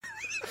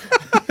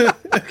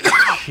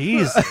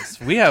Jesus,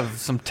 we have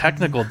some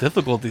technical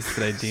difficulties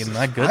today, Dean.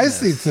 My goodness. I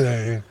see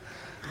today.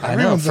 I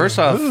know. First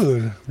off,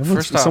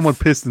 someone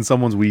pissed in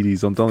someone's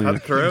Wheaties. I'm telling you.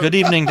 Good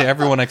evening to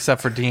everyone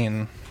except for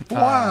Dean.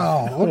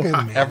 Wow, look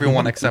at me.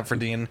 Everyone except for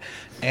Dean.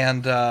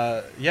 And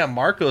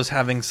Marco's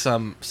having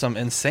some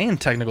insane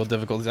technical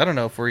difficulties. I don't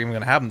know if we're even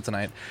going to have them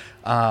tonight.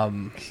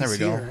 There we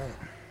go.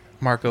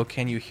 Marco,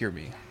 can you hear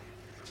me?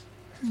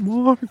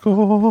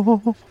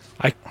 Marco.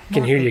 I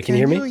can hear you. Can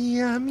you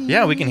hear me?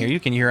 Yeah, we can hear you.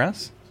 Can you hear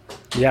us?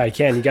 Yeah, I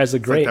can. You guys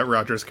look great. Like that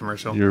Rogers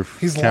commercial. Your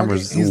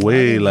camera's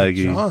way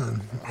laggy.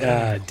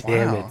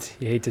 Damn it.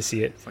 You hate to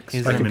see it. Like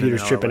my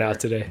computer's tripping out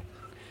today.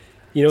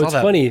 You know, it's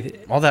funny.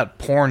 All that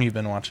porn you've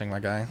been watching, my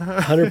guy.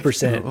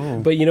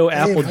 100%. But, you know,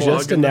 Apple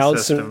just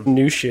announced some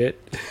new shit.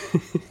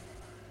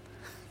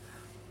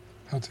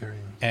 How dare you?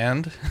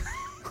 And?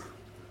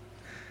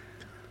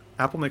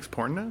 Apple makes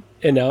porn now?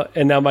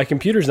 And now my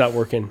computer's not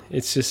working.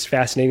 It's just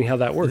fascinating how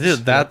that works.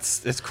 Dude,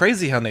 it's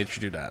crazy how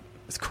nature do that.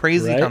 It's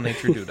crazy how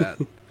nature do that.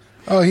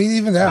 Oh, he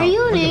even out. Are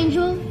you an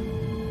angel?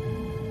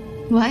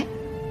 What?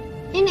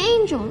 An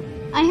angel.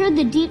 I heard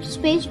the deep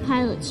space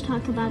pilots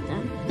talk about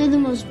them. They're the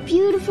most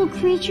beautiful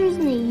creatures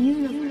in the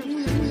universe.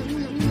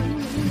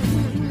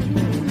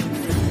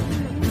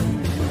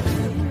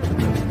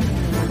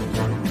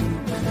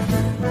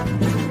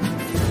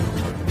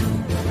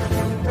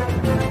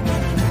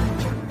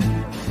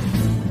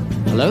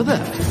 Hello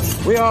there.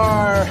 We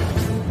are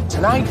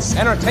tonight's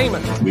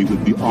entertainment. We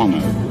would be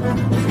honored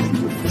if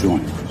you would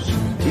join us.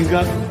 He's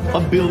got a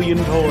billion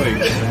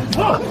toys.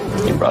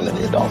 You brought in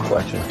the doll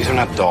collection. These are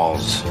not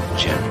dolls,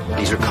 Jim.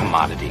 These are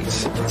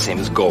commodities. Same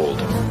as gold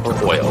or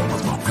oil.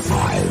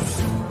 5,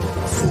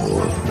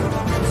 4,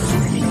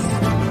 3, 2,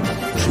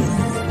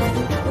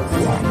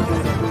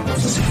 1,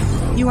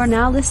 0. You are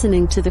now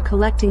listening to the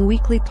Collecting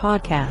Weekly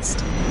podcast.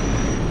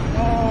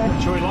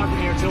 Shall we lock in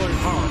the artillery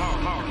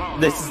power?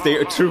 This is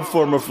the true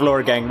form of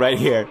floor gang right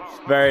here.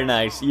 Very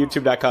nice.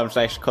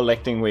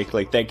 YouTube.com/collecting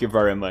weekly. Thank you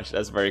very much.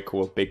 That's very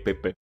cool. Big.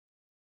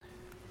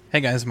 Hey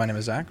guys, my name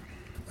is Zach.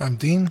 I'm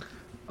Dean.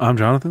 I'm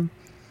Jonathan.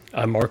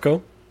 I'm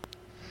Marco.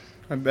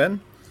 I'm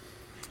Ben.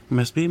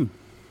 Miss Beam.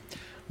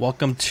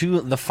 Welcome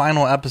to the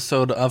final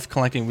episode of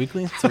Collecting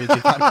Weekly. It's a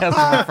weekly podcast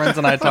where my friends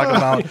and I talk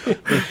about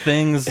the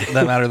things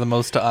that matter the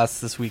most to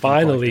us this week.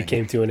 Finally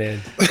came to an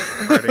end.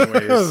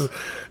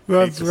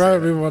 That's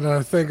right. We want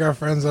to thank our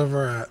friends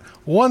over at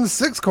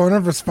 1/6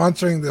 Corner for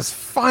sponsoring this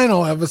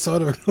final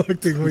episode of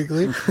Collecting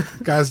Weekly.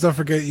 Guys, don't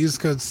forget, use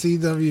code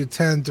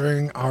CW10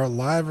 during our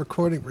live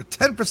recording for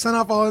 10%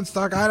 off all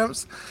in-stock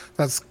items.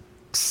 That's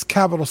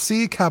capital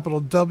C,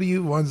 capital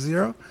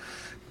W10.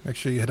 Make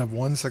sure you hit up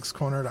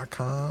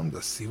 16corner.com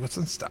to see what's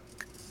in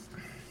stock.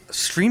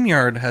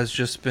 StreamYard has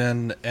just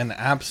been an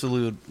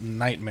absolute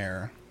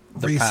nightmare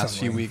the past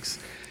few weeks.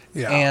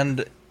 Yeah.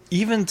 And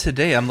even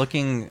today, I'm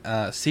looking,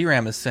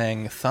 CRAM is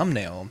saying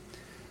thumbnail.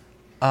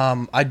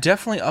 I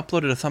definitely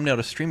uploaded a thumbnail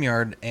to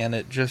StreamYard, and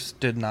it just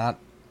did not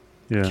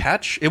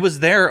catch. It was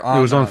there on...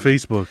 It was on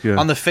Facebook, yeah.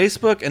 On the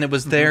Facebook, and it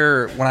was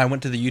there when I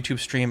went to the YouTube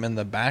stream in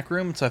the back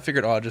room, so I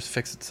figured, it'll just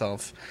fix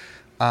itself.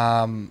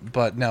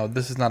 But no,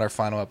 this is not our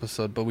final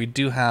episode, but we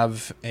do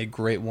have a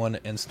great one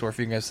in store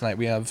for you guys tonight.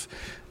 We have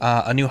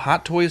a new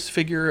Hot Toys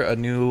figure, a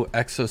new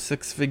Exo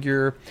 6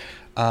 figure,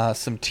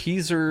 some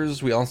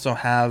teasers. We also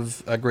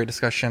have a great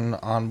discussion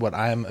on what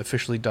I am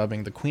officially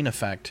dubbing the Queen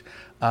Effect.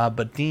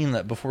 But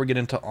Dean, before we get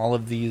into all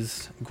of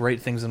these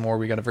great things and more,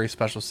 we got a very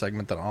special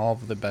segment that all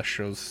of the best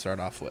shows start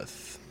off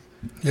with.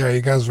 Yeah, you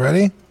guys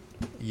ready?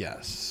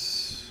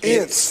 Yes.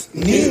 It's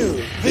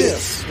new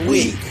this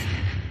week.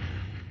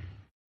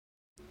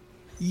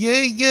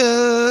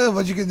 Yeah.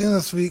 What'd you get done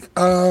this week?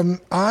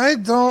 I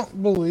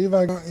don't believe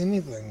I got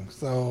anything,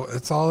 so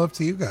it's all up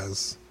to you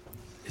guys.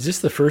 Is this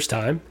the first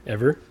time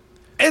ever?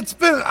 It's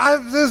been,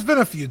 there's been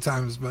a few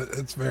times, but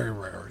it's very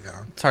rare,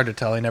 yeah. It's hard to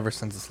tell. He never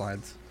sends the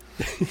slides.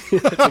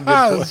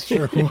 That's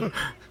true.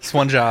 It's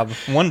one job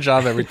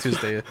every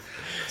Tuesday.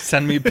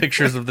 Send me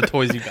pictures of the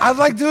toys you got. I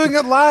like doing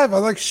it live. I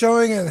like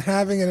showing it and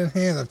having it in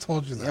hand. I've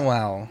told you that.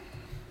 Wow.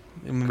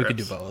 We could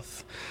do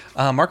both.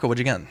 Marco, what'd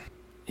you get?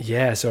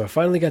 Yeah, so I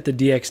finally got the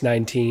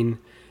DX19.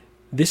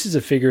 This is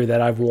a figure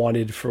that I've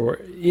wanted for,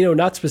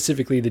 not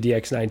specifically the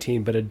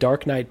DX19, but a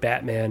Dark Knight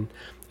Batman.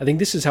 I think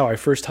this is how I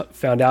first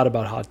found out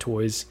about Hot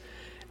Toys.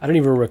 I don't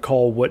even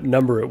recall what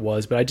number it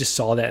was, but I just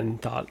saw that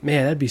and thought,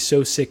 man, that'd be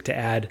so sick to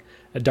add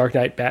a Dark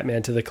Knight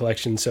Batman to the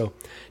collection. So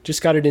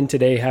just got it in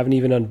today. Haven't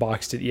even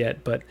unboxed it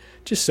yet, but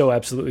just so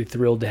absolutely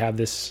thrilled to have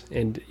this.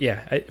 And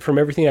yeah, from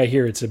everything I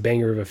hear, it's a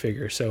banger of a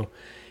figure. So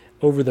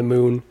over the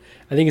moon.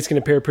 I think it's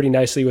going to pair pretty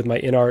nicely with my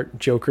in-art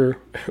Joker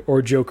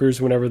or Jokers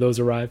whenever those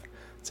arrive.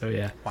 So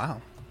yeah.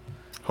 Wow.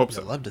 Hope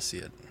so. You'll love to see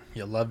it.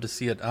 You'll love to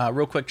see it.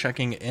 Real quick,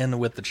 checking in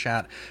with the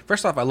chat.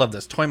 First off, I love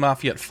this. Toy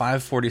Mafia at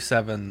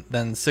 547,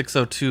 then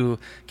 602,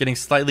 getting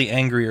slightly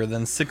angrier,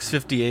 then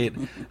 658,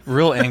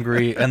 real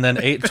angry, and then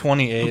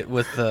 828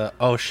 with the,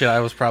 oh shit,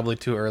 I was probably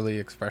too early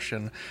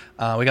expression.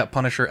 We got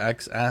Punisher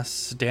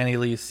XS, Danny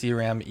Lee,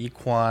 CRAM,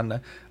 Equan,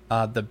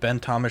 The Ben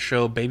Thomas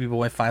Show, Baby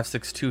Boy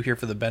 562 here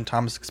for the Ben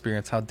Thomas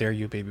Experience. How dare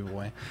you, Baby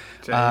Boy?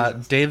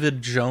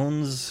 David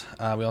Jones.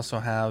 We also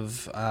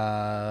have,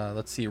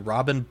 let's see,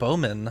 Robin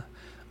Bowman.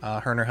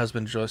 Her and her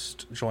husband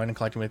just joined and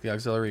collecting with the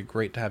auxiliary.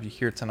 Great to have you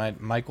here tonight.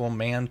 Michael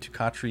Mann,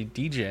 Tukatri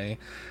DJ.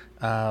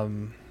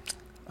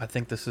 I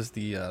think this is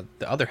the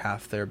other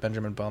half there,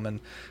 Benjamin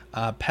Bowman.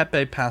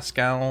 Pepe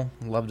Pascal,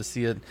 love to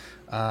see it.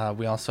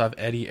 We also have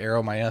Eddie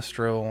Aero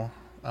Maestro.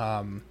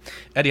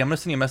 Eddie, I'm going to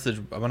send you a message.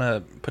 I'm going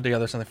to put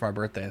together something for my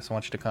birthday, so I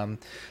want you to come.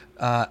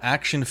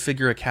 Action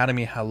Figure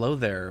Academy, hello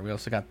there. We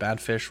also got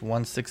Badfish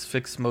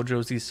 166, Mojo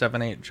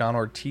Z78, John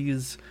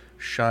Ortiz,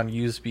 Sean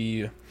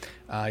Usby.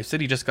 He said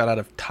he just got out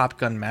of Top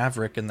Gun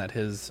Maverick and that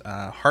his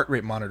heart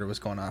rate monitor was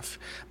going off.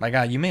 My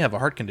God, you may have a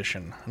heart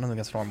condition. I don't think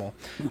that's normal.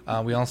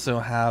 We also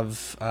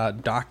have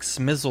Doc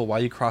Smizzle, Why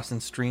You Crossing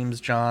Streams,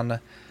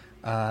 John,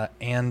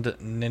 and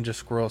Ninja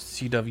Squirrel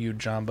CW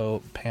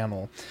Jumbo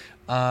Panel.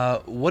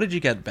 What did you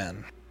get,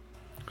 Ben?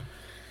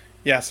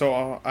 Yeah,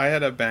 so I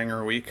had a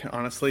banger week.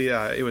 Honestly,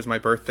 it was my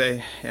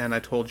birthday, and I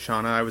told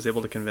Shauna I was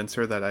able to convince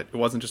her that it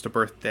wasn't just a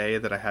birthday,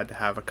 that I had to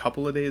have a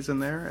couple of days in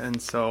there.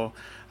 And so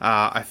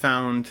I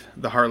found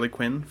the Harley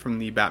Quinn from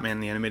the Batman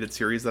the Animated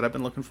Series that I've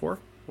been looking for,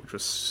 which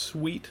was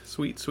sweet,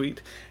 sweet,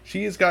 sweet.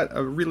 She has got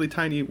a really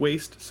tiny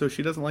waist, so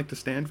she doesn't like to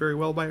stand very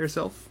well by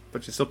herself,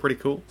 but she's still pretty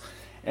cool.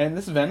 And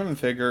this Venom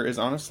figure is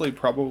honestly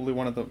probably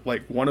one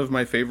of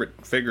my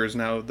favorite figures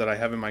now that I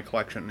have in my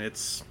collection.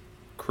 It's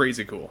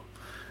crazy cool.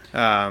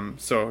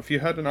 So if you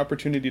had an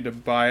opportunity to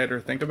buy it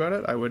or think about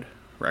it, I would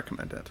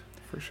recommend it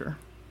for sure.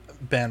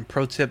 Ben,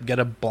 pro tip, get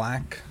a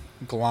black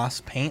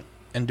gloss paint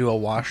and do a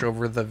wash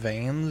over the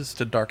veins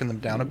to darken them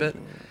down a bit,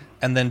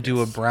 and then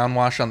do a brown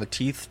wash on the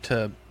teeth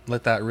to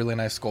let that really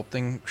nice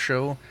sculpting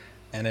show,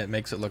 and it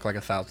makes it look like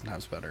 1,000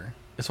 times better.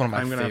 It's one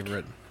of my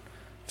favorite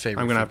I'm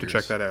going to have to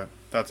check that out.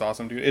 That's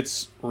awesome, dude.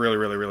 It's really,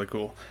 really, really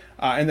cool.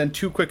 And then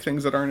two quick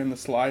things that aren't in the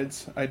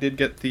slides. I did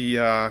get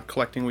the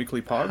Collecting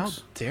Weekly Pogs. How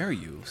dare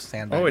you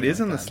stand Oh, it is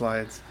in the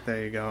slides.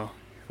 There you go.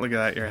 Look at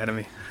that. You're ahead of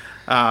me.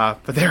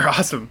 But they're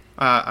awesome.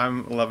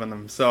 I'm loving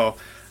them. So,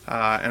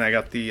 and I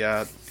got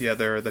the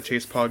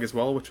Chase Pog as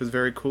well, which was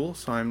very cool.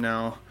 So I'm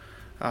now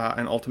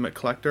an Ultimate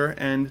Collector.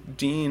 And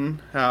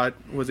Dean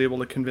was able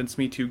to convince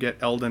me to get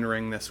Elden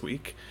Ring this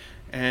week.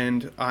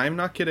 And I'm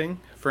not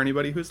kidding. For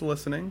anybody who's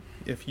listening,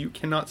 if you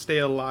cannot stay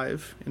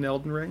alive in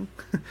Elden Ring,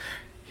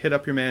 hit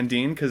up your man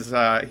Dean, because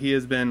he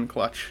has been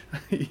clutch.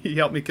 He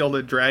helped me kill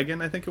the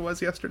dragon, I think it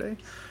was yesterday,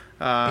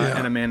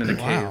 and a man in a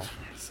cave.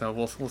 So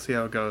we'll see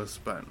how it goes.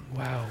 But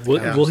wow,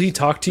 will he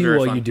talk to you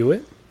while you do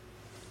it?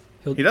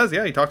 He does.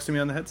 Yeah, he talks to me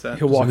on the headset.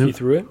 He'll walk you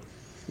through it.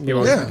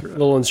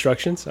 Little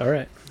instructions. All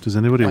right. Does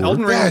anybody?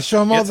 Elden Ring,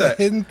 show him all the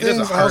hidden things.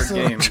 It is a hard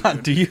game.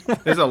 John, do you?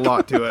 There's a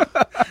lot to it.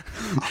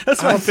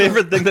 That's my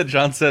favorite thing that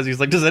John says. He's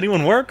like, "Does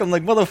anyone work?" I'm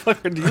like,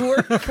 "Motherfucker, do you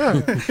work?"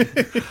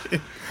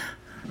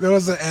 There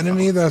was an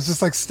enemy that was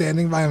just like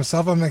standing by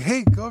himself. I'm like,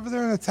 "Hey, go over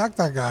there and attack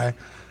that guy."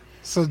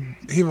 So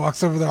he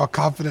walks over there all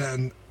confident,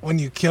 and when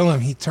you kill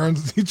him, he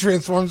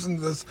transforms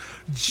into this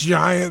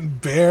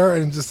giant bear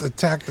and just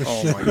attacked the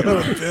shit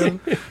out of him.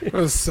 It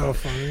was so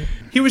funny.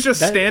 He was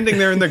just standing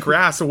there in the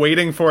grass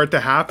waiting for it to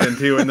happen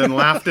too, and then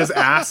laughed his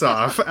ass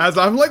off as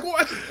I'm like,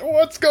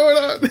 what's going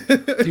on?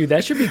 Dude,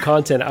 that should be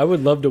content. I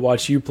would love to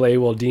watch you play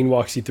while Dean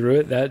walks you through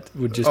it. That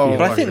would just be.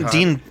 But I think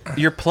Dean,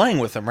 you're playing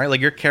with him, right?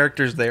 Like your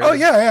character's there. Oh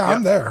yeah,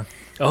 I'm there.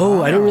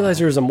 Oh, I didn't realize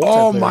there was a multiplayer.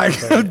 Oh my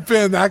God,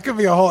 Ben, that could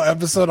be a whole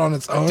episode on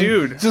its own.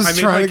 Dude, just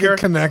trying to get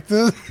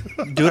connected.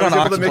 Do it on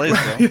Ox Plays,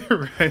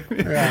 right.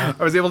 Yeah.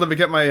 I was able to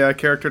get my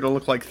character to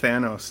look like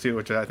Thanos too,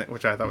 which I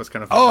thought was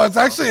kind of fun. Oh,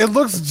 it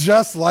looks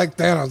just like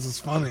Thanos. It's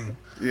funny.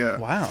 Yeah.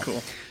 Wow.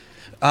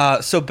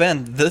 Cool. So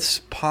Ben,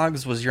 this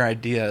Pogs was your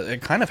idea.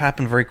 It kind of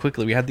happened very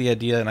quickly. We had the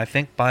idea, and I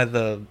think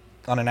on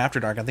an After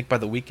Dark, I think by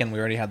the weekend we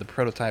already had the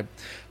prototype.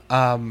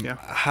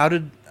 How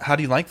do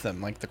you like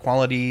them? Like the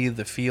quality,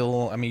 the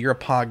feel? I mean, you're a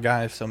Pog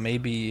guy, so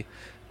maybe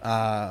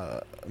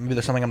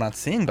there's something I'm not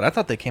seeing, but I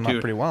thought they came out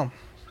pretty well.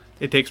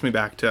 It takes me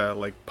back to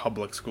like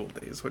public school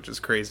days, which is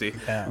crazy.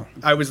 Yeah.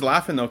 I was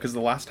laughing though, because the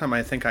last time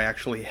I think I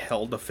actually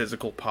held a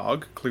physical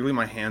Pog, clearly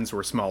my hands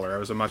were smaller. I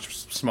was a much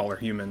smaller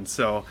human,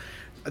 so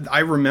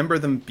I remember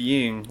them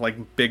being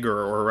like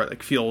bigger or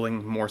like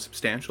feeling more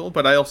substantial.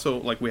 But I also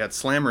we had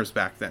slammers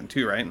back then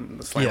too, right? And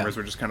the slammers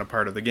were just kind of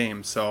part of the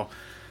game. So,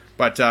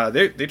 but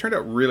they turned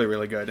out really,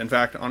 really good. In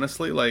fact,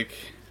 honestly,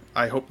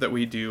 I hope that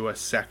we do a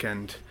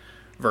second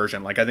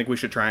version. I think we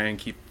should try and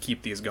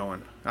keep these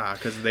going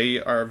because they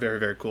are very,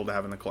 very cool to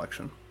have in the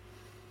collection.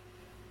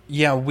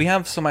 Yeah, we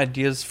have some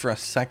ideas for a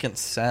second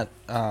set.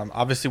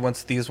 Obviously,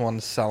 once these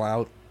ones sell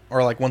out,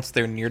 or once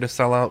they're near to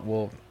sell out,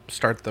 we'll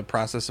start the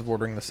process of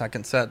ordering the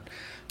second set.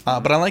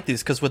 But I like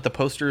these because with the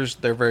posters,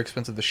 they're very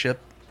expensive to ship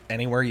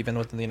anywhere, even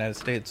within the United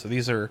States. So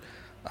these are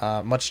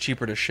much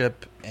cheaper to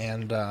ship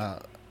and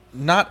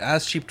not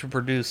as cheap to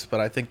produce, but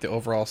I think the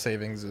overall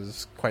savings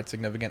is quite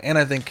significant. And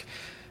I think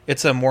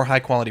it's a more high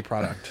quality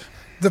product.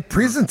 The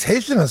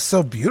presentation is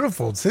so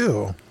beautiful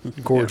too.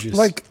 Gorgeous.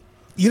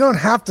 You don't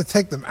have to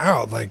take them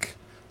out.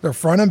 They're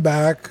front and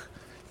back.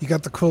 You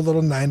got the cool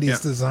little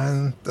 90s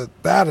design.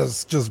 That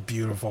is just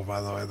beautiful,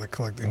 by the way, the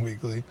Collecting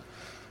Weekly.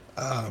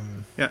 I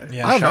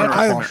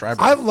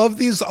love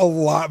these a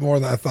lot more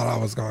than I thought I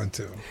was going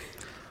to.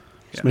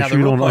 Just make sure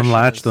you don't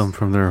unlatch them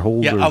from their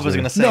holders. Yeah, I was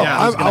going to say,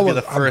 I was going to be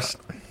the first.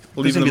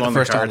 Leave them on the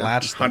first to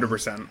unlatch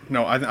 100%.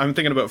 No, I'm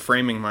thinking about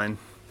framing mine.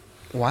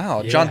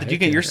 Wow. John, did you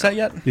get your set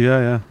yet?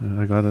 Yeah,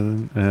 I got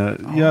it.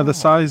 Yeah, the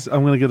size,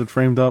 I'm going to get it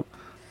framed up,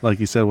 like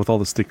you said, with all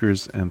the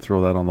stickers and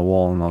throw that on the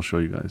wall, and I'll show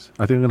you guys.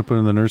 I think I'm going to put it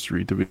in the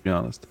nursery, to be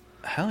honest.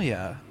 Hell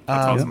yeah.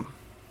 That's awesome.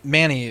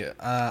 Manny,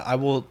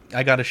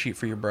 I got a sheet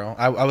for you, bro.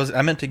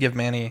 I meant to give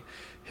Manny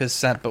his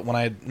set, but when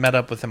I met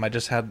up with him, I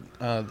just had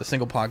the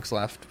single pogs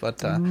left.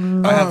 But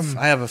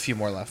I have a few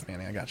more left,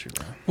 Manny. I got you,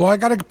 bro. Well, I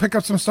got to pick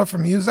up some stuff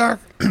from you, Zach.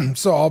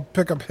 So I'll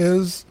pick up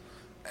his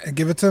and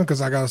give it to him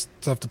because I got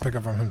stuff to pick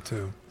up from him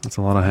too. That's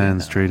a lot of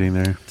hands trading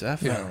there.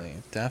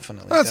 Definitely.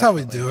 That's how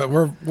we do it.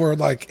 We're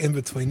like in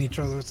between each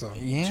other. So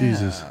yeah.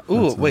 Jesus.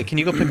 Ooh, wait. Can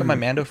you go pick up my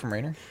Mando from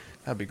Rainer?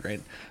 That'd be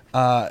great.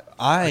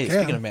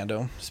 Speaking of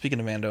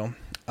Mando,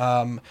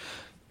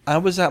 I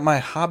was at my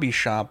hobby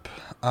shop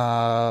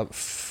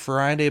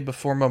Friday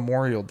before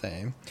Memorial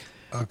Day,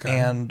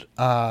 and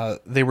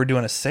they were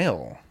doing a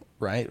sale,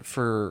 right,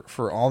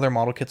 for all their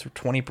model kits were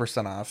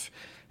 20% off,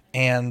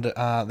 and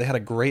they had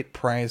a great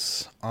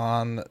price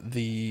on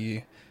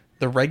the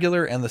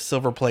regular and the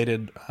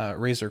silver-plated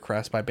Razor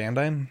Crest by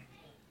Bandai.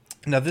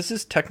 Now, this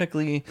is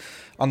technically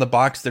on the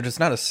box. There's just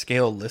not a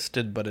scale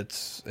listed, but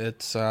it's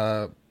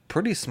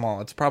pretty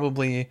small. It's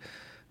probably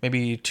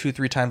maybe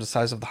 2-3 times the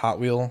size of the Hot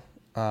Wheel.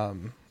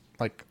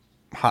 Like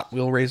Hot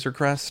Wheel Razor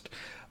Crest,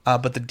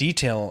 but the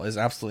detail is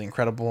absolutely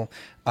incredible.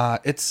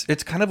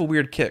 It's kind of a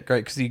weird kit,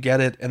 right? Because you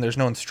get it and there's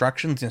no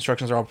instructions. The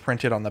instructions are all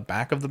printed on the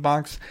back of the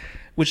box,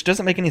 which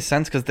doesn't make any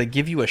sense because they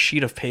give you a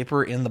sheet of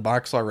paper in the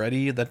box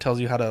already that tells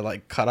you how to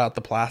like cut out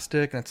the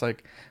plastic, and it's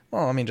like,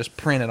 well, I mean, just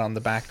print it on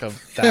the back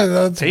of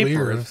that paper.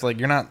 Weird. It's like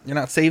you're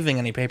not saving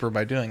any paper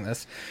by doing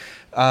this.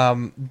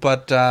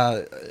 But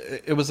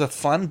it was a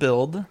fun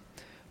build.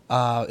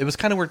 It was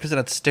kind of weird because it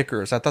had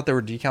stickers. I thought there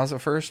were decals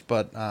at first,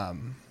 but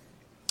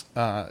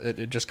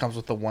it just comes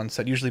with the one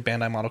set. Usually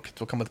Bandai model kits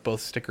will come with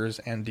both stickers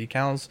and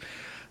decals.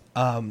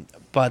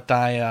 But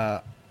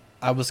I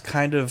was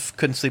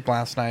couldn't sleep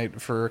last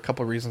night for a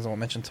couple of reasons I won't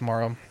mention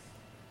tomorrow.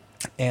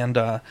 And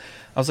I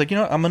was like,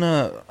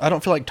 I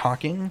don't feel like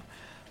talking,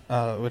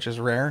 which is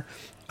rare.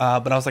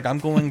 But I was like, I'm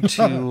going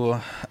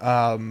to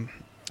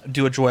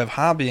do a Joy of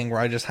Hobbying where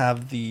I just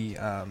have the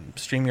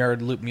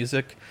StreamYard loop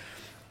music.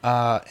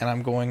 And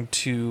I'm going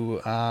to,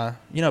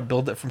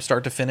 build it from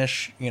start to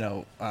finish,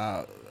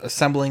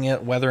 assembling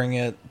it, weathering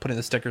it, putting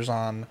the stickers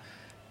on.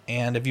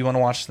 And if you want to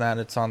watch that,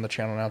 it's on the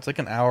channel now. It's like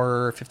an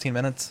hour, 15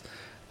 minutes.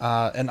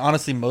 And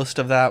honestly, most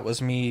of that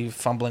was me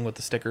fumbling with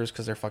the stickers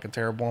because they're fucking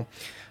terrible.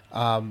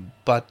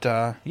 But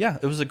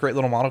it was a great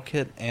little model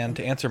kit. And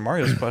to answer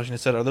Mario's question, he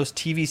said, are those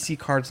TVC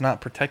cards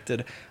not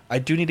protected? I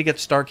do need to get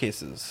star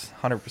cases,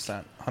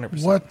 100%.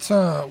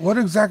 What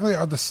exactly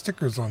are the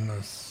stickers on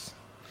this?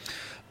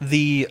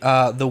 The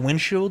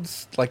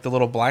windshields, like the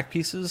little black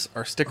pieces,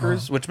 are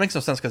stickers, which makes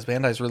no sense because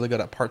Bandai's really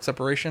good at part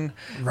separation.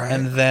 Right.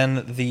 And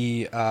then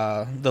the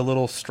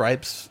little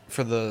stripes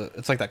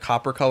it's like that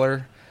copper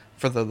color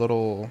for the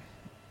little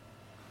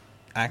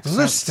accents.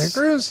 Those are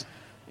stickers?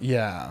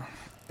 Yeah.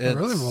 They're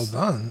really well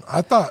done.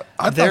 I thought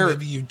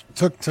maybe you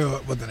took to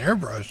it with an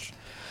airbrush.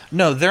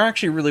 No, they're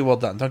actually really well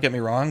done. Don't get me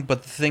wrong.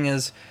 But the thing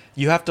is,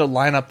 you have to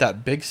line up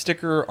that big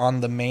sticker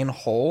on the main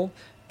hole.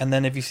 And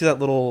then if you see that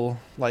little,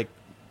 like,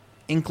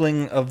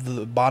 inkling of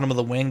the bottom of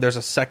the wing, there's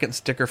a second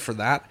sticker for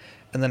that,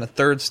 and then a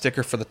third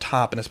sticker for the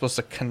top, and it's supposed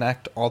to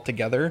connect all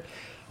together.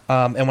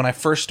 And when I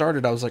first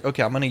started, I was like,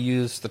 okay, I'm going to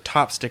use the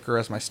top sticker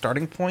as my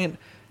starting point.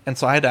 And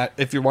so I had to,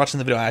 if you're watching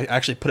the video, I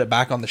actually put it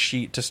back on the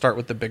sheet to start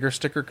with the bigger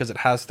sticker because it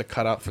has the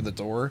cutout for the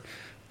door.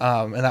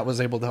 And that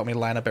was able to help me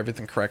line up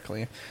everything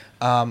correctly.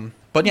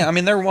 But yeah, I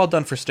mean, they're well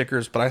done for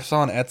stickers, but I saw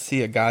on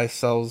Etsy a guy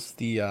sells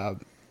the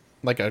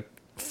like a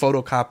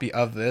photocopy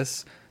of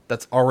this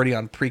that's already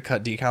on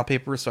pre-cut decal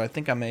paper, so I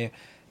think I may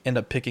end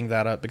up picking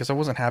that up because I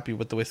wasn't happy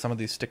with the way some of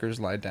these stickers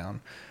lie down.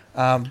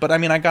 But I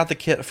mean, I got the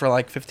kit for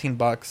like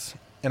 $15,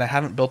 and I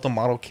haven't built a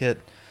model kit.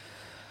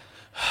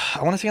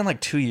 I want to say in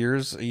like 2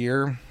 years, a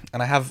year,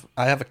 and I have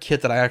a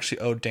kit that I actually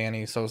owe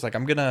Danny, so I was like,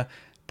 I'm gonna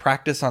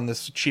practice on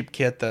this cheap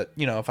kit that,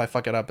 if I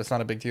fuck it up, it's not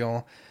a big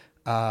deal.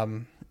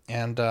 And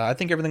I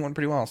think everything went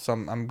pretty well, so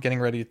I'm getting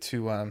ready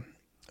to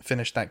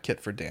finish that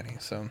kit for Danny.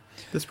 So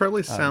this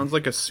probably sounds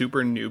like a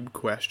super noob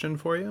question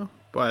for you,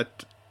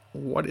 but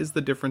what is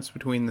the difference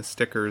between the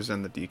stickers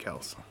and the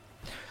decals?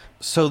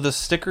 So the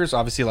stickers,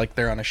 obviously, like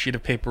they're on a sheet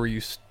of paper,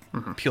 you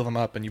peel them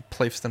up and you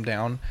place them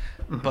down.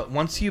 But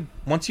once you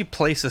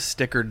place a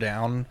sticker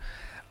down,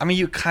 I mean,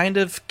 you kind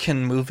of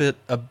can move it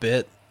a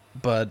bit,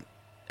 but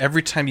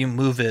every time you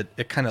move it,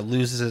 it kind of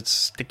loses its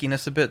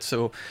stickiness a bit.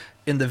 So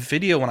in the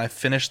video, when I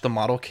finished the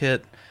model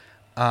kit,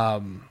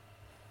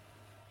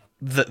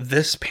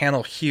 this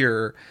panel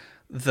here,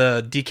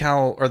 the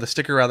decal, or the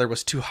sticker rather,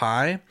 was too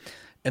high.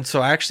 And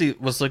so I actually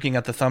was looking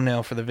at the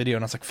thumbnail for the video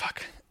and I was like,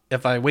 fuck,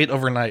 if I wait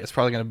overnight, it's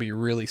probably going to be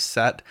really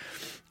set.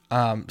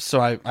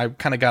 So I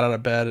kind of got out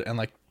of bed and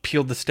like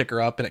peeled the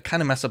sticker up, and it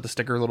kind of messed up the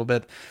sticker a little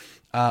bit.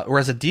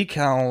 Whereas a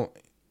decal,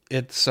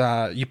 it's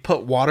you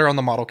put water on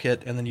the model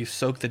kit and then you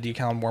soak the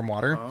decal in warm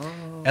water,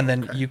 and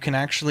then you can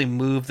actually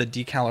move the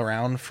decal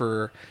around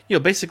for, you know,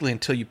 basically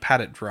until you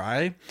pat it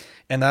dry,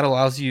 and that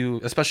allows you,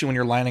 especially when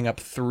you're lining up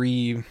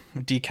 3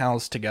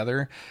 decals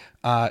together,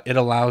 it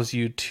allows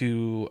you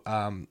to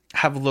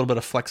have a little bit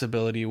of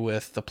flexibility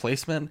with the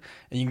placement,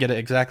 and you can get it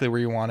exactly where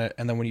you want it.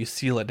 And then when you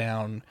seal it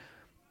down,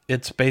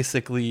 it's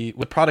basically,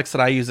 with products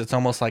that I use, it's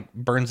almost like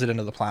burns it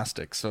into the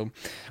plastic. So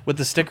with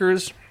the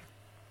stickers,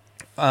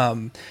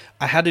 I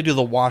had to do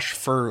the wash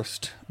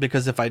first,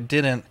 because if I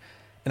didn't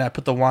and I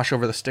put the wash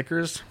over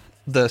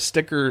the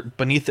sticker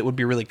beneath it would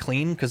be really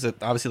clean, because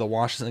obviously the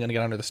wash isn't going to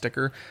get under the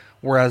sticker.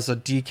 Whereas a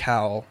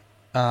decal,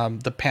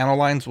 the panel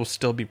lines will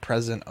still be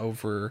present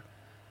over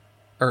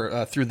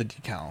or through the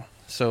decal.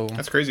 So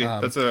that's crazy.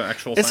 That's an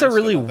actual. It's a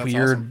really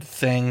weird awesome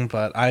thing,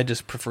 but I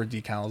just prefer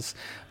decals.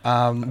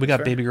 We got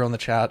fair. Baby Girl in the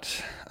chat.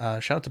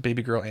 Shout out to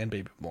Baby Girl and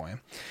Baby Boy.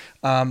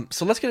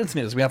 So let's get into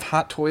this. We have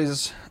Hot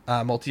Toys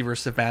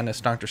Multiverse of Madness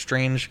Doctor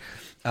Strange.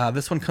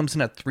 This one comes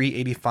in at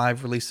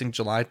 $385, releasing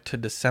July to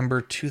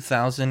December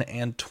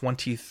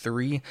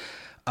 2023.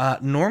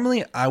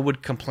 Normally I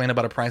would complain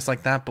about a price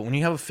like that, but when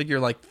you have a figure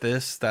like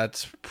this,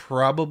 that's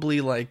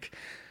probably like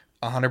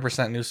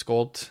 100% new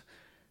sculpt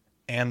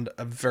and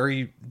a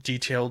very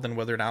detailed and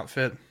weathered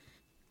outfit,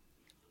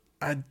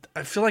 I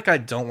feel like I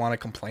don't want to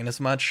complain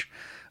as much,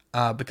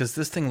 because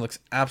this thing looks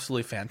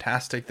absolutely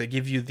fantastic. They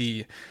give you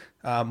the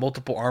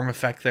multiple arm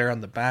effect there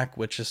on the back,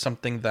 which is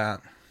something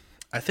that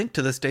I think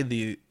to this day,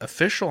 the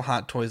official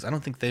Hot Toys, I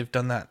don't think they've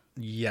done that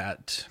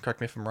yet.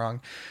 Correct me if I'm wrong.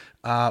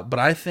 But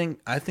I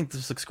think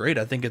this looks great.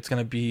 I think it's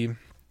going to be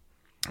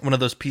one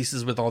of those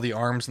pieces with all the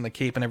arms and the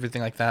cape and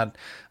everything like that.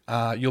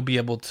 You'll be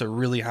able to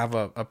really have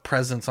a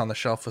presence on the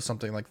shelf with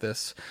something like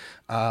this.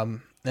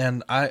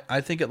 And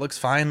I think it looks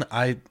fine.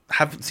 I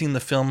haven't seen the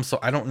film, so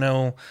I don't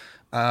know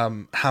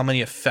how many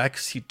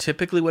effects he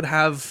typically would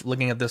have.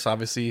 Looking at this,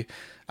 obviously,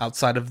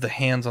 outside of the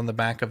hands on the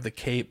back of the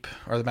cape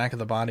or the back of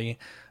the body,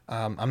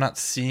 I'm not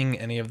seeing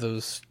any of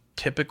those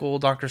typical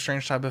Doctor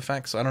Strange type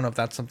effects. So I don't know if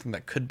that's something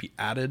that could be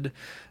added.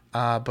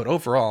 But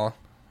overall,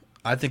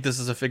 I think this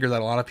is a figure that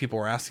a lot of people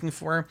were asking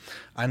for.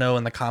 I know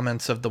in the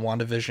comments of the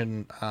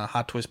WandaVision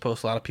Hot Toys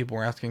post, a lot of people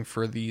were asking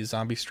for the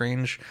Zombie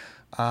Strange,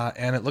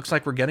 and it looks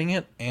like we're getting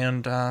it.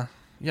 And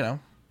you know,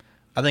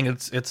 I think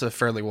it's a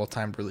fairly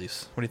well-timed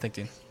release. What do you think,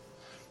 Dean?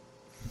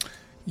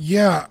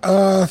 Yeah,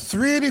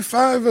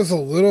 $385 is a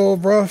little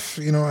rough.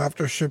 You know,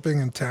 after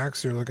shipping and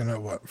tax, you're looking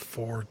at what,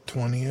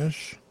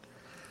 $420-ish,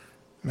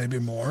 maybe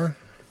more.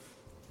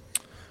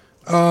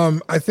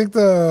 I think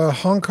the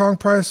Hong Kong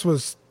price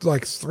was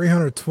like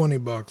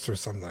 $320 or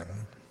something.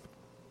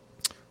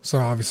 So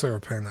obviously we're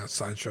paying that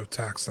sideshow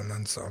tax and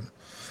then some.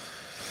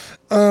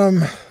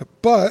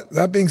 But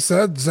that being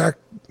said, Zach,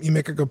 you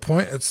make a good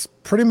point. It's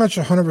pretty much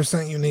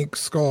 100% unique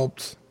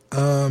sculpt.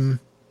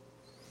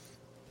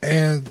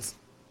 And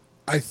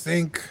I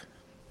think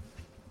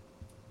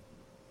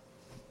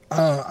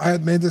I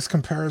had made this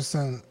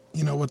comparison,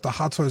 you know, with the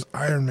Hot Toys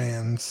Iron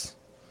Mans.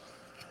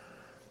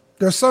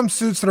 There's some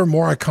suits that are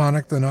more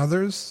iconic than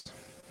others.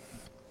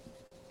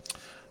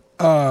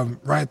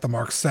 Right, the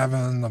Mark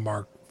 7, the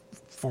Mark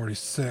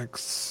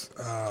 46,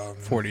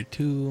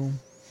 42.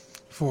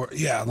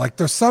 Yeah, like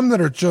there's some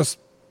that are just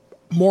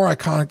more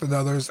iconic than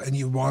others, and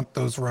you want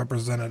those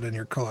represented in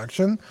your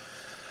collection.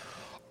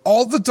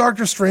 All the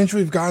Doctor Strange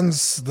we've gotten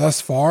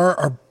thus far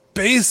are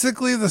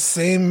basically the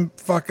same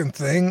fucking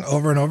thing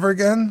over and over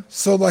again.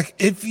 So, like,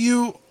 if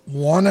you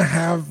want to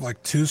have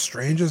like 2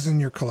 Stranges in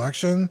your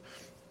collection,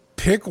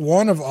 pick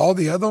one of all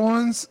the other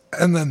ones,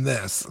 and then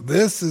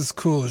this is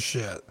cool as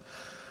shit.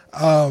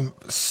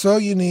 So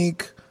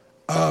unique.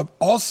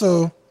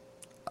 Also,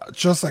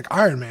 just like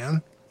Iron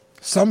Man,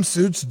 some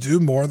suits do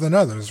more than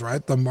others,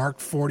 right? The Mark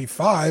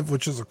 45,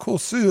 which is a cool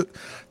suit,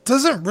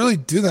 doesn't really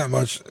do that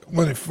much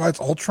when it fights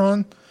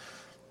Ultron.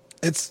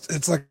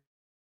 It's like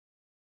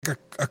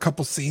a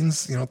couple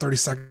scenes, you know, 30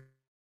 seconds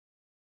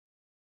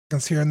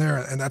here and there,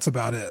 and that's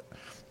about it.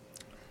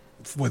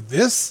 With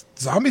this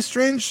Zombie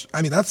Strange,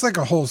 I mean, that's like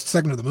a whole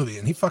segment of the movie,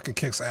 and he fucking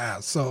kicks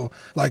ass. So,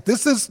 like,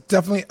 this is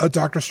definitely a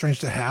Doctor Strange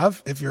to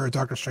have if you're a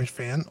Doctor Strange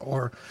fan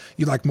or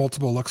you like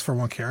multiple looks for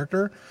one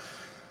character.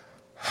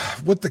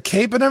 With the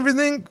cape and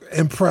everything,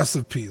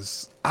 impressive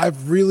piece. I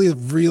really,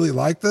 really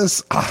like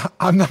this.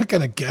 I'm not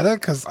gonna get it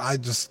because I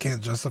just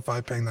can't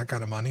justify paying that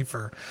kind of money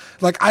for.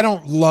 Like, I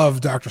don't love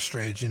Doctor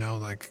Strange, you know.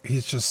 Like,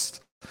 he's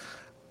just.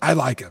 I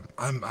like him.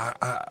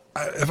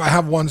 If I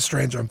have one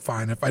Strange, I'm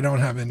fine. If I don't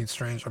have any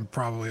Strange, I'm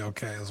probably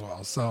okay as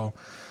well. So,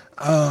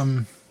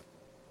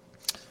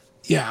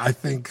 yeah, I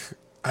think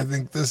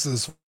this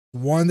is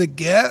one to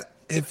get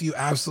if you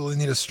absolutely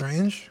need a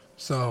Strange.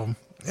 So,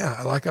 yeah,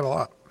 I like it a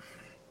lot.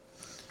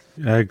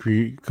 I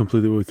agree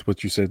completely with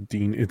what you said,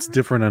 Dean. It's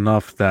different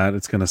enough that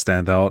it's going to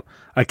stand out.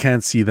 I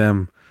can't see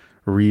them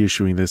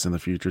reissuing this in the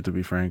future, to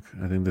be frank.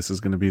 I think this is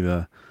going to be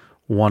the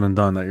one and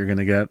done that you're going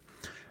to get.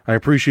 I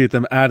appreciate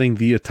them adding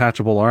the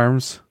attachable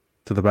arms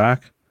to the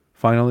back.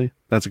 Finally,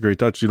 that's a great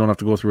touch. You don't have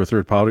to go through a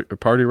third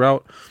party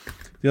route.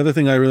 The other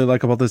thing I really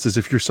like about this is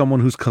if you're someone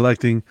who's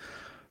collecting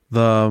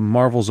the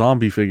Marvel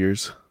Zombie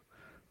figures,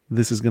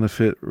 this is going to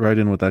fit right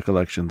in with that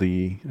collection.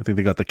 I think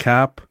they got the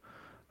Cap.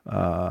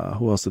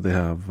 Who else did they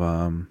have?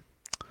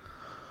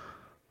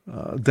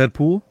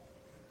 Deadpool,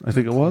 I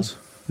think it was.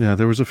 Yeah,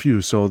 there was a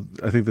few, so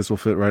I think this will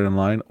fit right in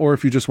line. Or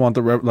if you just want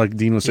like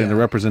Dean was saying, the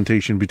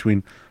representation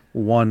between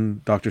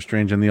one Doctor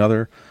Strange and the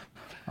other,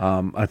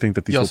 I think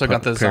that these. You also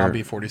got the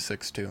Zombie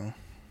 46 too.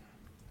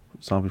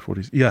 Zombie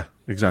 46, yeah,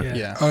 exactly.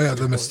 Yeah. Oh yeah,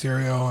 the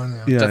Mysterio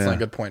one. Yeah, definitely a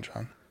good point,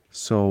 John.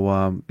 So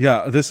I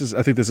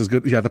think this is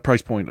good. Yeah, the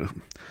price point.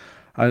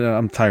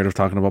 I'm tired of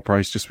talking about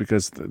price just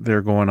because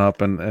they're going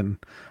up, and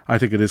I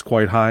think it is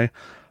quite high.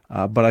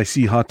 But I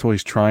see Hot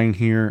Toys trying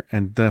here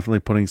and definitely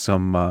putting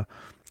some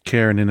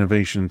care and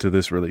innovation to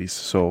this release.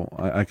 So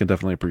I can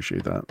definitely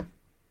appreciate that.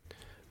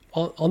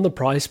 On the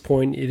price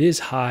point, it is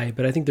high,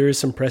 but I think there is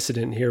some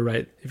precedent here,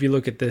 right? If you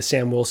look at the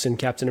Sam Wilson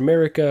Captain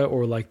America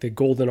or like the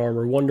Golden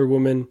Armor Wonder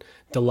Woman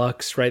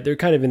Deluxe, right? They're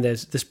kind of in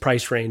this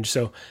price range.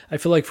 So I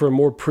feel like for a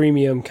more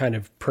premium kind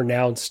of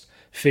pronounced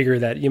figure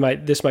that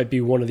this might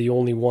be one of the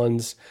only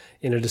ones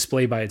in a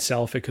display by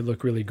itself, it could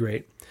look really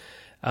great.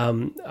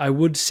 I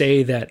would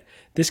say that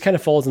this kind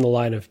of falls in the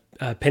line of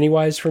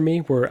Pennywise for me,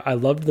 where I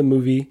loved the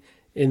movie.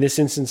 In this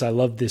instance, I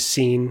love this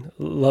scene,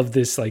 love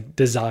this like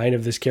design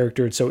of this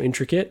character. It's so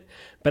intricate,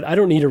 but I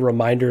don't need a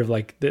reminder of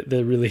like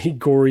the really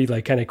gory,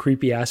 like kind of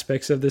creepy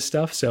aspects of this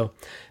stuff. So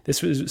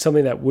this was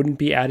something that wouldn't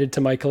be added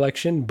to my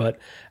collection, but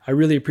I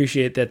really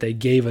appreciate that they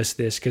gave us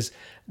this because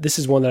this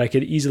is one that I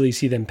could easily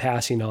see them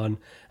passing on.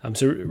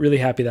 So really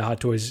happy that Hot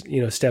Toys,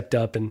 stepped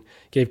up and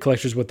gave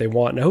collectors what they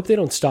want. And I hope they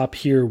don't stop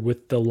here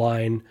with the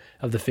line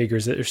of the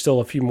figures. There's still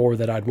a few more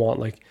that I'd want,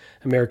 like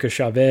America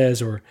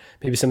Chavez or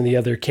maybe some of the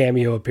other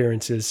cameo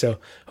appearances. So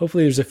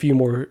hopefully there's a few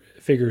more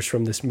figures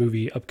from this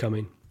movie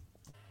upcoming.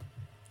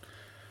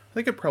 I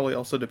think it probably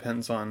also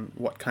depends on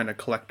what kind of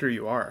collector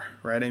you are,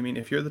 right? I mean,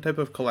 if you're the type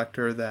of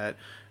collector that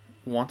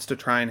wants to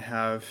try and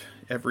have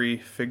every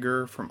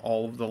figure from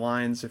all of the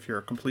lines, if you're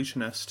a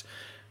completionist,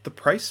 the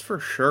price for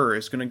sure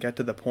is going to get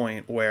to the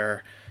point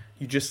where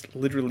you just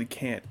literally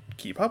can't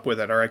keep up with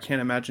it, or I can't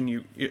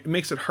imagine it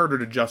makes it harder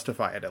to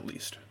justify it at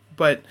least.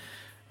 But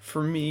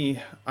for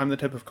me, I'm the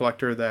type of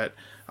collector that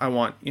I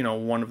want,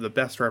 one of the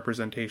best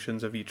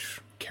representations of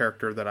each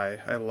character that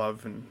I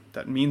love and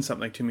that means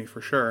something to me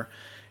for sure.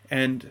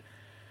 And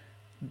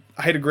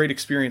I had a great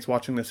experience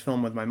watching this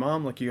film with my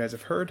mom, like you guys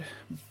have heard.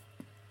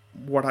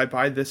 Would I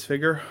buy this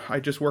figure? I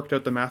just worked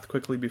out the math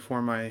quickly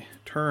before my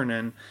turn,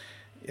 and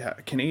yeah,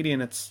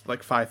 Canadian, it's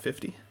like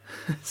 $550.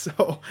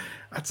 So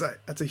that's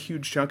a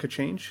huge chunk of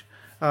change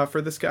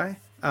for this guy.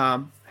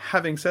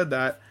 Having said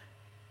that,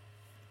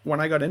 when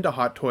I got into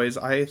Hot Toys,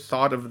 I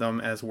thought of them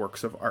as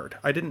works of art.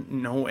 I didn't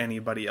know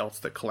anybody else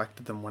that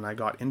collected them when I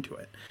got into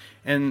it.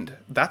 And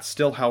that's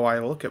still how I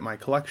look at my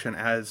collection,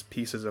 as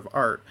pieces of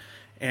art.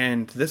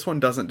 And this one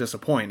doesn't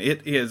disappoint.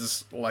 It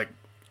is like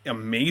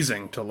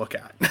amazing to look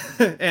at.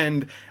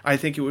 And I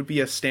think it would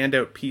be a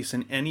standout piece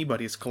in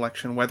anybody's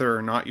collection, whether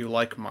or not you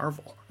like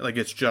Marvel. Like,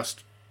 it's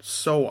just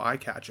so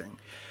eye-catching.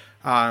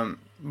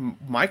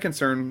 My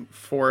concern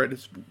for it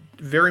is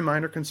very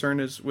minor concern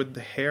is with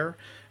the hair.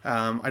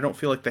 I don't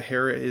feel like the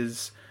hair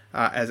is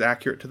as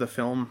accurate to the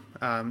film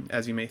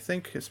as you may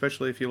think,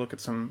 especially if you look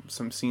at some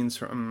scenes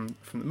from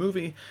the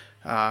movie.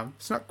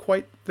 It's not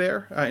quite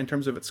there in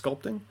terms of its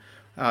sculpting.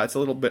 It's a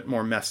little bit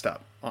more messed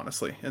up,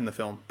 honestly, in the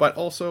film. But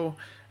also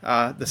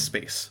the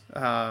space.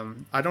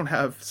 I don't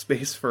have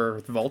space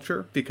for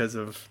Vulture because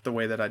of the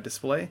way that I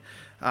display.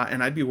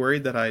 And I'd be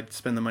worried that I'd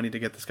spend the money to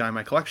get this guy in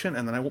my collection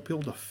and then I won't be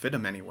able to fit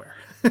him anywhere.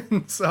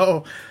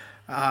 So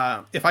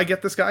if I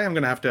get this guy, I'm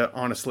going to have to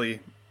honestly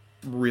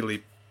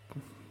really,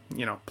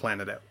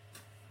 plan it out.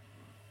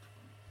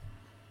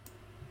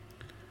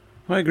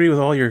 Well, I agree with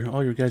all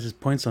your guys'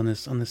 points on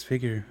this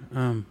figure.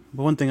 But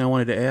one thing I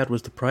wanted to add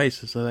was the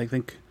price. So I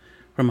think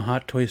from a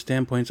Hot Toy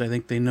standpoint, I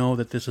think they know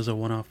that this is a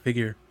one-off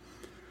figure.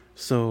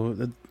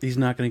 So he's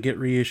not going to get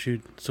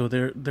reissued. So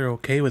they're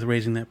okay with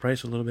raising that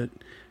price a little bit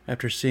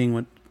after seeing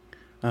what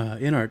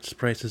InArt's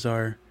prices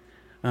are.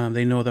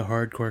 They know the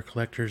hardcore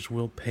collectors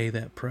will pay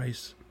that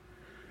price.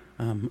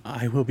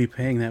 I will be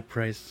paying that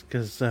price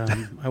because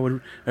I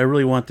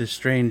really want this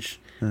Strange,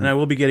 and I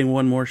will be getting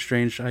one more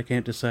Strange. I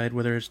can't decide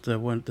whether it's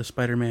the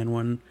Spider-Man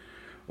one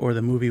or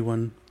the movie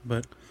one,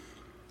 but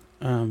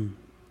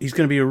he's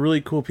going to be a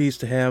really cool piece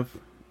to have.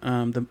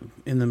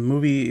 In the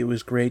movie, it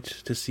was great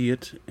to see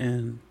it,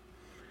 and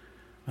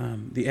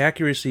the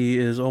accuracy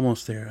is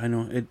almost there. I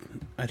know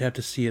I'd have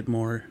to see it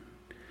more,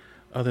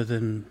 other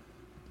than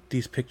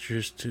these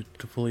pictures,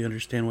 to fully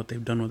understand what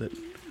they've done with it.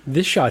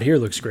 This shot here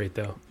looks great,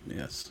 though.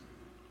 Yes.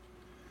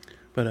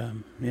 But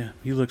yeah,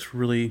 he looks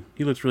really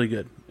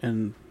good,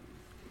 and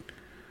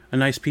a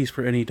nice piece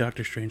for any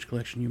Doctor Strange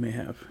collection you may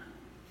have.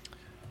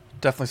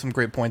 Definitely some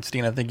great points,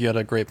 Dean. I think you had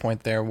a great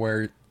point there,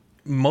 where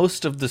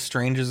most of the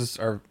Stranges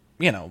are,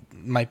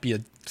 might be a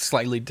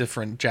slightly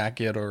different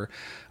jacket, or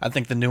I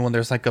think the new one,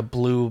 there's like a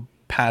blue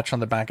patch on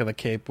the back of the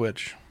cape,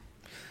 which,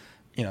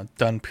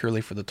 done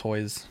purely for the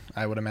toys,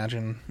 I would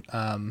imagine.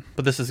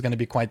 But this is going to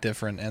be quite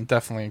different, and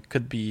definitely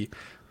could be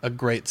a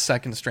great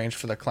second Strange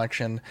for the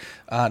collection.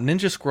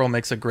 Ninja Squirrel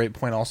makes a great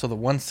point also. The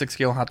 1/6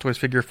 scale Hot Toys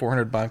figure,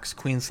 $400.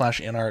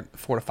 Queen/InArt,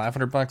 $400 to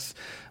 $500.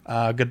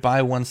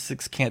 Goodbye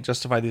 1/6, can't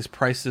justify these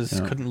prices.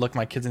 Yeah. Couldn't look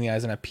my kids in the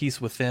eyes, and a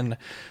piece within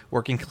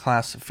working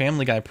class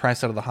Family Guy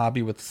price out of the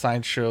hobby with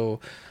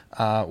Sideshow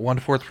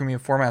 1/4 premium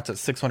formats at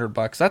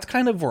 $600. That's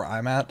kind of where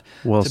I'm at.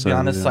 Well to said, be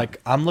honest, yeah. like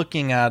I'm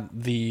looking at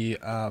the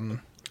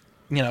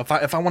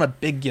if I want a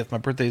big gift, my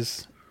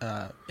birthday's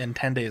in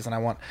 10 days,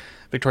 and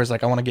Victoria's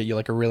like, I want to get you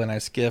like a really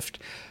nice gift.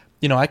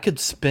 I could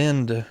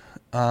spend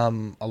a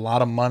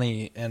lot of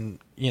money and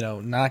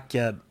not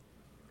get,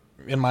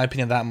 in my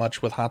opinion, that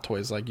much with Hot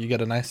Toys. Like, you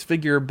get a nice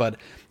figure, but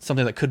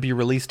something that could be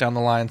released down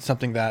the line,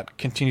 something that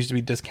continues to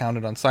be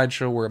discounted on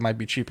Sideshow where it might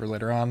be cheaper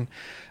later on.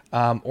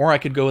 Or I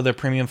could go with a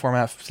premium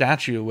format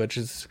statue, which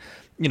is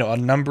a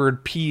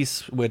numbered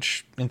piece,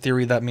 which in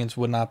theory that means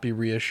would not be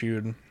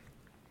reissued.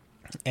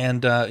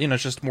 And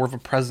it's just more of a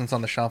presence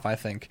on the shelf, I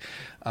think,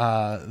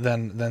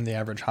 than the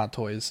average Hot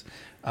Toys.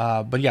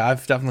 But yeah,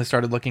 I've definitely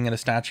started looking into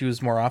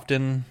statues more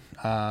often,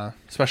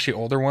 especially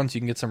older ones.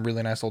 You can get some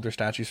really nice older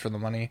statues for the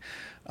money.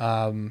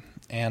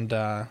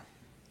 The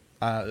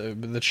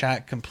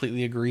chat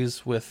completely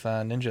agrees with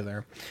Ninja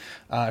there.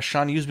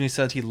 Sean Usby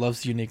said he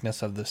loves the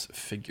uniqueness of this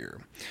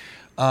figure.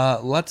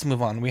 Let's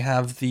move on. We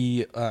have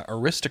the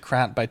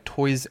Aristocrat by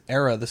Toys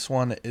Era. This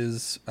one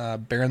is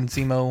Baron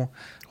Zemo.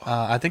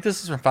 I think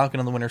this is from Falcon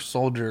and the Winter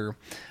Soldier,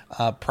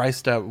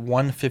 priced at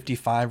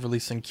 $155,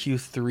 released in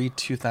Q3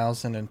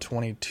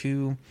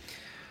 2022.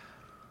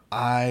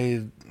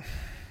 I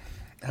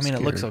mean,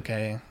 it looks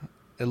okay.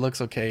 It looks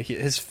okay.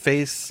 His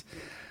face,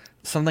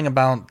 something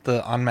about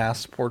the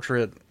unmasked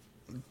portrait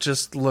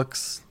just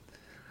looks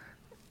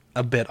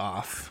a bit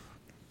off.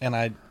 And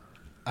I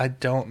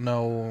don't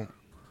know.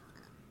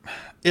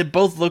 It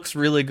both looks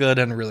really good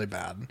and really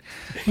bad,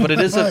 but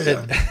it is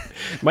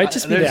might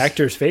just be the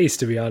actor's face,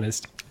 to be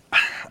honest.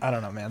 I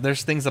don't know, man.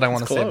 There's things that I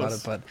want to say about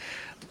it, but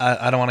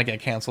I don't want to get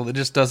canceled. It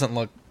just doesn't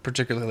look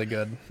particularly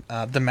good.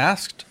 The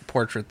masked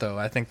portrait, though,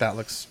 I think that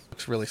looks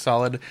really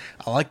solid.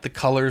 I like the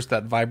colors,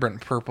 that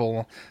vibrant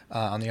purple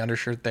on the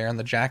undershirt there, and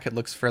the jacket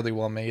looks fairly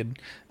well made.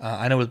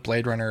 I know with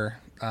Blade Runner,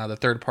 the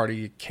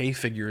third-party K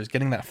figures,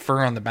 getting that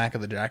fur on the back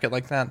of the jacket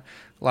like that,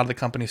 a lot of the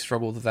companies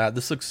struggle with that.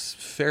 This looks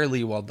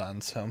fairly well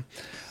done. So,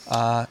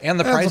 and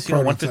the price,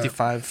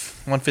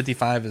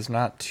 $155 is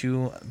not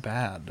too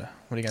bad.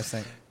 What do you guys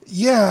think?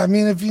 Yeah, I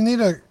mean, if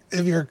you're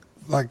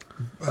like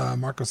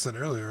Marco said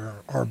earlier,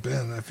 or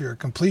Ben, if you're a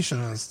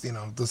completionist,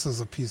 this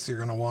is a piece you're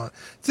gonna want.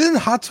 Didn't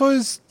Hot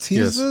Toys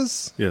tease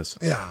this? Yes.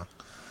 Yeah.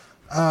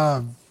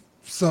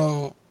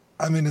 So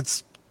I mean,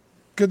 it's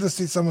good to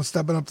see someone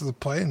stepping up to the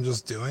plate and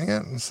just doing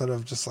it instead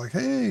of just like,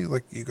 hey,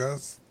 like, you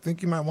guys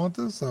think you might want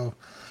this? So,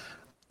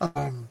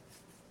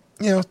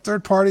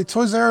 third party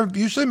Toys R Us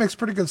usually makes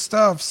pretty good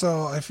stuff,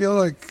 so I feel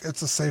like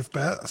it's a safe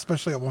bet,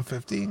 especially at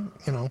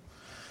 $150.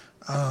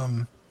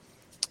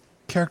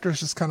 Character is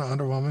just kind of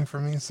underwhelming for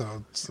me,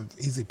 so it's an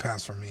easy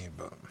pass for me.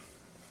 But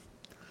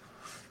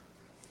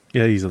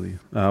yeah, easily.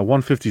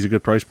 150 is a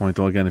good price point,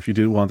 though. Again, if you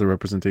do want the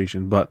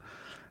representation, but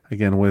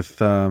again, with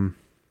Hot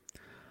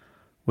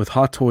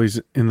Toys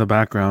in the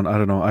background, I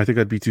don't know. I think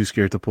I'd be too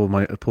scared to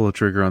pull a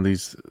trigger on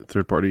these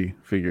third-party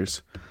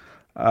figures.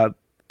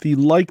 The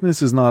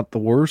likeness is not the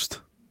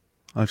worst.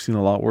 I've seen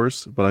a lot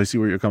worse, but I see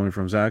where you're coming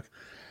from, Zach.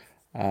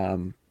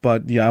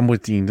 But yeah, I'm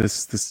with Dean.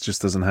 This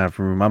just doesn't have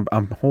room.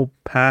 I'm whole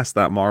past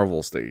that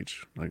Marvel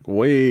stage, like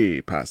way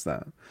past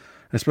that.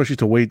 Especially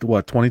to wait,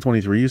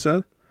 2023? You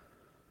said?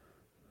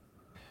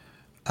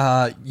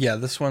 Yeah,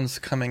 this one's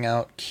coming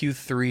out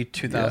Q3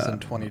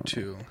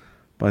 2022. Yeah.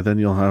 By then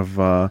you'll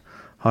have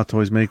Hot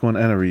Toys make one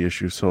and a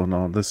reissue. So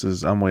no,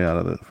 I'm way out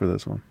of it for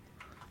this one.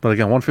 But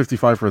again,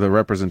 $155 for the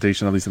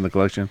representation, at least in the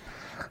collection,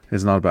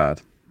 is not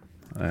bad.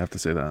 I have to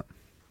say that.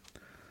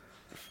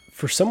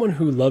 For someone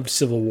who loved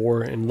Civil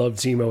War and loved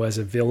Zemo as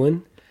a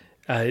villain,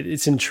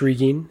 it's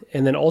intriguing.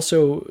 And then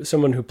also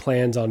someone who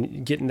plans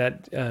on getting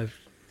that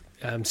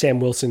Sam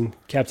Wilson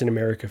Captain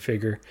America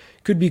figure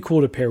could be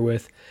cool to pair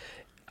with.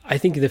 I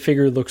think the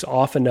figure looks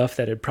off enough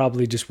that it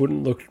probably just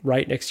wouldn't look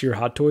right next to your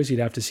Hot Toys. You'd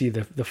have to see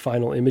the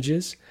final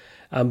images.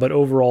 But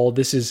overall,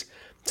 this is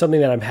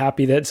something that I'm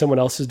happy that someone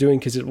else is doing,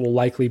 because it will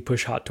likely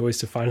push Hot Toys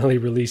to finally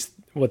release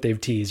what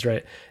they've teased,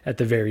 right, at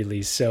the very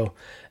least. So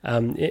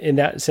in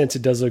that sense,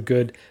 it does look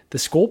good. The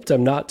sculpt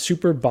I'm not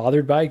super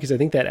bothered by, because I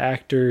think that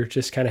actor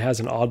just kind of has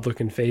an odd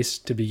looking face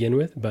to begin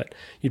with, but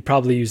you'd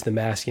probably use the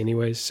mask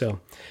anyways. So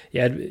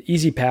yeah,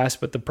 easy pass,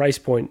 but the price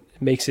point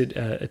makes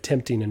it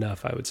tempting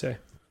enough, I would say.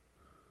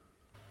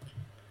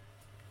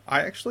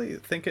 I actually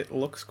think it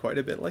looks quite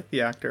a bit like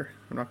the actor.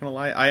 I'm not going to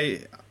lie.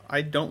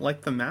 I don't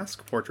like the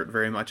mask portrait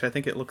very much. I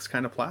think it looks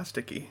kind of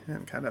plasticky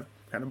and kind of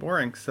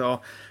boring.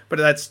 So, but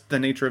that's the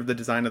nature of the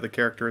design of the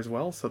character as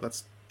well. So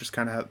that's just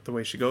kind of the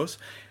way she goes.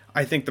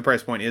 I think the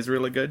price point is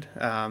really good.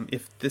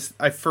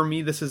 For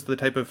me, this is the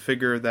type of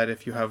figure that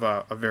if you have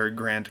a very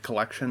grand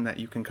collection, that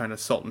you can kind of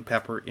salt and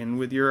pepper in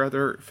with your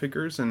other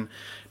figures and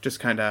just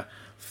kind of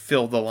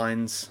fill the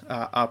lines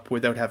up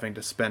without having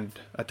to spend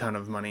a ton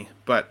of money.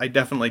 But I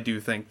definitely do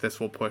think this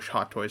will push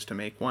Hot Toys to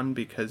make one,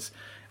 because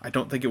I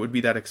don't think it would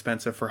be that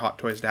expensive for Hot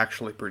Toys to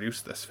actually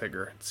produce this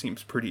figure. It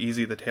seems pretty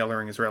easy. The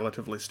tailoring is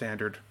relatively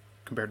standard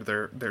compared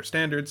to their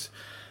standards.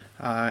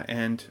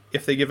 And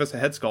if they give us a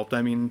head sculpt,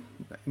 I mean,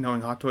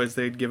 knowing Hot Toys,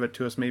 they'd give it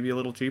to us maybe a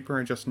little cheaper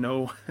and just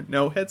no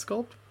head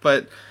sculpt.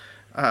 But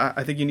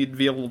I think you need to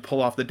be able to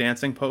pull off the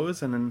dancing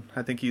pose, and then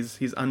I think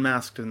he's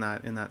unmasked in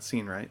that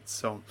scene, right?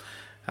 So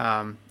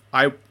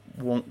I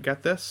won't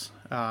get this,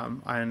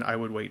 and I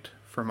would wait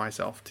for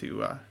myself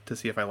to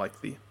see if I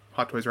like the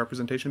Hot Toys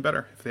representation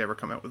better if they ever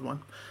come out with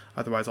one.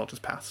 Otherwise, I'll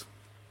just pass.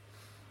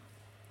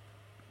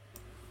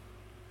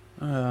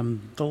 The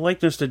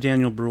likeness to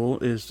Daniel Bruhl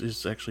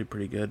is actually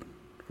pretty good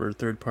for a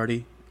third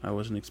party. I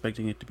wasn't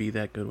expecting it to be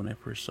that good when I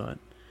first saw it.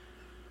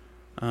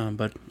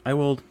 But I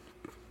will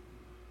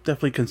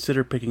definitely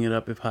consider picking it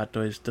up if Hot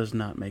Toys does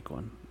not make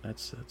one.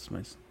 That's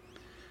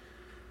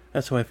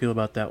how I feel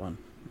about that one.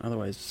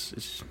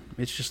 Otherwise,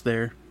 it's just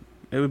there.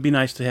 It would be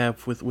nice to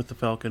have with the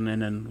Falcon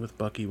and then with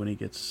Bucky when he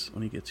gets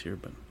here,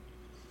 but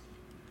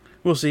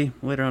we'll see.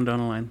 Later on down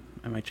the line,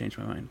 I might change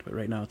my mind, but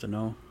right now it's a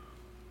no.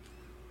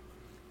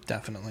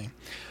 Definitely.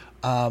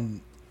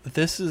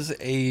 This is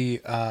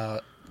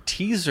a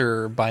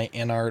teaser by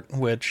InArt,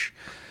 which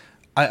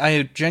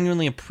I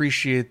genuinely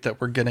appreciate that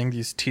we're getting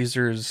these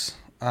teasers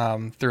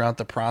throughout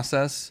the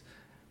process.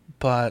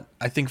 But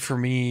I think for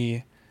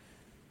me,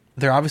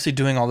 they're obviously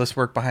doing all this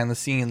work behind the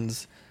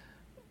scenes,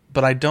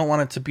 but I don't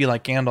want it to be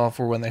like Gandalf,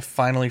 where when they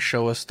finally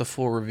show us the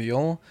full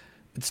reveal,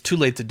 it's too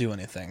late to do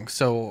anything.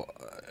 So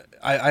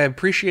I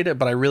appreciate it,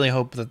 but I really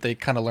hope that they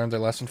kind of learned their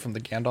lesson from the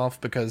Gandalf,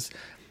 because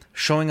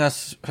showing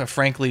us a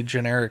frankly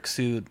generic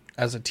suit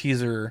as a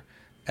teaser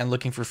and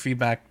looking for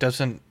feedback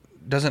doesn't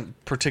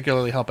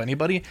particularly help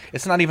anybody.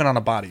 It's not even on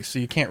a body, so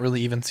you can't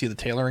really even see the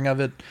tailoring of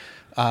it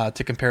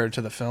to compare it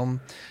to the film.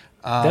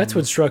 That's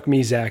what struck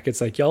me, Zach. It's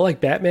like, y'all like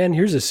Batman?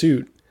 Here's a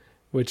suit,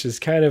 which is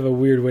kind of a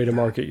weird way to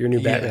market your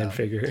new Batman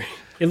figure.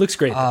 It looks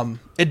great.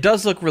 It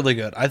does look really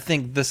good. I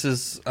think this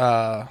is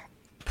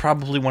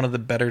probably one of the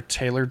better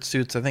tailored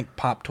suits. I think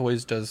Pop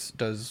Toys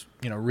does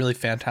really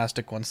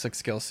fantastic 1/6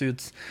 scale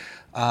suits.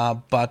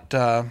 But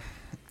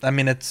I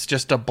mean, it's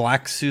just a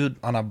black suit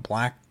on a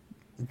black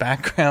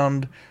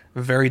background,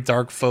 very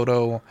dark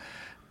photo,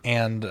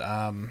 and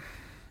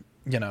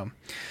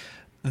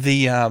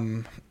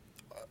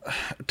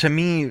to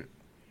me,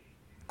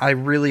 I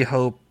really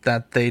hope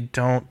that they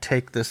don't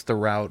take this the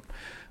route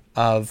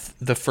of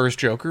the first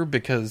Joker,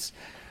 because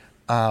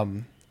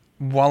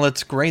while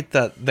it's great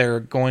that they're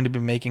going to be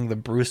making the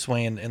Bruce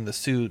Wayne in the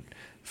suit,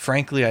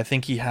 frankly, I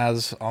think he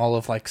has all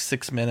of like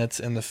 6 minutes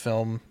in the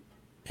film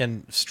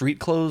in street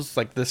clothes,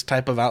 like this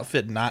type of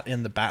outfit, not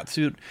in the bat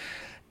suit.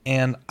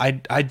 And I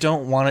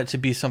don't want it to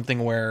be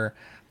something where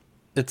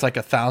it's like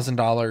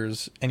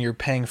 $1,000 and you're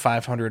paying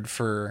 $500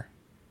 for,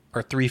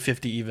 or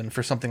 $350 even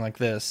for something like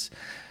this.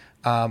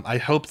 I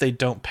hope they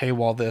don't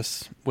paywall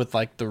this with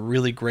like the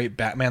really great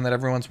Batman that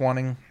everyone's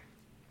wanting.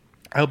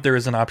 I hope there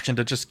is an option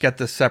to just get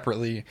this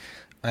separately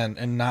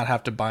and not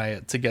have to buy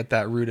it to get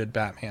that rooted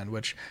Batman,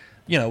 which,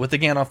 with the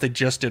Gandalf, they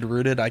just did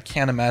rooted. I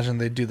can't imagine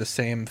they'd do the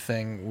same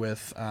thing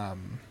with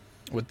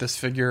this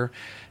figure.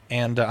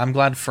 And I'm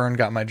glad Fern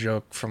got my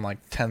joke from like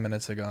 10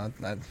 minutes ago.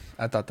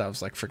 I thought that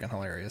was like freaking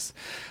hilarious.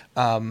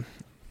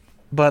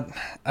 But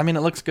I mean,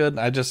 it looks good.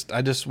 I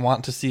just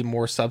want to see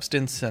more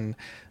substance. And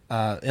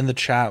in the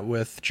chat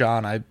with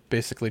John, I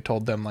basically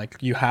told them, like,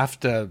 you have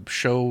to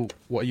show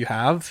what you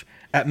have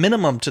at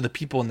minimum to the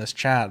people in this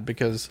chat,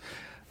 because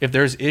if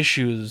there's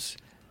issues,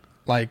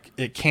 like,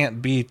 it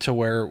can't be to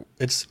where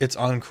it's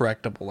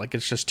uncorrectable. Like,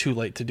 it's just too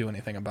late to do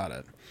anything about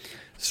it.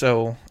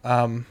 So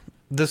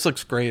this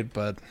looks great,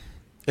 but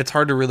it's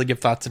hard to really give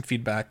thoughts and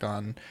feedback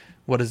on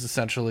what is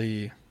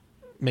essentially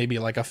maybe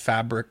like a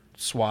fabric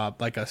swab,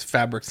 like a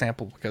fabric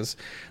sample, because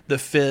the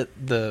fit,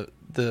 the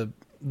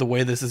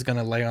way this is going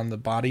to lay on the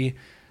body,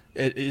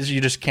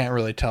 you just can't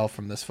really tell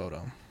from this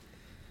photo.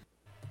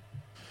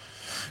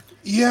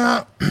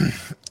 Yeah,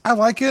 I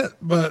like it,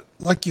 but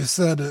like you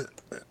said,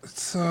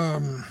 it's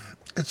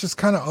just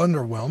kind of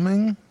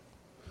underwhelming.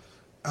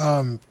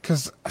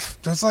 Because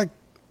there's like,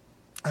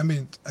 I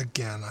mean,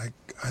 again,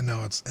 I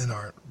know it's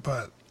InArt,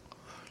 but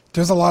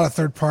there's a lot of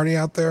third party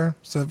out there.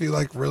 So if you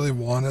like really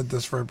wanted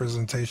this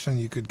representation,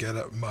 you could get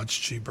it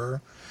much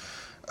cheaper.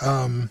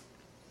 A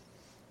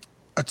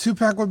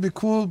 2-pack would be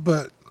cool,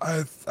 but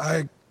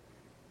I'm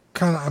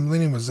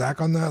leaning with Zach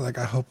on that. Like,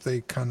 I hope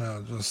they kind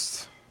of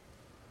just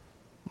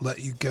let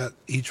you get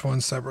each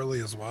one separately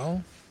as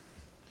well.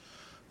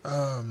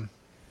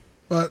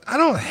 But I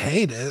don't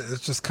hate it.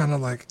 It's just kind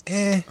of like,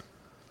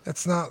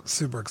 it's not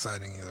super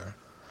exciting either.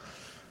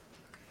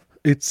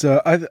 It's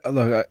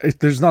look,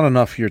 there's not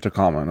enough here to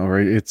comment. All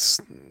right,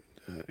 it's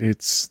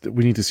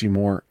we need to see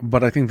more.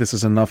 But I think this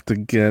is enough to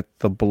get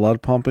the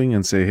blood pumping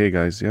and say, hey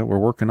guys, yeah, we're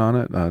working on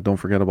it. Don't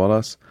forget about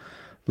us.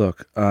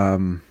 Look,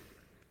 I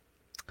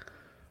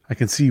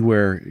can see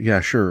where,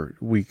 yeah, sure,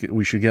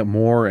 we should get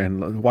more,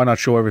 and why not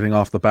show everything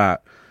off the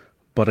bat?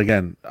 But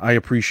again, I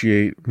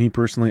appreciate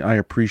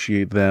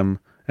them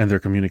and their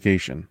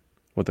communication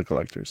with the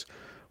collectors.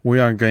 We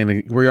aren't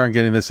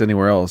getting this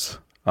anywhere else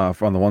on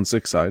the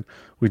 1/6 side.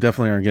 We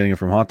definitely aren't getting it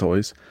from Hot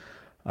Toys.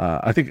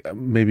 I think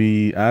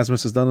maybe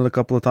Asmus has done it a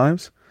couple of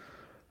times,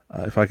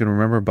 if I can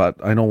remember. But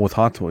I know with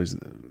Hot Toys,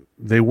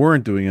 they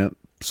weren't doing it.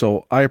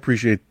 So I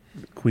appreciate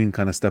Queen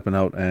kind of stepping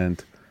out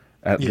and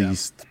at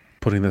least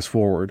putting this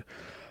forward.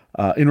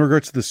 In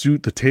regards to the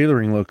suit, the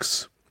tailoring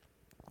looks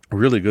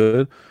really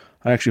good.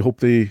 I actually hope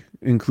they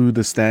include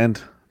the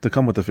stand to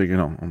come with the figure.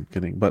 No, I'm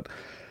kidding. But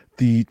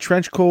the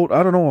trench coat,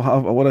 I don't know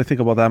what I think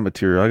about that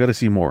material. I got to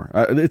see more.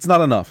 It's not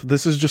enough.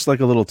 This is just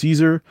like a little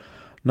teaser.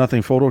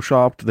 Nothing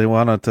photoshopped. They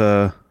wanted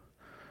to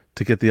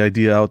get the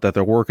idea out that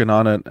they're working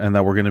on it and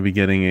that we're going to be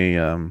getting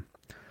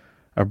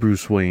a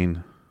Bruce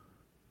Wayne,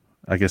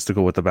 I guess, to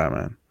go with the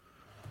Batman.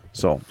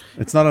 So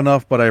it's not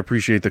enough, but I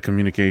appreciate the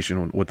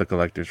communication with the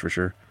collectors for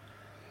sure.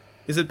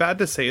 Is it bad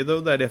to say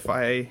though that if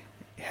I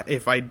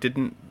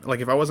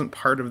wasn't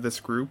part of this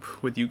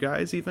group with you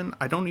guys, even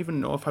I don't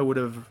even know if I would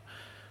have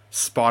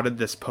spotted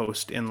this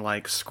post in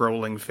like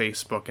scrolling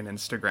Facebook and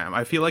Instagram.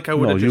 I feel like I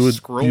would have just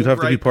scrolled. You'd have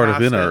to right be part of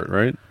past InArt,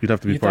 right? You'd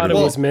have to be part of it. You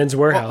thought it was Men's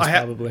Warehouse,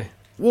 probably.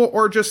 Well,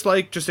 or just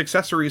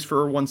accessories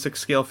for 1/6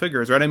 scale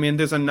figures, right? I mean,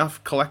 there's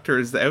enough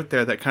collectors out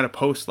there that kind of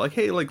post like,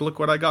 "Hey, like look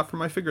what I got for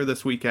my figure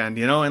this weekend,"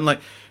 you know, and like,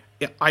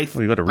 you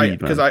got to read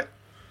because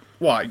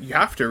Well, you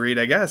have to read,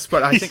 I guess,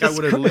 but I think I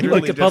would have literally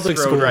like a public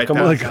just school. Right Come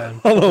on,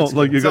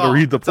 you got to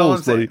read the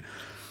post, buddy.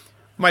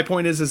 My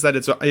point is that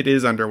it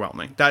is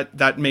underwhelming.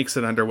 That makes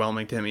it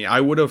underwhelming to me. I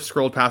would have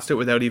scrolled past it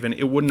without even.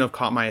 It wouldn't have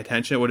caught my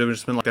attention. It would have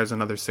just been like, there's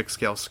another 6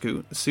 scale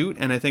suit,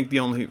 and I think the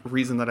only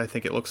reason that I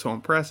think it looks so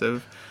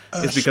impressive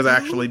is because I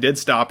actually did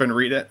stop and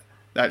read it.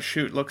 That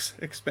shoot looks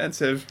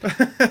expensive.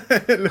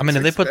 I mean,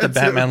 if they put the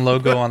Batman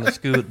logo on the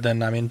scoot,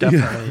 then I mean,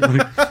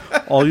 definitely.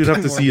 All you'd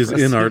have to see is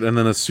InArt and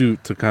then a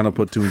suit to kind of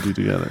put 2 and 2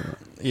 together.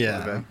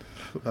 Yeah,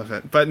 love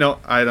it. But no,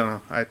 I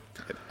don't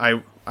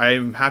know.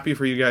 I'm happy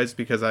for you guys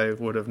because I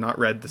would have not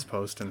read this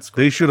post and.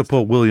 They should have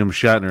put William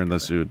Shatner in the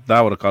suit. That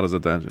would have caught his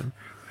attention.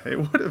 It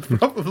would have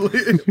probably.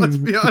 Let's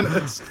be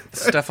honest.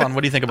 Stefan,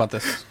 what do you think about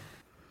this?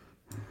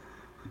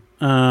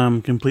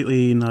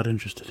 Completely not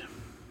interested.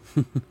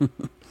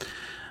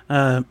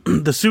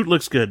 The suit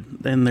looks good,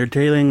 and their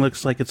tailoring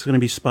looks like it's going to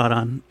be spot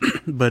on,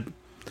 but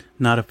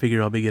not a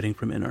figure I'll be getting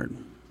from InArt.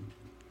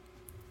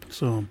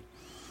 So,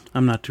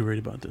 I'm not too worried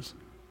about this.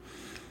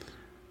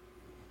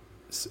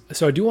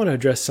 So I do want to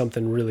address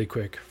something really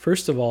quick.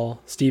 First of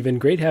all, Steven,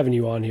 great having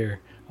you on here.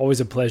 Always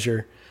a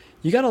pleasure.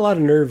 You got a lot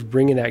of nerve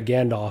bringing that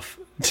Gandalf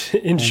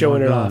and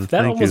showing it off.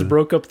 That almost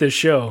broke up this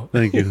show.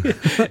 Thank you.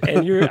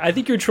 And I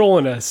think you're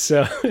trolling us.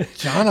 So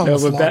John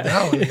almost logged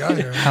out when he got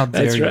here. How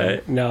dare that's you?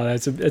 right. No,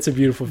 that's a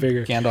beautiful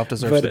figure. Gandalf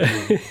deserves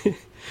it.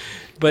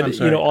 But I'm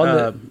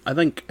sorry. I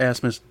think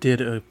Asmus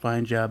did a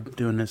fine job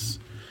doing this.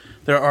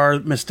 There are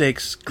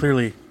mistakes.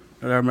 Clearly,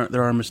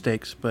 there are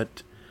mistakes,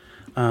 but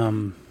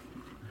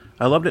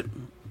I loved it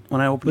when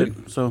I opened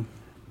it. So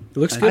it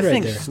looks good. I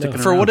think there.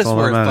 for what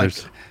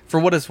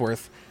it's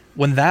worth,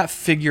 when that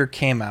figure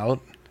came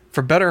out,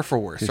 for better or for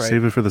worse, right?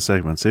 Save it for the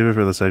segment. Save it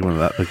for the segment.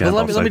 Let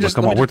me just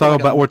come on. We're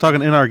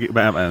talking InArt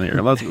Batman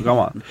here. Let's come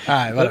on. All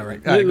right, whatever.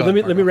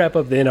 Let me wrap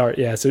up the InArt.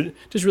 Yeah. So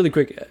just really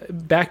quick,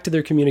 back to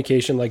their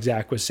communication, like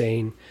Zach was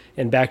saying,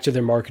 and back to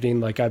their marketing,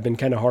 like I've been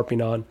kind of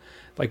harping on.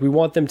 Like we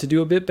want them to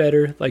do a bit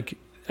better. Like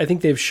I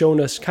think they've shown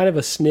us kind of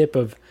a snip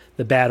of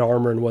the bad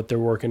armor and what they're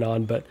working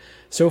on, but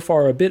so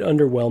far a bit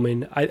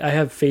underwhelming. I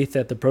have faith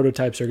that the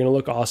prototypes are going to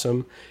look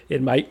awesome.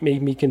 It might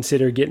make me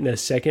consider getting a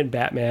second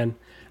Batman.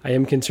 I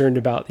am concerned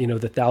about the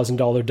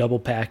 $1,000 double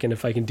pack and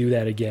if I can do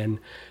that again.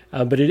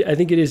 But I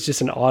think it is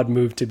just an odd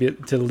move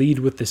to lead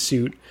with the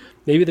suit.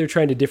 Maybe they're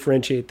trying to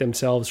differentiate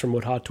themselves from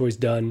what Hot Toys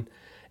done,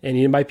 and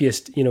it might be a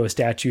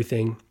statue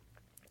thing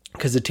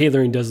because the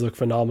tailoring does look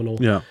phenomenal.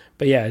 Yeah.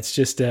 But yeah, it's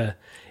just an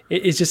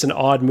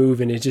odd move,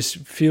 and it just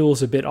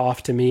feels a bit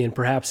off to me. And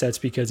perhaps that's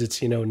because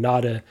it's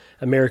not a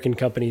American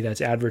company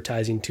that's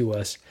advertising to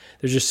us.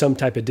 There's just some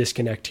type of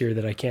disconnect here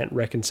that I can't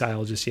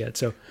reconcile just yet.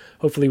 So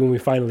hopefully, when we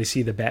finally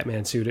see the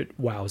Batman suit, it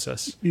wows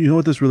us. You know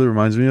what this really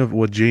reminds me of?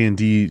 What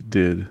J&D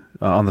did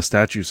on the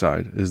statue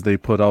side is they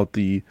put out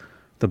the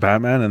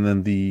Batman and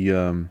then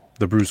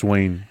the Bruce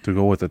Wayne to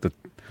go with it,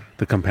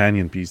 the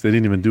companion piece. They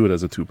didn't even do it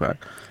as a 2-pack.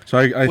 So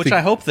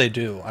I hope they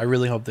do. I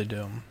really hope they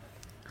do.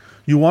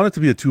 You want it to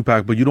be a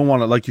 2-pack, but you don't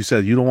want to, like you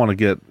said, you don't want to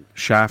get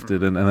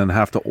shafted and then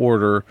have to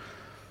order,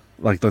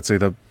 like, let's say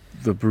the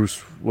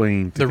Bruce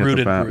Wayne. The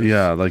rooted Bruce.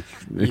 Yeah, like,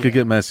 it could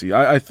get messy.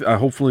 I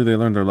hopefully they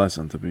learned their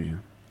lesson to be.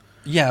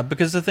 Yeah,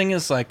 because the thing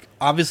is, like,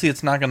 obviously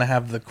it's not going to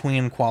have the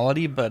Queen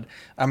quality, but,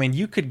 I mean,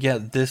 you could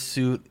get this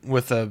suit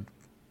with a,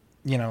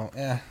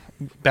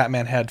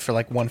 Batman head for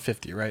like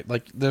 150, right?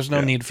 Like there's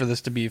no need for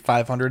this to be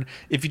 500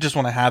 if you just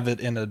want to have it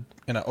in an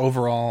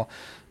overall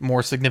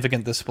more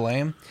significant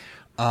display.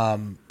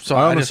 So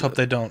I just hope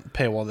they don't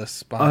paywall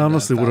this. I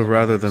honestly would have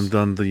rather them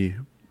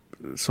done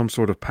some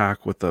sort of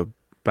pack with the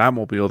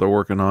Batmobile they're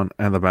working on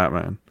and the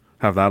Batman.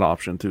 Have that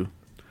option too.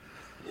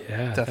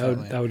 Yeah,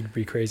 definitely. That would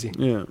be crazy.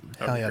 Yeah.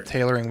 Hell yeah,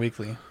 tailoring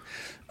weekly.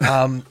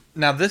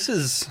 Now this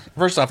is,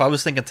 first off, I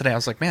was thinking today, I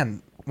was like,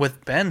 man,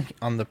 with Ben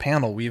on the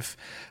panel, we've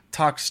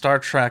talked Star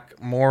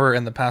Trek more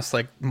in the past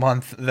like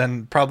month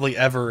than probably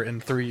ever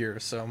in 3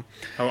 years. So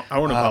I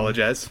want to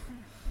apologize.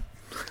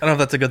 I don't know if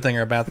that's a good thing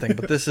or a bad thing,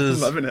 but this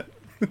is loving it.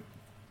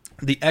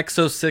 The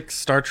X-06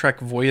 Star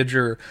Trek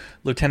Voyager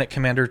Lieutenant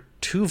Commander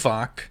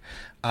Tuvok.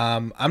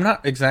 I'm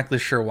not exactly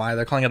sure why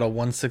they're calling it a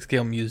 1/6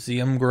 scale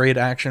museum grade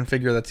action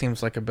figure. That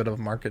seems like a bit of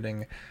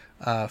marketing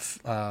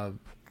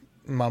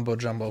mumbo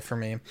jumbo for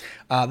me.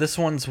 This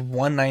one's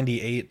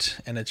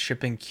 $198 and it's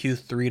shipping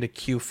Q3 to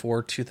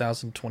Q4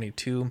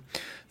 2022.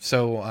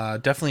 So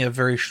definitely a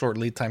very short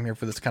lead time here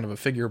for this kind of a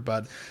figure,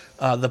 but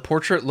the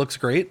portrait looks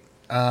great.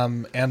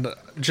 And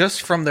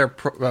just from their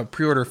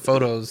pre-order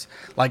photos,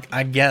 like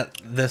I get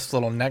this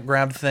little neck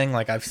grab thing.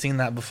 Like I've seen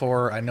that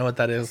before. I know what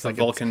that is. The like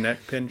Vulcan neck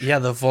pinch. Yeah,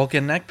 the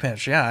Vulcan neck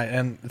pinch. Yeah,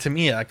 and to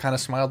me, I kind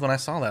of smiled when I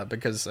saw that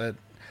because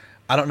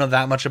I don't know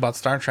that much about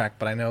Star Trek,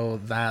 but I know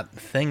that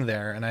thing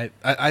there, and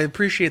I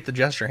appreciate the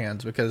gesture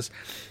hands because,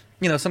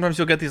 you know, sometimes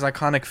you'll get these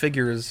iconic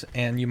figures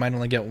and you might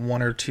only get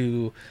one or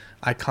two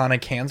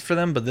iconic hands for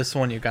them, but this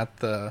one you got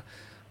the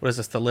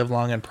Live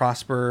Long and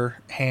Prosper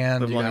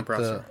hand. Live Long and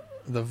Prosper.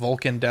 The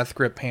Vulcan Death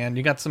Grip hand.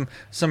 You got some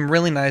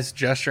really nice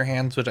gesture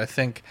hands, which I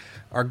think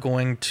are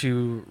going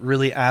to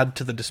really add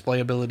to the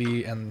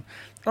displayability and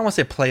I don't want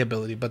to say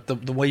playability, but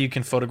the way you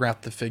can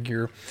photograph the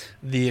figure.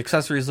 The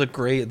accessories look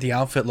great. The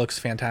outfit looks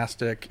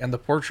fantastic. And the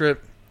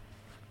portrait,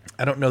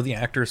 I don't know the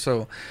actor,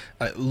 so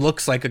it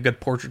looks like a good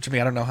portrait to me.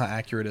 I don't know how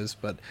accurate it is,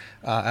 but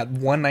at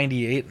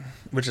 $198,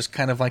 which is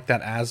kind of like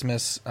that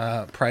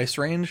Asmus price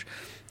range,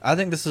 I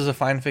think this is a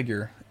fine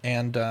figure.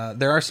 And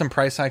there are some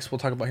price hikes we'll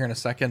talk about here in a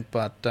second,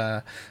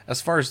 but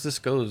as far as this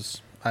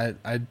goes,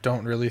 I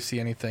don't really see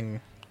anything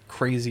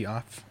crazy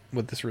off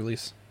with this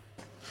release.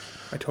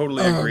 I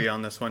totally agree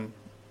on this one.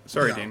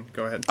 Sorry, Dean,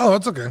 go ahead. Oh,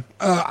 it's okay.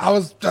 I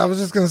was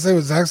just gonna say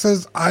what Zach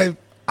says. I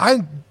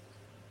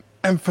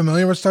am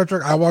familiar with Star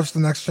Trek. I watched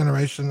The Next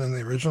Generation in the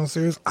original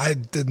series. I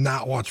did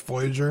not watch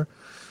Voyager,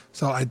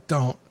 so I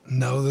don't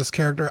know this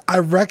character. I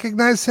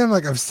recognize him,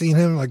 like I've seen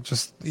him, like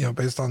just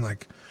based on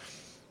like.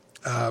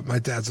 My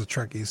dad's a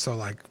Trekkie, so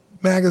like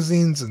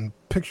magazines and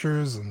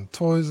pictures and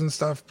toys and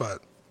stuff, but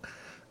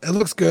it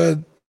looks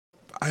good.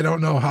 I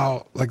don't know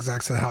how, like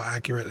Zach said, how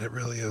accurate it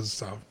really is,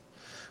 so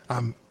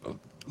I'm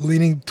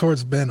leaning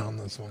towards Ben on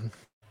this one.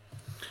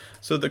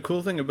 So the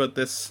cool thing about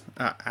this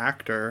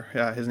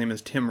actor, his name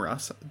is Tim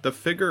Russ, the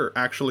figure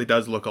actually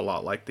does look a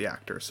lot like the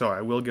actor, so I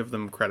will give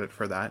them credit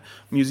for that.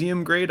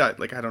 Museum grade, I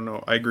don't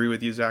know, I agree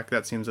with you, Zach,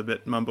 that seems a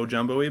bit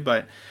mumbo-jumbo-y,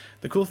 but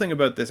the cool thing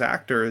about this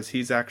actor is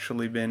he's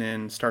actually been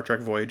in Star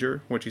Trek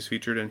Voyager, which he's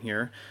featured in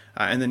here,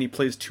 and then he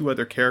plays two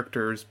other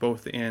characters,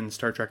 both in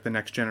Star Trek The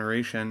Next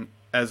Generation,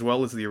 as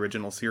well as the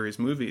original series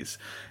movies.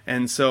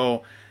 And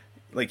so,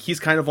 like, he's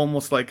kind of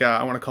almost like,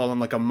 I want to call him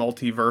like a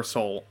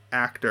multiversal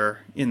actor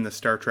in the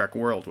Star Trek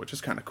world, which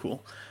is kind of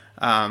cool.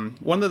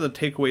 One of the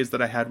takeaways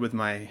that I had with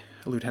my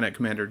Lieutenant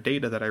Commander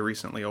Data that I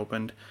recently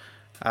opened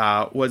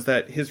was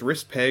that his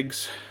wrist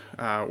pegs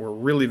were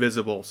really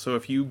visible. So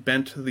if you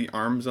bent the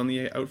arms on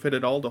the outfit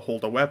at all to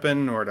hold a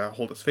weapon or to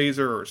hold his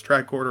phaser or his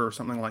tricorder or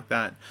something like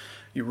that,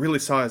 you really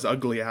saw his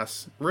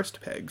ugly-ass wrist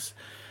pegs.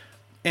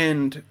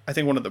 And I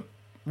think one of the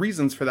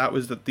reasons for that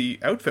was that the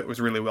outfit was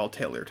really well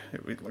tailored.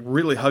 It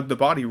really hugged the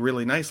body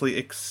really nicely,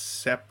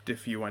 except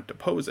if you went to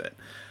pose it.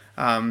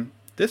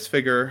 This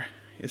figure,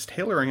 his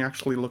tailoring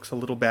actually looks a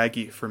little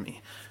baggy for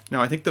me.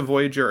 Now, I think the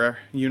Voyager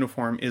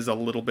uniform is a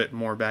little bit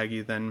more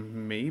baggy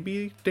than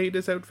maybe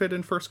Data's outfit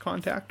in First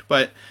Contact,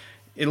 but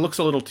it looks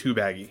a little too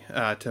baggy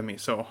to me.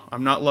 So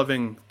I'm not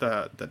loving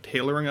the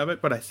tailoring of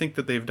it, but I think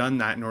that they've done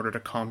that in order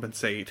to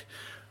compensate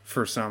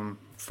for some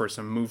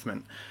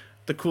movement.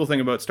 The cool thing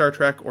about Star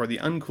Trek, or the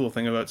uncool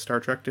thing about Star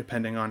Trek,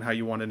 depending on how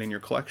you want it in your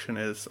collection,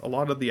 is a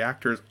lot of the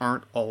actors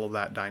aren't all of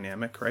that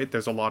dynamic, right?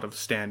 There's a lot of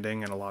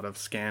standing and a lot of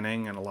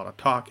scanning and a lot of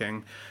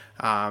talking.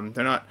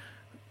 They're not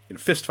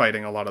fist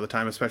fighting a lot of the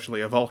time,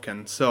 especially a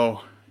Vulcan.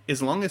 So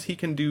as long as he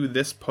can do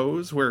this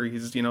pose where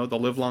he's, the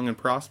Live Long and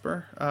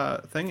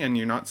Prosper thing, and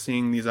you're not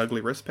seeing these ugly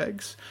wrist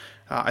pegs,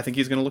 I think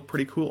he's going to look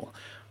pretty cool.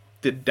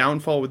 The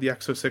downfall with the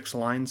X-06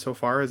 line so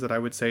far is that I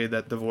would say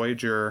that the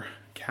Voyager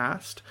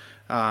cast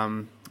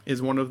is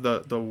one of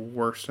the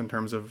worst in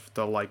terms of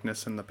the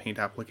likeness and the paint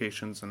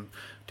applications and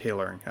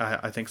tailoring.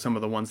 I think some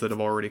of the ones that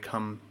have already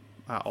come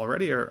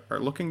already are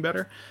looking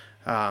better,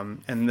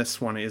 and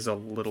this one is a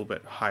little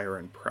bit higher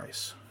in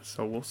price.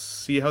 So we'll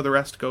see how the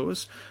rest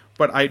goes,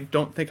 but I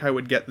don't think I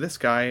would get this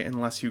guy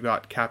unless you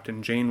got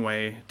Captain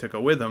Janeway to go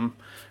with him,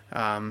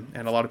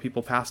 and a lot of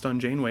people passed on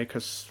Janeway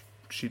because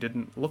she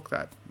didn't look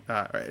that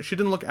she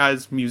didn't look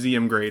as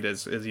museum grade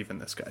as even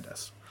this guy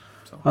does.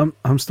 So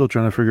I'm still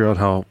trying to figure out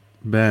how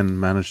Ben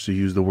managed to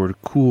use the word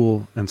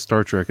cool and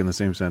Star Trek in the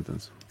same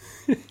sentence.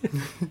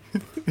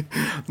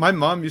 My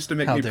mom used to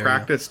make How me dare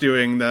practice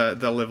doing the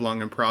Live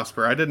Long and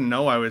Prosper. I didn't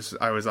know I was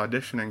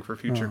auditioning for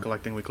future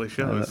Collecting Weekly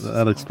shows.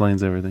 That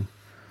explains everything.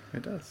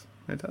 It does.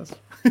 It does.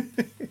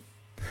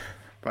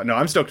 But no,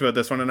 I'm stoked about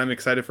this one, and I'm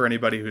excited for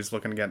anybody who's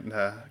looking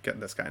to get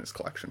this guy in his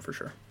collection for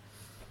sure.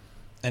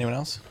 Anyone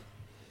else?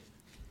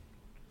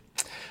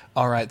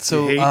 All right,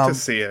 so You hate to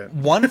see it.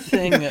 One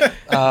thing, The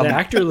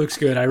actor looks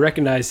good. I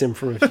recognize him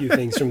from a few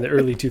things from the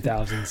early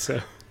 2000s. So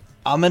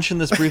I'll mention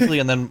this briefly,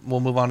 and then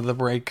we'll move on to the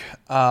break.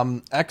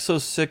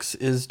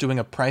 Exo-6 is doing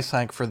a price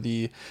hike for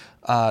the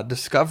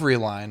Discovery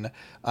line.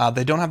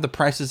 They don't have the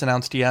prices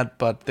announced yet,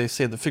 but they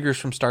say the figures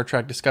from Star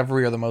Trek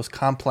Discovery are the most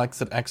complex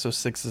that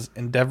Exo-6 has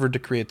endeavored to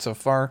create so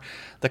far.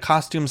 The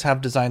costumes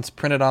have designs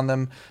printed on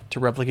them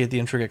to replicate the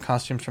intricate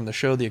costumes from the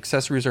show. The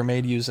accessories are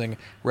made using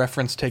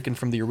reference taken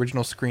from the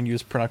original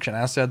screen-used production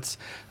assets.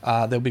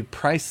 They'll be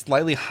priced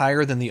slightly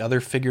higher than the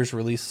other figures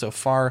released so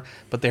far,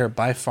 but they are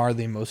by far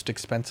the most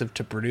expensive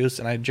to produce,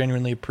 and I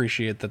genuinely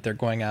appreciate that they're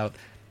going out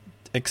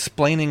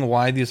explaining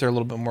why these are a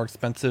little bit more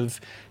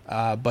expensive,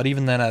 but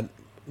even then at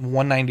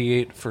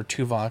 $198 for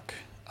Tuvok,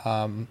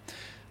 I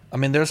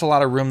mean, there's a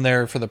lot of room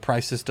there for the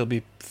price to still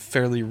be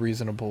fairly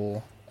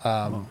reasonable,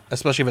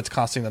 especially if it's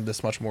costing them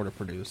this much more to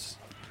produce.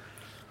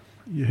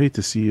 You hate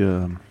to see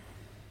a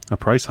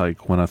price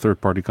hike when a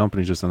third-party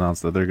company just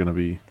announced that they're going to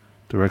be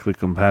directly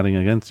combating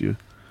against you.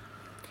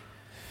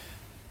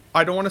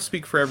 I don't want to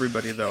speak for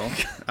everybody though,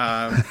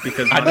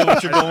 because I know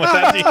what you're going with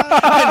that.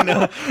 I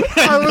know.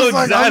 I was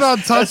like, I'm not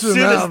touching as soon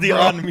that, as the bro.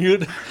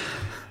 unmute.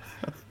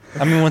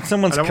 I mean, when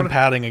someone's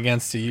competing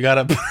against you, you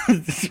gotta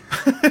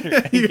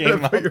put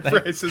your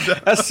prices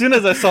up. As soon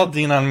as I saw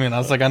Dean on mute, I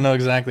was like, I know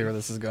exactly where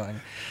this is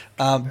going.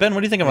 Ben, what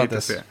do you think about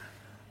this?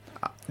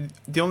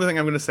 The only thing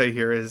I'm going to say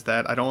here is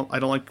that I don't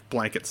like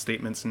blanket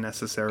statements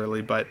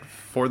necessarily, but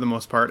for the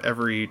most part,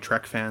 every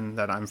Trek fan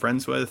that I'm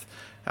friends with,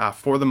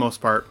 for the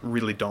most part,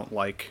 really don't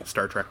like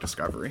Star Trek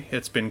Discovery.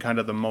 It's been kind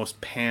of the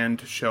most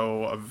panned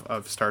show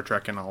of Star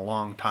Trek in a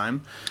long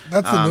time.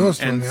 That's the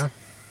newest one, yeah.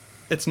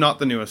 It's not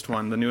the newest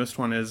one. The newest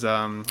one is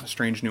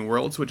Strange New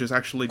Worlds, which is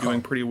actually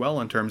doing pretty well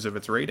in terms of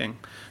its rating.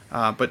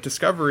 But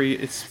Discovery,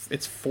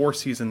 it's 4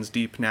 seasons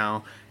deep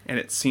now, and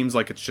it seems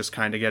like it's just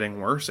kind of getting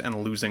worse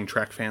and losing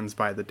Trek fans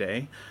by the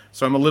day.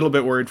 So I'm a little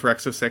bit worried for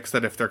Exo-6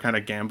 that if they're kind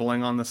of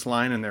gambling on this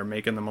line and they're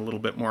making them a little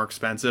bit more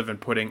expensive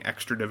and putting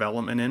extra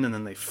development in and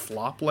then they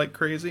flop like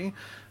crazy,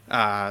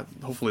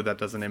 hopefully that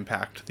doesn't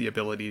impact the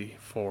ability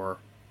for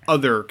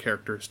other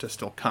characters to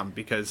still come,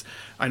 because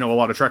I know a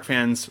lot of Trek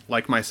fans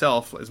like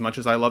myself, as much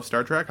as I love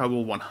Star Trek, I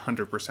will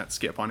 100%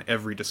 skip on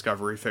every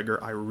Discovery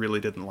figure. I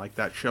really didn't like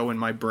that show. In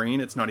my brain,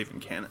 it's not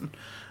even canon.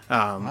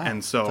 Wow.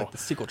 And so it's like the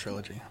sequel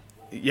trilogy.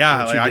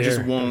 Yeah, like, I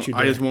just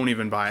won't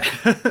even buy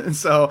it.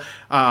 So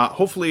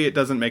hopefully it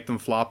doesn't make them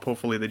flop.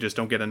 Hopefully they just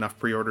don't get enough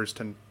pre-orders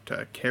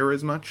to care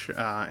as much,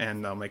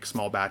 and they'll make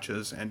small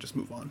batches and just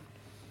move on.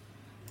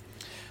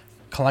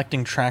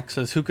 Collecting Track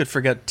says, who could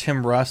forget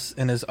Tim Russ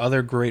in his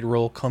other great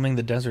role combing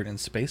the desert in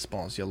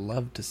Spaceballs? You'll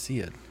love to see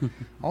it.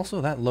 Also,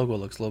 that logo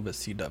looks a little bit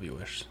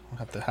CW-ish. We'll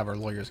have to have our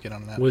lawyers get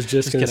on that. Was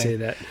just going to say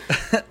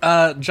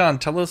that. John,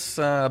 tell us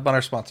about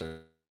our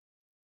sponsor.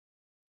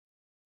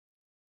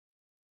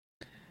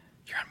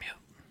 You're on mute.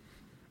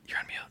 You're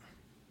on mute.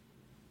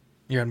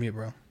 You're on mute,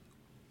 bro.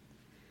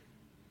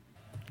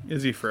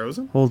 Is he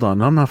frozen? Hold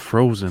on, I'm not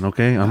frozen,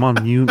 okay? I'm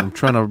on mute. I'm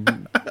trying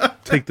to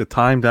take the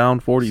time down.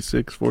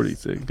 46. Give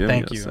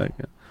Thank me you. a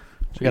second.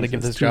 We got to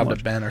give this job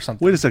to Ben or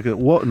something. Wait a second.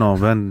 What? No,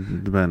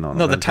 Ben.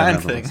 No, the time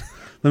thing.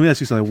 Let me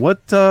ask you something.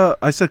 What?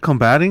 I said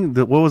combating.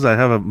 What was I?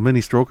 Have a mini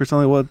stroke or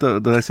something? What?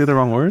 Did I say the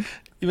wrong word?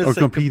 Or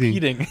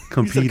competing?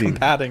 Competing.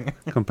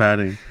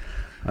 Combating.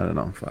 I don't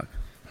know. Fuck.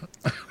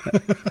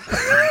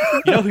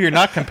 You know who you're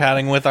not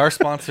combating with? Our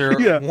sponsor.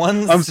 Yeah.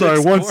 I'm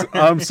sorry.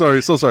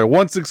 So sorry.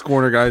 1-6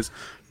 Corner, guys.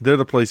 They're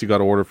the place you got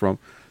to order from.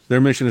 Their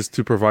mission is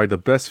to provide the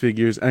best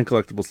figures and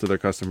collectibles to their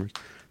customers.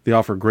 They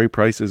offer great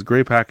prices,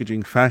 great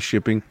packaging, fast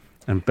shipping,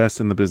 and best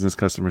in the business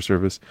customer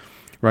service.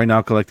 Right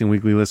now, Collecting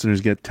Weekly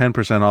listeners get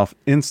 10% off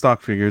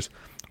in-stock figures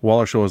while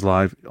our show is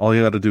live. All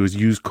you got to do is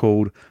use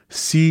code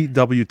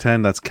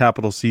CW10. That's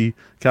capital C,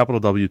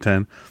 capital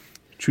W10.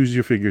 Choose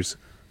your figures,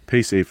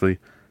 pay safely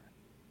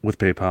with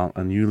PayPal,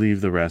 and you leave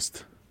the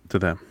rest to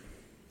them.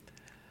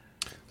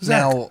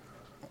 Zach, now,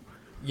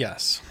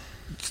 yes.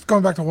 Just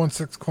going back to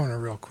 1-6 Corner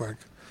real quick.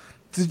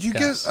 Did you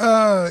get,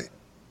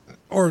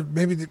 or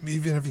maybe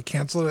even if you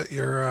canceled it,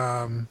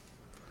 your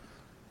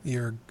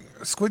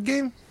Squid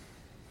Game?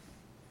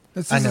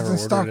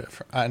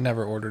 I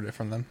never ordered it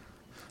from them.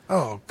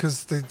 Oh,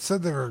 because they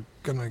said they were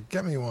gonna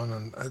get me one,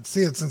 and I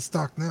see it's in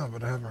stock now,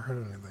 but I haven't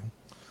heard anything.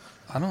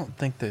 I don't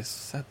think they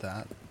said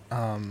that.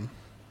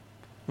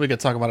 We could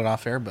talk about it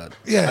off air, but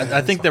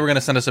I think they were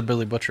gonna send us a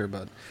Billy Butcher,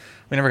 but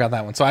we never got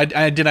that one. So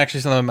I did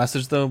actually send them a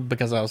message though,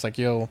 because I was like,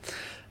 yo,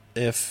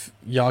 if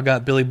y'all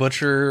got Billy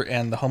Butcher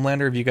and the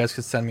Homelander, if you guys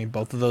could send me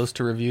both of those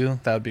to review,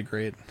 that would be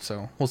great.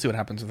 So we'll see what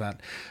happens with that.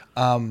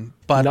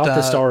 But not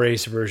the Star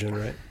Ace version,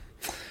 right?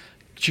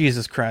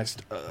 Jesus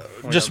Christ!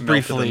 Just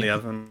briefly,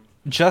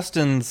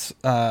 Justin's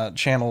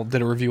channel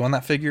did a review on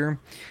that figure,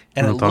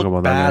 and it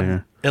looked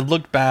bad. It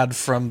looked bad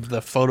from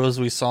the photos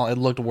we saw. It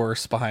looked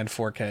worse behind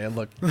 4K. It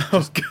looked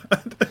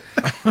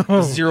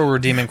zero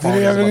redeeming quality.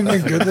 Did he have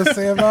anything good to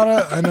say about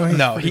it? I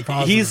know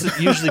he's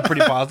usually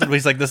pretty positive. But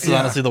he's like, this is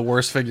honestly the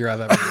worst figure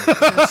I've ever seen.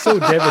 It's so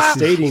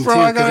devastating, bro,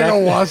 too. I gotta go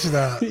watch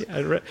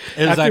that.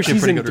 After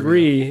season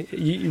 3,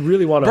 you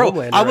really want a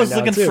Homelander. I was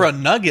looking for a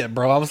nugget,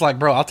 bro. I was like,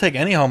 bro, I'll take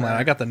any Homelander.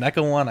 I got the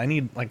NECA one. I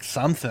need like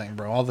something,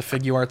 bro. All the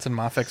Figuarts and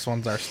Mafex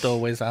ones are still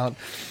ways out.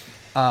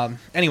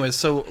 Anyways,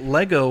 so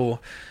Lego...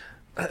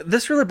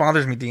 this really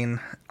bothers me, Dean,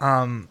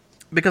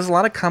 because a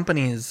lot of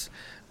companies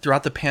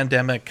throughout the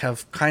pandemic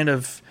have kind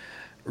of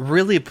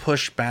really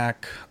pushed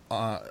back.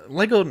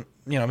 Lego,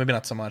 maybe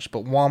not so much,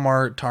 but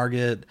Walmart,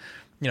 Target,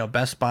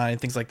 Best Buy,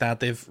 things like that.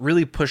 They've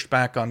really pushed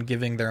back on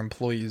giving their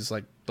employees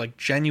like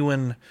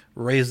genuine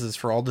raises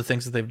for all the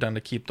things that they've done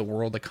to keep the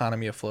world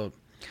economy afloat.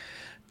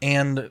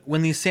 And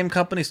when these same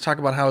companies talk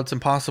about how it's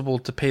impossible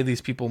to pay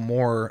these people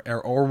more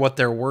or what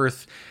they're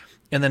worth,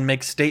 and then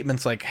make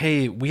statements like,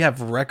 hey, we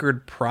have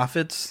record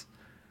profits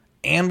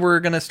and we're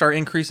going to start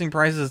increasing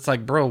prices. It's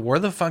like, bro, where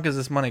the fuck is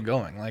this money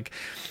going? Like,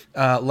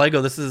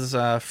 Lego, this is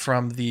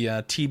from the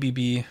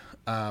TBB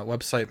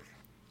website.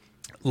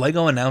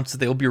 Lego announced that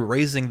they will be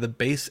raising the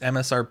base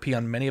MSRP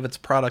on many of its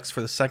products for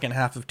the second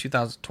half of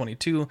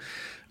 2022,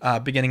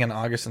 beginning in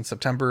August and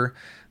September.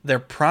 Their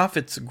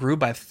profits grew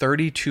by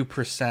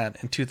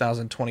 32% in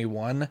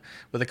 2021,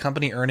 with the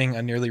company earning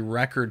a nearly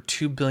record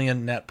 $2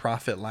 billion net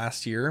profit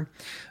last year.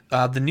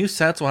 The new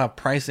sets will have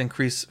price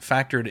increase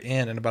factored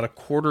in, and about a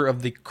quarter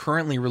of the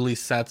currently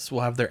released sets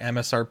will have their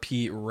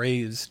MSRP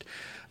raised.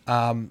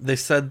 They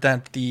said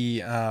that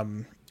the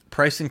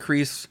price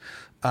increase,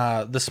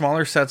 the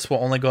smaller sets will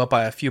only go up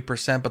by a few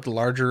percent, but the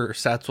larger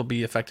sets will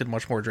be affected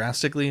much more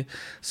drastically.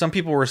 Some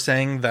people were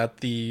saying that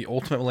the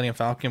Ultimate Millennium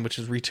Falcon, which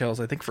is retails,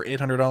 I think, for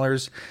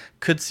 $800,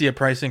 could see a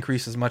price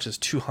increase as much as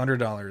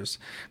 $200.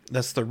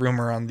 That's the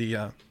rumor on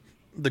the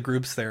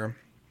groups there.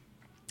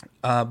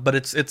 But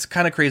it's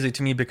kind of crazy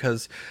to me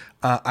because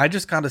I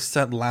just got a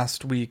set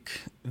last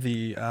week,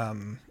 the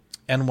N1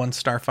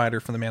 Starfighter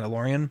from The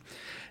Mandalorian,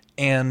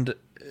 and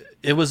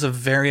it was a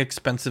very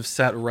expensive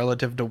set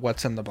relative to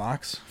what's in the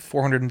box.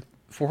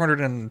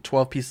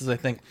 412 pieces, I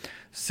think,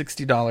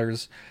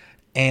 $60.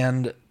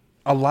 And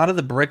a lot of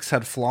the bricks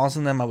had flaws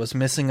in them. I was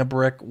missing a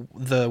brick.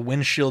 The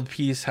windshield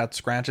piece had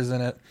scratches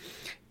in it.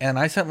 And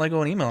I sent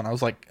Lego an email, and I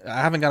was like,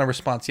 I haven't got a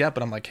response yet,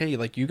 but I'm like, hey,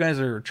 like, you guys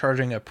are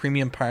charging a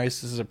premium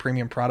price. This is a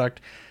premium product.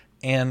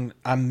 And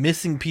I'm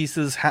missing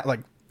pieces.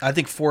 I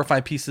think 4 or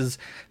 5 pieces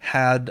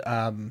had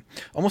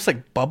almost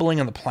like bubbling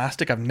in the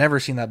plastic. I've never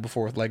seen that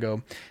before with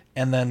Lego.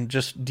 And then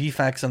just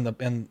defects in the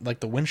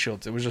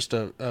windshields. It was just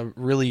a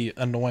really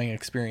annoying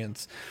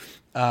experience.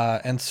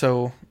 And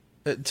so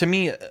to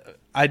me,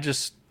 I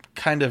just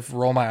kind of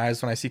roll my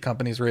eyes when I see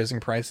companies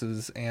raising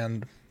prices,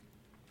 and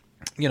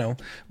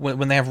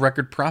when they have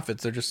record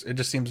profits, it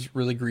just seems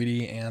really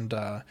greedy. And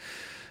I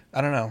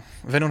don't know.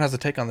 If anyone has a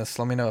take on this,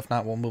 let me know. If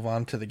not, we'll move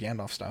on to the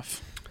Gandalf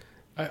stuff.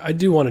 I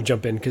do want to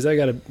jump in because I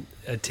got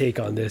a take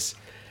on this.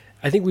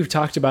 I think we've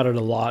talked about it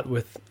a lot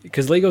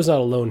because Lego's not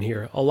alone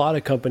here. A lot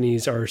of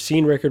companies are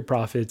seeing record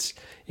profits,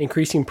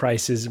 increasing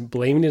prices,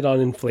 blaming it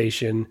on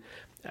inflation.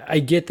 I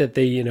get that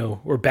they,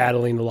 were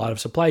battling a lot of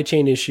supply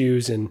chain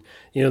issues, and,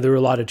 there were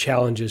a lot of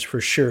challenges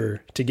for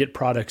sure to get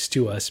products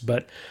to us,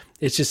 but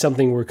it's just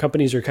something where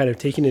companies are kind of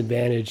taking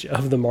advantage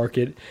of the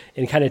market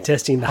and kind of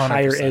testing the 100%.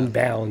 Higher end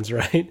bounds,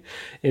 right?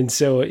 And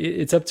so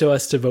it's up to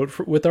us to vote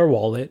with our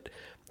wallet.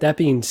 That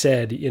being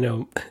said,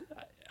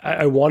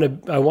 I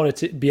want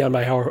to be on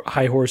my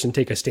high horse and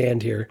take a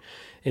stand here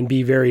and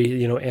be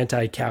very,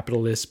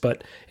 anti-capitalist.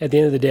 But at the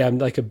end of the day, I'm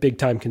like a big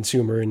time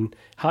consumer, and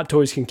Hot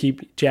Toys can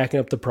keep jacking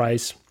up the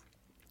price.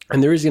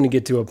 And there is going to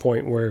get to a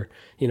point where,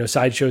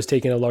 Sideshow's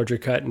taking a larger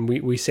cut, and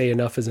we say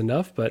enough is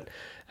enough. But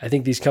I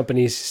think these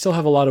companies still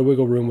have a lot of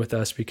wiggle room with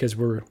us because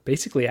we're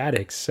basically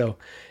addicts. So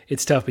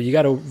it's tough, but you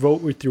got to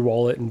vote with your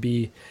wallet and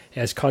be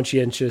as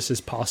conscientious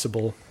as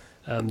possible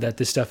that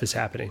this stuff is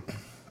happening.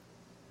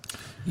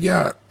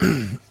 Yeah,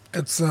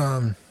 it's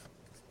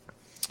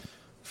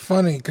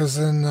funny because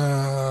in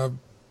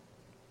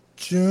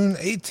June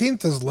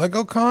 18th is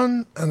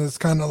LegoCon, and it's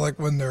kind of like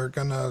when they're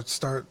gonna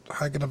start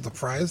hiking up the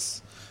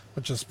price,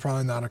 which is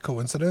probably not a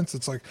coincidence.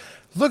 It's like,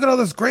 look at all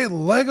this great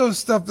Lego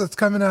stuff that's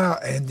coming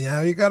out, and now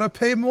you gotta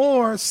pay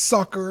more,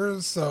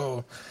 suckers.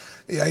 So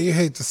yeah, you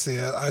hate to see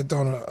it. I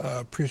don't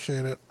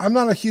appreciate it. I'm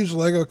not a huge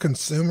Lego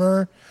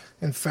consumer.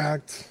 In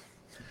fact,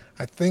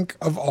 I think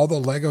of all the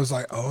Legos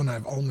I own,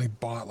 I've only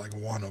bought like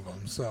one of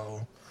them.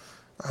 So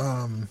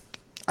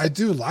I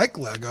do like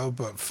Lego,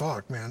 but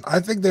fuck, man. I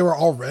think they were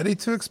already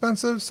too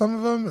expensive, some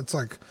of them. It's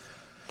like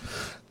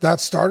that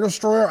Star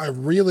Destroyer I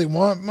really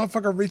want,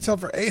 motherfucker, retail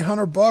for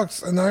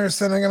 $800, and now you're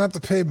saying I'm gonna have to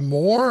pay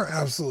more?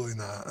 Absolutely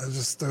not.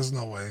 There's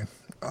no way.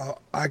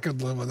 I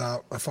could live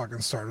without a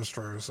fucking Star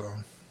Destroyer. So,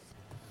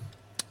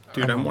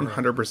 dude, I'm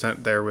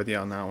 100% there with you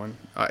on that one.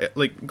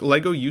 Like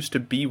Lego used to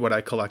be what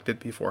I collected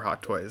before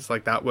Hot Toys.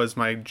 Like that was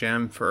my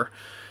jam for,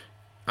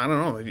 I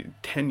don't know, maybe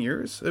 10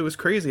 years. It was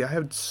crazy. I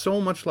had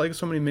so much Lego,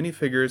 so many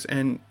minifigures,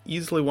 and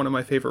easily one of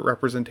my favorite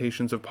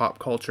representations of pop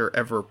culture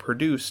ever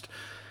produced.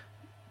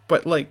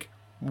 But like,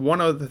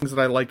 one of the things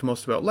that I liked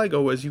most about Lego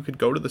was you could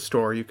go to the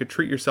store, you could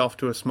treat yourself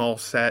to a small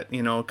set,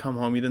 you know, come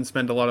home, you didn't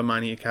spend a lot of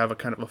money, you could have a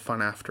kind of a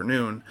fun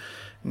afternoon.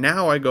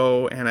 Now I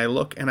go and I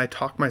look and I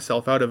talk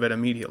myself out of it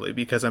immediately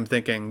because I'm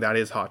thinking that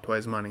is Hot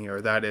Toys money, or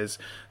that is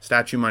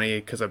statue money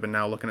because I've been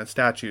now looking at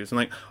statues and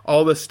like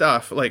all this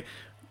stuff like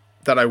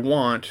that I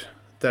want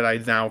that I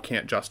now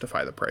can't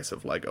justify the price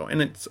of Lego.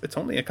 And it's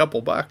only a couple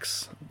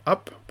bucks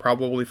up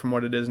probably from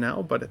what it is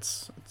now, but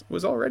it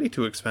was already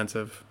too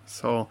expensive.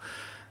 So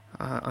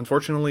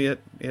unfortunately,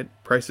 it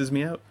prices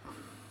me out.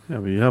 Yeah,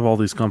 but you have all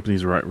these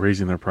companies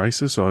raising their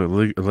prices, so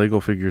Lego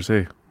figures,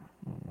 hey,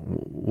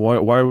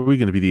 why are we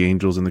going to be the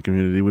angels in the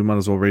community? We might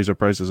as well raise our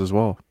prices as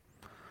well.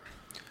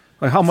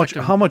 Like how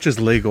much is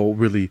Lego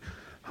really?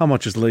 How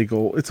much is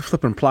Lego? It's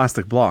flipping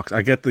plastic blocks.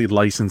 I get the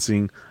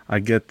licensing, I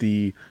get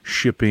the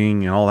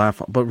shipping and all that,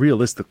 but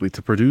realistically,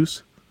 to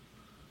produce,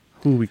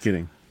 who are we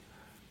kidding?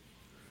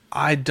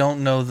 I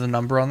don't know the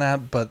number on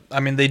that, but I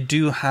mean, they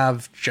do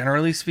have,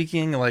 generally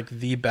speaking, like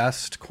the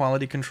best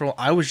quality control.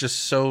 I was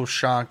just so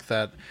shocked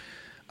that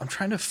I'm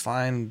trying to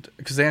find,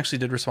 because they actually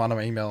did respond to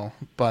my email,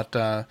 but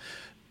I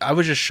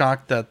was just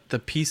shocked that the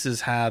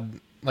pieces had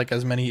like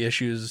as many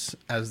issues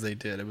as they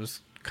did. It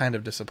was kind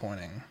of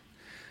disappointing.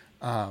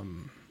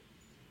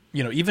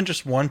 You know, even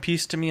just one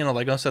piece to me in a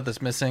Lego set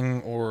that's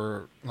missing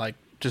or like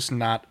just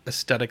not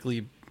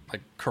aesthetically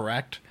like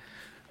correct.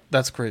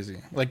 That's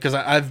crazy. Like, because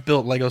I've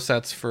built Lego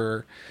sets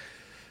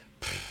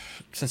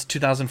since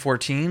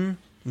 2014.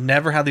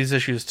 Never had these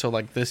issues till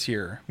like this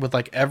year. With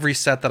like every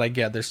set that I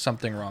get, there's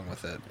something wrong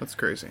with it. That's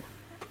crazy.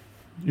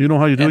 You know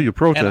how you do it? You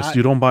protest.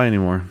 You don't buy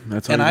anymore.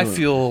 That's how. And I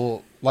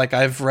feel like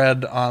I've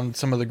read on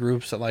some of the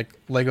groups that like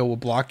Lego will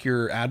block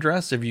your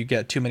address if you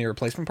get too many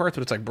replacement parts.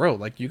 But it's like, bro,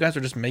 like you guys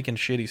are just making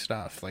shitty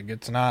stuff. Like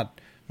it's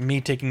not me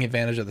taking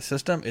advantage of the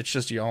system. It's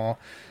just y'all,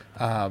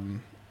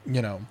 you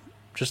know,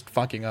 just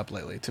fucking up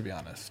lately, to be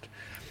honest.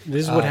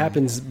 This is what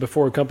happens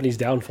before a company's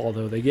downfall,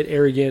 though. They get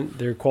arrogant,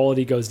 their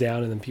quality goes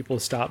down, and then people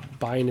stop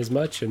buying as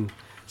much. And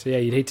so, yeah,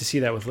 you'd hate to see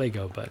that with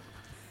Lego, but...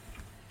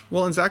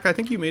 Well, and Zach, I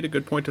think you made a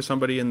good point to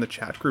somebody in the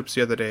chat groups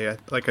the other day.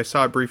 I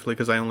saw it briefly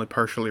because I only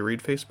partially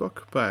read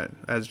Facebook, but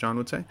as John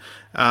would say.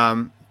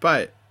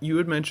 But you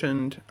had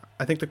mentioned,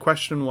 I think the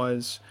question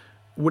was,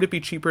 would it be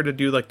cheaper to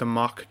do like the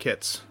mock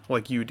kits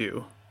like you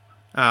do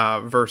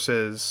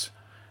versus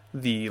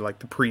the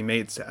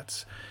pre-made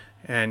sets?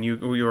 And you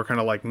were kind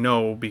of like,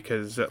 no,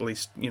 because at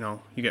least, you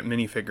know, you get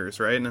minifigures,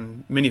 right?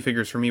 And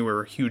minifigures for me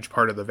were a huge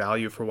part of the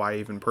value for why I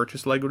even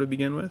purchased Lego to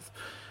begin with.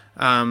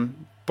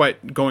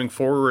 But going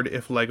forward,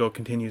 if Lego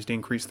continues to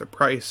increase the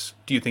price,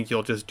 do you think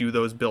you'll just do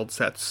those build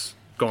sets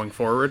going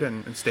forward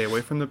and stay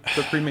away from the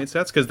pre-made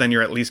sets? Because then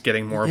you're at least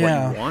getting more of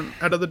what you want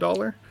out of the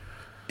dollar?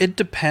 It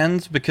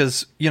depends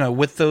because, you know,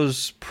 with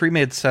those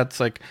pre-made sets,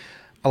 like...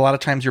 a lot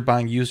of times you're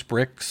buying used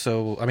bricks,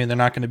 so, I mean, they're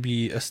not going to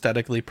be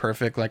aesthetically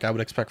perfect like I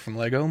would expect from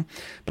Lego.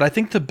 But I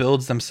think the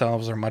builds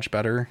themselves are much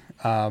better.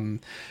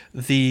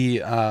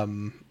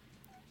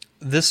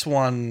 This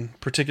one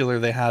particular,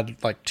 they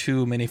had like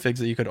 2 minifigs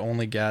that you could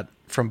only get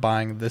from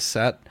buying this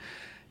set.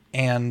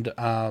 And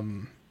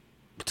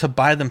to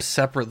buy them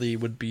separately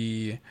would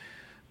be,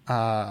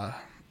 you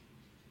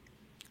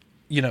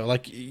know,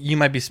 like you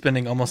might be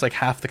spending almost like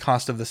half the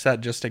cost of the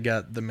set just to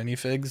get the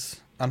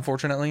minifigs,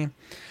 unfortunately.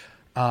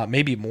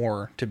 Maybe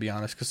more, to be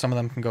honest, because some of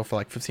them can go for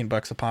like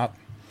 $15 a pop.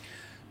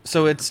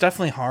 So it's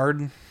definitely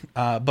hard.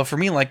 But for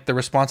me, like the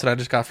response that I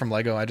just got from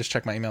Lego, I just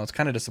checked my email. It's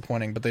kind of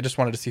disappointing, but they just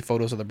wanted to see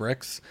photos of the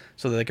bricks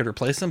so that they could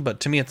replace them. But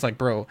to me, it's like,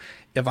 bro,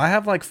 if I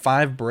have like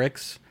 5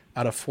 bricks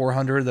out of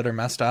 400 that are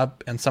messed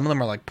up, and some of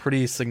them are like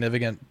pretty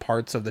significant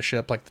parts of the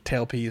ship, like the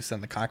tailpiece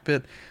and the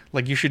cockpit,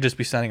 like you should just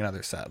be sending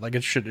another set. Like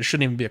it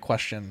shouldn't even be a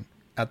question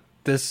at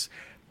this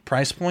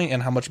price point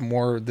and how much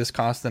more this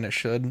costs than it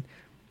should.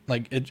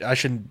 Like, I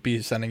shouldn't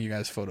be sending you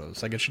guys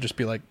photos. Like, it should just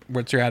be like,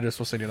 what's your address?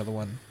 We'll send you another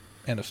one.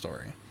 End of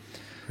story.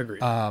 Agreed.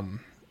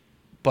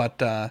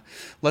 But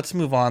let's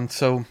move on.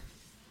 So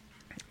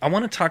I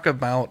want to talk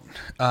about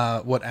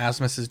what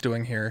Asmus is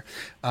doing here.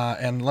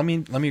 And let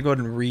me go ahead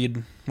and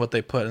read what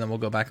they put, and then we'll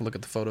go back and look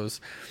at the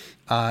photos.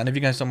 And if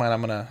you guys don't mind,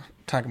 I'm going to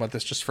talk about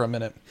this just for a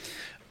minute.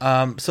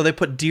 So they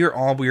put, Dear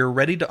all, we are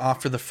ready to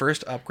offer the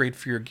first upgrade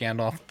for your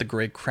Gandalf the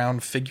Grey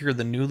Crown figure.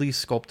 The newly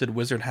sculpted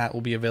wizard hat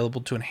will be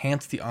available to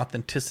enhance the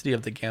authenticity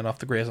of the Gandalf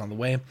the Grey is on the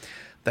way.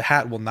 The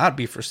hat will not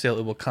be for sale.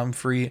 It will come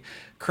free.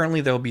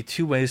 Currently, there will be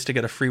 2 ways to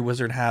get a free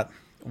wizard hat.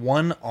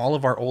 1, all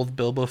of our old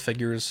Bilbo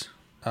figures,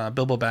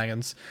 Bilbo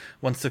Baggins,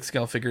 1/6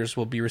 scale figures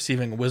will be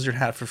receiving a wizard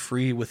hat for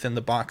free within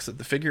the box of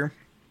the figure.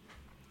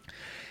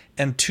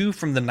 And 2,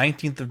 from the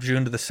 19th of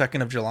June to the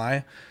 2nd of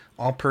July,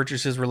 all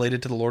purchases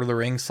related to the Lord of the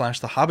Rings /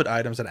 the Hobbit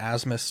items at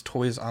Asmus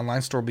Toys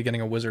online store will be getting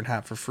a wizard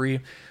hat for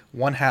free.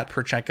 1 hat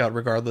per checkout,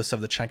 regardless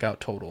of the checkout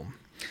total.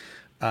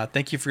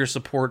 Thank you for your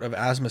support of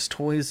Asmus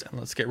Toys, and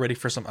let's get ready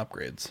for some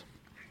upgrades.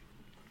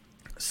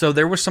 So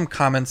there were some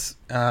comments,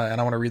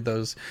 and I want to read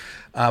those,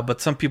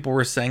 but some people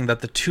were saying that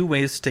the 2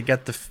 ways to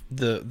get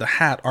the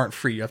hat aren't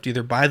free. You have to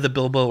either buy the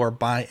Bilbo or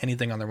buy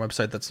anything on their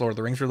website that's Lord of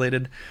the Rings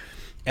related.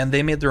 And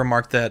they made the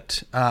remark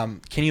that,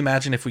 can you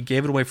imagine if we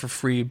gave it away for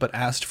free but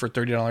asked for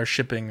 $30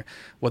 shipping,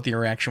 what the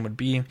reaction would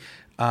be?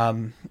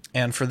 And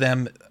for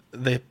them,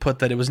 they put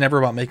that it was never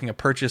about making a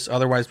purchase.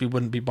 Otherwise, we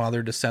wouldn't be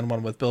bothered to send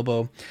one with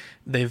Bilbo.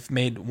 They've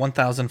made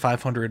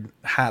 1,500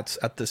 hats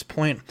at this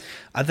point.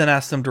 I then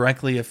asked them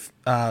directly if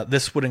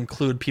this would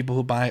include people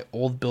who buy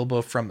old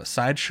Bilbo from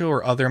Sideshow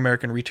or other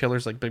American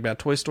retailers like Big Bad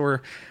Toy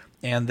Store.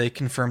 And they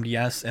confirmed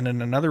yes. And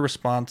in another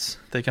response,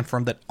 they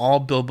confirmed that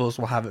all Bilbos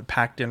will have it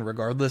packed in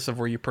regardless of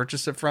where you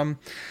purchase it from.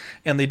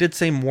 And they did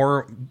say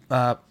more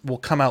will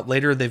come out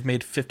later. They've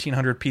made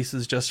 1,500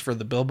 pieces just for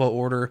the Bilbo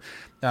order.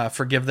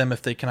 Forgive them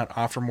if they cannot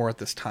offer more at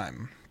this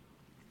time.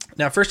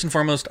 Now, first and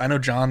foremost, I know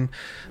John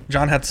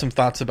had some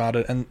thoughts about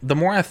it. And the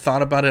more I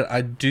thought about it, I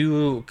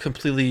do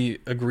completely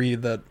agree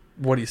that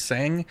what he's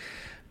saying.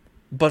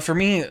 But for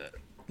me,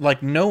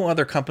 like no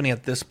other company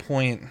at this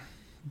point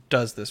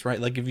does this, right?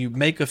 Like if you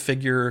make a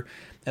figure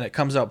and it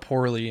comes out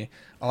poorly,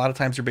 a lot of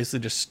times you're basically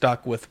just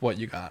stuck with what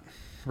you got,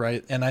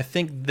 right? And I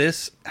think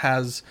this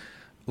has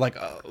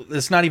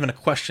it's not even a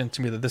question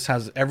to me that this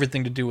has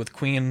everything to do with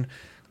Queen,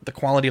 the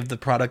quality of the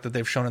product that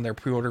they've shown in their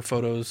pre-order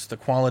photos, the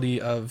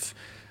quality of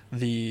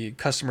the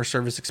customer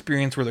service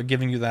experience where they're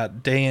giving you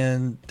that day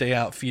in, day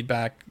out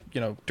feedback,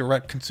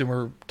 direct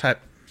consumer type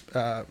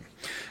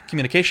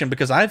communication.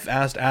 Because I've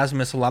asked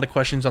Asmus a lot of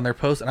questions on their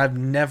posts and I've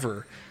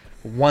never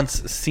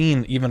once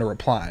seen even a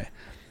reply.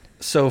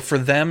 So for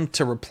them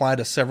to reply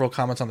to several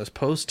comments on this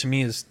post, to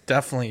me, is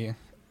definitely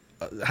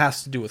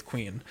has to do with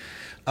Queen.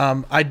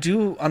 I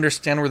do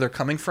understand where they're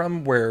coming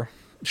from, where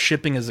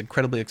shipping is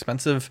incredibly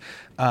expensive.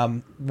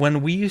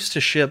 When we used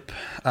to ship,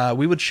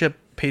 we would ship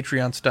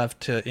Patreon stuff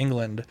to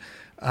England.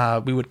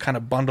 We would kind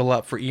of bundle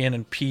up for Ian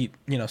and Pete,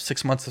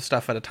 6 months of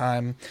stuff at a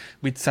time.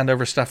 We'd send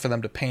over stuff for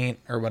them to paint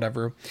or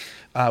whatever.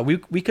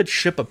 We could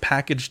ship a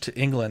package to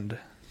England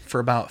for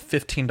about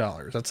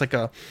 $15. That's like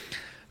a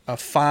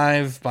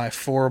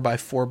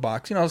 5x4x4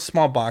 box, a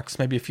small box,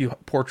 maybe a few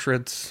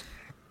portraits.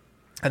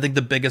 I think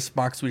the biggest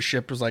box we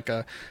shipped was like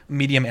a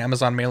medium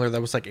Amazon mailer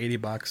that was like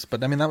 $80.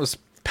 But I mean, that was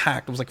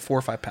packed. It was like 4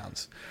 or 5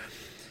 pounds.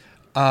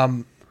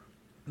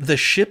 The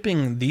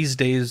shipping these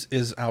days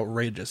is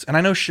outrageous. And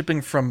I know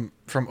shipping from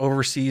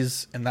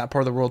overseas in that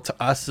part of the world to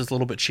us is a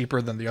little bit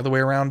cheaper than the other way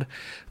around.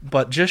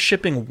 But just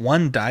shipping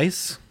 1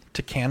 dice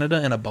to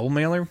Canada in a bubble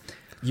mailer,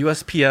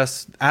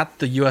 USPS at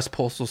the US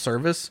Postal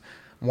Service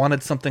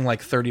wanted something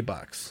like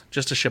 $30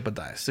 just to ship a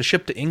dice. To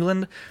ship to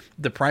England,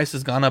 the price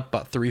has gone up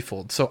about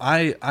threefold. So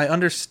I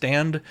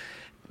understand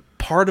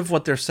part of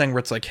what they're saying, where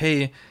it's like,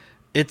 hey,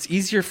 it's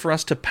easier for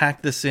us to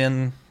pack this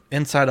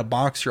inside a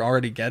box you're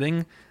already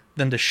getting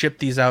than to ship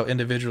these out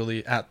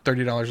individually at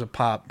 $30 a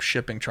pop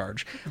shipping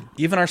charge.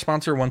 Even our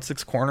sponsor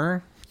 16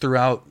 Corner,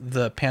 throughout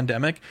the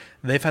pandemic,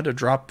 they've had to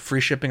drop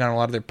free shipping on a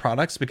lot of their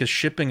products because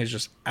shipping is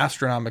just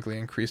astronomically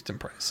increased in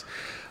price.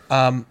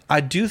 I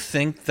do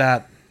think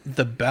that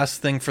the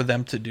best thing for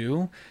them to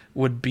do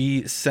would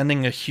be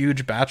sending a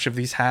huge batch of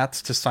these hats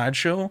to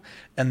Sideshow,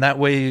 and that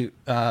way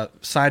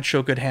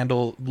Sideshow could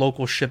handle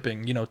local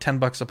shipping,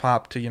 $10 a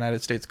pop to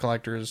United States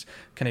collectors,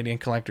 Canadian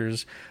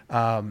collectors.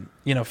 For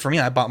me,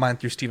 I bought mine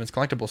through Stevens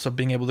Collectibles, so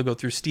being able to go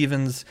through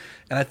Stevens,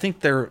 and I think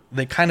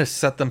they kind of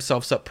set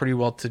themselves up pretty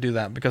well to do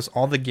that, because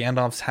all the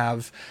Gandalfs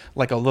have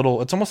like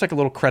it's almost like a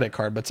little credit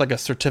card, but it's like a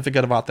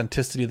certificate of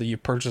authenticity that you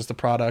purchased the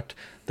product,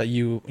 that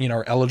you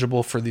are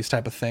eligible for these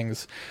type of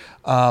things.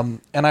 And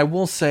I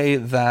will say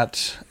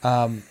that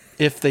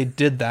if they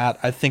did that,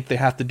 I think they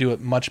have to do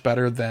it much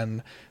better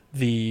than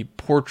the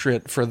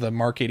portrait for the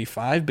Mark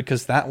 85,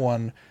 because that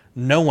one,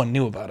 no one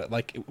knew about it.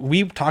 Like,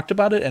 we talked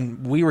about it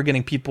and we were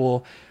getting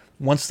people,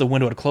 once the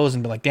window had closed,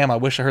 and be like, damn, I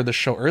wish I heard this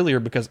show earlier,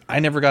 because I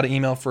never got an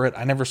email for it.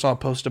 I never saw a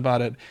post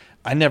about it.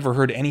 I never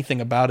heard anything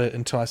about it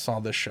until I saw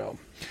this show.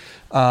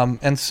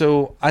 And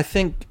so I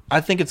think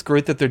it's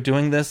great that they're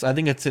doing this. I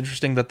think it's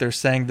interesting that they're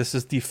saying this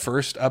is the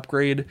first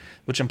upgrade,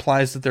 which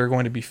implies that there are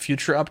going to be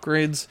future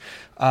upgrades.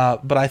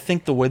 But I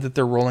think the way that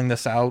they're rolling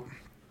this out,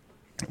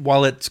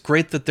 while it's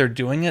great that they're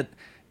doing it,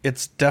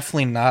 it's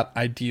definitely not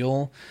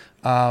ideal.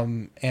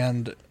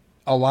 And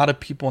a lot of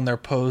people in their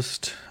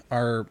post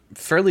are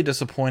fairly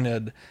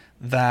disappointed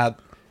that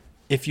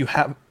if you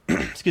have,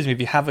 if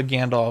you have a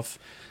Gandalf,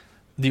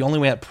 the only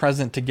way at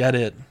present to get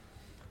it,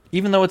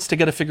 even though it's to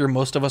get a figure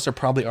most of us are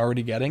probably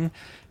already getting,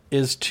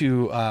 is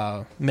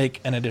to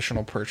make an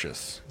additional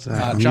purchase.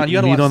 John, you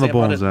had a lot to say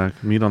about it.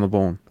 Zach. Meat on the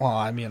bone. Well,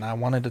 I mean, I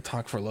wanted to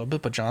talk for a little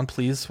bit, but John,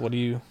 please, what do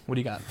you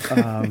got?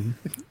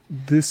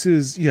 This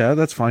is,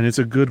 that's fine. It's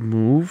a good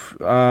move.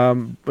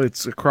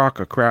 It's a crock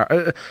of crap.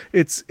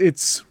 It's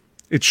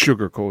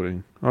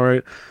sugarcoating. All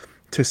right.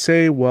 To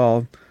say,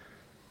 well,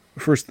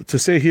 first to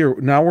say here,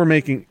 now we're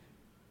making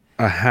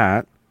a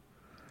hat,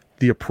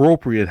 the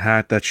appropriate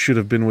hat that should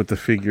have been with the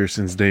figure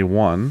since day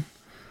one.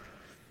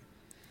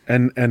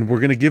 And we're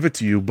going to give it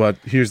to you, but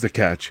here's the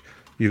catch.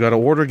 You got to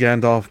order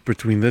Gandalf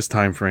between this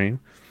time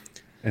frame.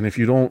 And if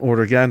you don't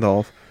order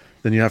Gandalf,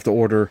 then you have to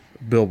order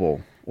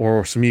Bilbo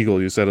or Smeagol,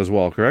 you said as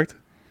well, correct?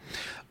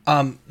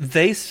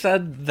 They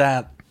said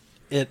that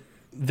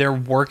they're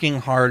working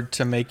hard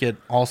to make it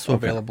also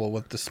available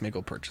with the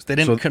Smeagol purchase. They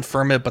didn't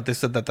confirm it, but they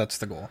said that that's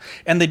the goal.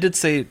 And they did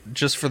say,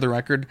 just for the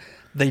record,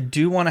 they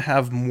do want to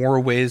have more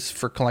ways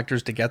for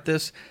collectors to get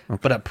this,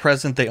 but at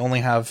present they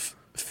only have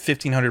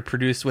 1,500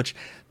 produced, which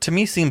to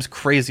me seems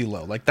crazy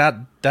low. Like that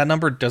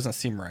number doesn't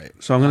seem right.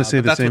 So I'm going to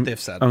say the same. What they've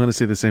said. I'm going to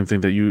say the same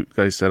thing that you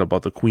guys said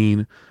about the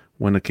Queen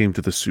when it came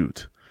to the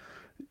suit.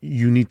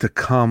 You need to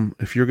come,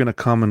 if you're going to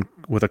come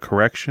with a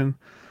correction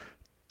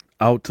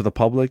out to the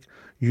public,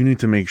 you need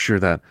to make sure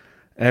that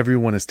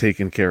everyone is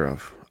taken care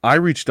of. I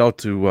reached out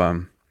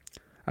to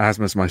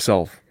Asmus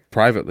myself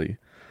privately,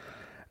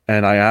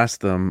 and I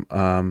asked them,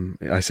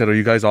 I said, are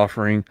you guys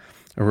offering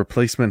a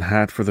replacement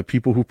hat for the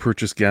people who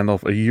purchased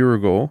Gandalf a year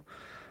ago,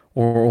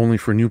 or only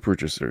for new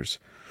purchasers?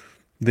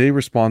 They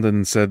responded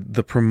and said,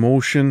 the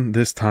promotion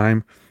this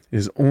time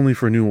is only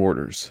for new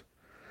orders.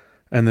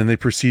 And then they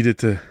proceeded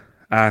to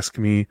ask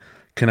me,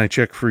 can I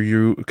check for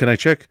you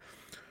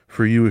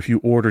if you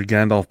ordered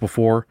Gandalf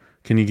before?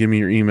 Can you give me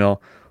your email?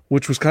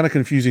 Which was kind of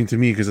confusing to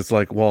me, because it's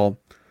like, well,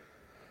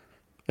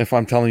 if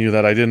I'm telling you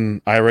that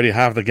I already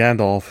have the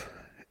Gandalf,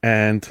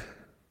 and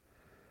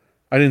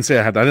I didn't say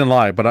I didn't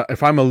lie, but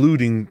if I'm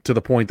alluding to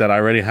the point that I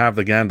already have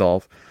the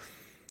Gandalf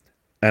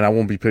and I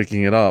won't be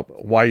picking it up,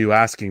 why are you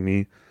asking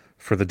me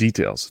for the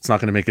details? It's not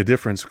going to make a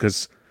difference,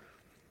 because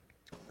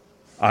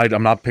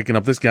I'm not picking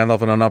up this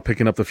Gandalf and I'm not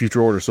picking up the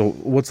future order. So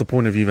what's the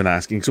point of even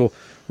asking? So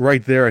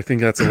right there, I think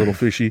that's a little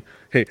fishy.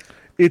 Hey,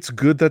 it's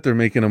good that they're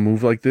making a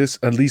move like this.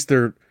 At least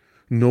they're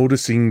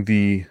noticing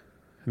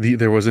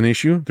there was an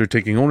issue. They're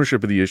taking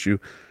ownership of the issue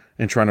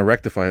and trying to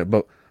rectify it.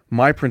 But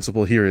my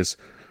principle here is,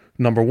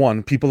 number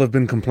one, people have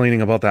been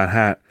complaining about that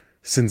hat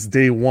since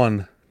day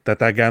one that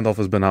Gandalf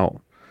has been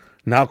out.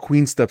 Now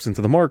Queen steps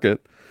into the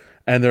market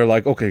and they're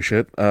like, okay,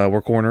 shit,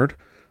 we're cornered.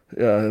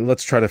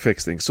 Let's try to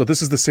fix things. So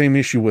this is the same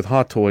issue with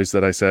Hot Toys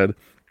that I said,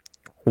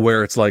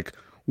 where it's like,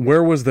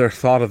 where was their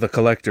thought of the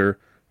collector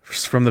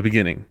from the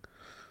beginning?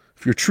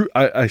 If you're true,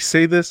 I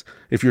say this,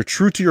 if you're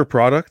true to your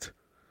product,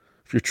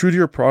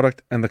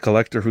 and the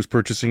collector who's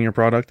purchasing your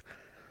product,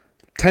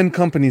 10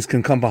 companies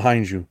can come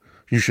behind you.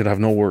 You should have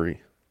no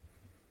worry.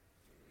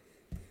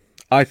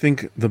 I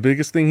think the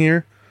biggest thing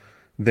here,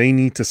 they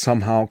need to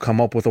somehow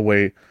come up with a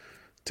way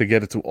to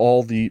get it to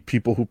all the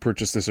people who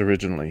purchased this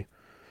originally.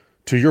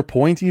 To your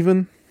point,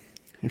 even,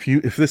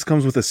 if this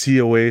comes with a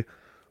COA,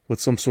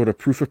 with some sort of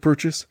proof of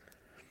purchase,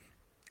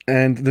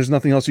 and there's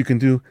nothing else you can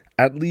do,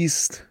 at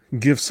least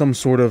give some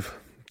sort of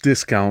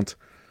discount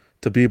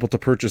to be able to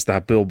purchase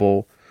that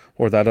Bilbo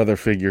or that other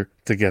figure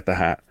to get the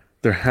hat.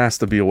 There has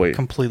to be a way.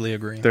 Completely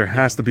agree. There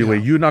has to be a way.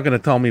 You're not going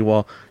to tell me,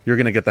 well, you're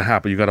going to get the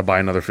hat, but you got to buy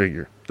another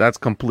figure. That's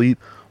complete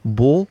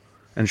bull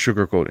and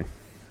sugarcoating.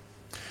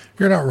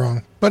 You're not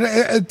wrong. But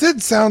it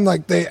did sound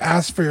like they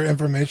asked for your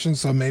information,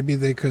 so maybe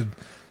they could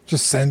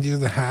just send you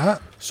the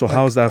hat. So like,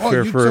 how's that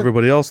fair for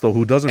everybody else, though,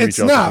 who doesn't reach out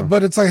to them? It's not,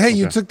 but it's like, hey,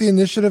 you took the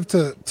initiative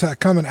to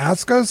come and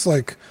ask us,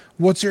 like,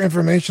 what's your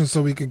information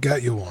so we could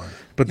get you one?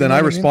 But then I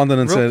responded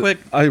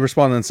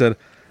and said,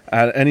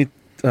 at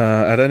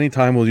any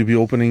time will you be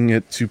opening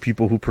it to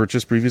people who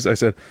purchased previous? I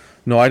said,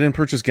 no, I didn't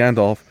purchase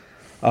Gandalf,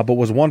 but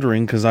was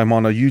wondering, because I'm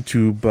on a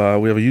YouTube,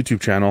 we have a YouTube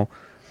channel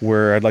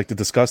where I'd like to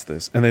discuss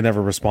this, and they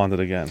never responded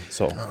again.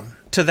 So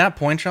to that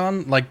point,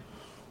 Sean, like,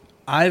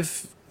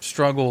 I've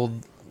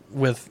struggled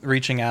with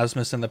reaching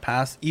Asmus in the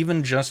past,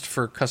 even just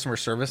for customer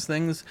service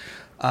things.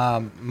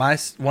 One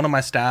of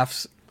my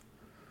staffs,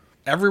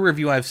 every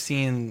review I've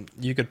seen,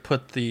 you could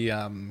put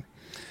the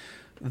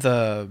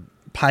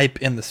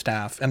pipe in the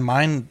staff, and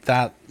mine,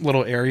 that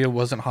little area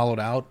wasn't hollowed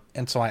out,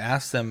 and so I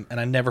asked them, and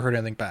I never heard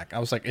anything back. I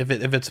was like, if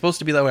it's supposed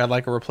to be that way, I'd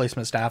like a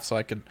replacement staff so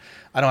I don't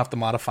have to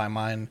modify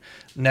mine.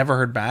 Never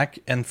heard back,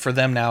 and for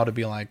them now to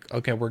be like,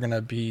 okay, we're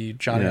gonna be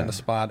Johnny on the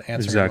spot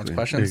answering everyone's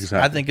questions,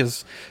 I think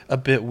is a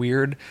bit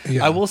weird.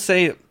 I will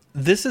say,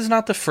 this is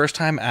not the first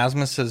time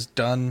Asmus has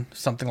done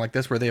something like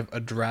this where they've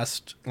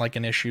addressed like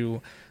an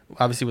issue.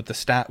 Obviously, with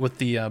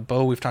the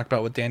bow we've talked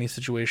about with Danny's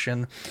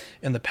situation.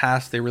 In the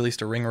past, they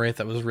released a ring wraith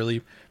that was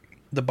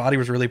the body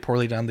was really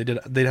poorly done.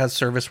 They had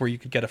service where you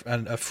could get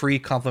a free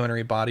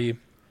complimentary body.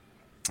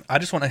 I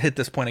just want to hit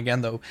this point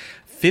again, though.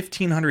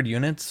 1,500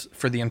 units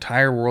for the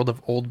entire world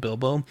of Old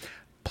Bilbo,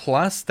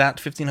 plus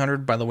that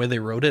 1,500, by the way they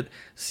wrote it,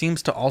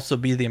 seems to also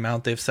be the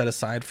amount they've set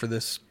aside for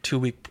this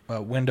 2-week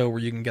window where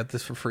you can get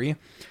this for free.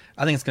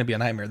 I think it's going to be a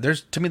nightmare.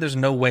 There's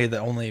no way that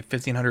only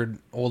 1,500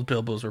 Old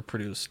Bilbos were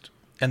produced.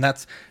 And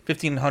that's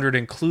 1,500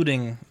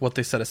 including what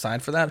they set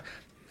aside for that.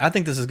 I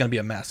think this is going to be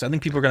a mess. I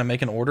think people are going to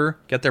make an order,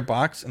 get their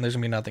box, and there's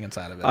going to be nothing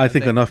inside of it. I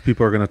think enough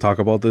people are going to talk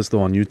about this,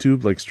 though, on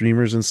YouTube, like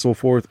streamers and so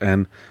forth,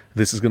 and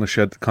this is going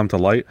to come to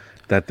light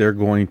that they're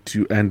going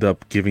to end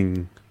up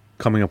giving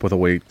coming up with a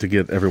way to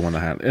get everyone the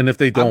hat. And if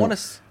they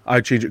don't, I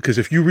change it. Because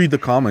if you read the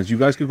comments, you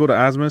guys could go to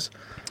Asmus,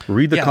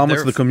 read the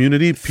comments of the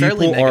community.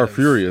 People are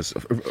furious.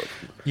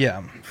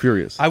 Yeah.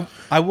 Furious.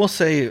 I will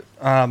say,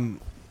 I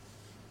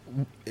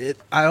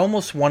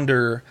almost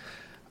wonder,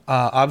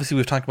 obviously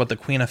we've talked about the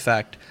Queen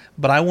effect,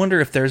 but I wonder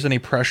if there's any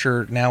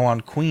pressure now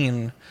on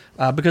Queen,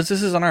 because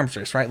this is an arms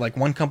race, right? Like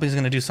one company's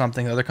going to do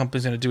something, the other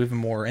company's going to do even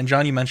more. And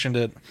John, you mentioned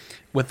it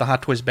with the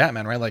Hot Toys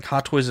Batman, right? Like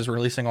Hot Toys is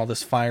releasing all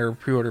this fire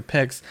pre-order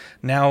picks.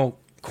 Now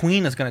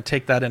Queen is going to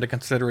take that into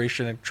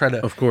consideration and try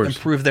to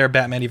improve their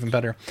Batman even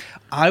better.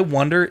 I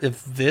wonder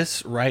if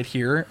this right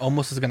here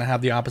almost is going to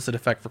have the opposite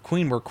effect for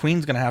Queen, where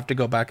Queen's going to have to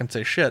go back and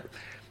say, shit,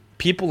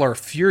 people are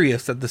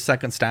furious that the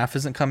second staff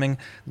isn't coming.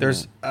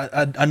 There's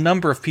a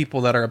number of people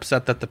that are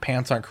upset that the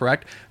pants aren't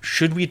correct.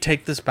 Should we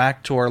take this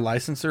back to our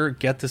licensor,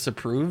 get this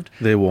approved?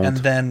 They won't. And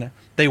then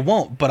they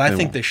won't, but I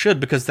think they should,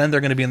 because then they're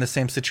going to be in the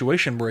same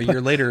situation where a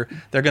year later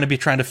they're going to be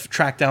trying to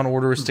track down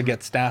orders to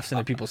get staffs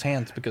into people's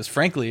hands, because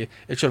frankly,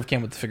 it should have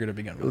came with the figure to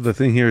begin with. The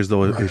thing here is,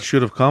 though, it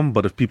should have come,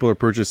 but if people are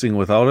purchasing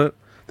without it,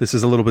 this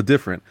is a little bit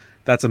different.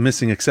 That's a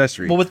missing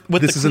accessory. Well,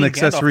 with this is an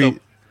accessory Gandalf,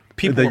 though,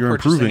 people that were you're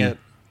purchasing improving. it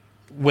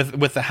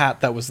with the hat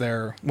that was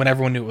there when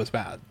everyone knew it was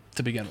bad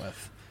to begin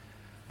with.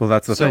 Well,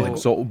 that's the thing.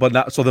 So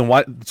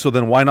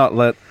then why not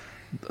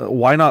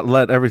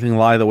let everything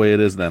lie the way it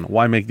is then?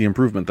 Why make the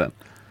improvement then?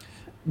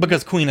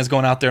 Because Queen is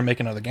going out there and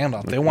making another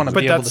Gandalf. They want to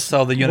be able to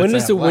sell the units. When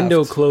does the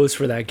window close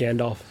for that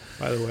Gandalf,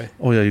 by the way?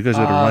 Oh yeah, you guys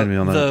got to remind me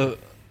on that.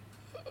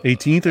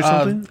 18th or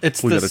something?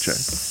 It's we the got to check.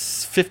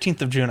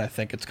 15th of June, I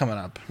think. It's coming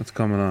up. It's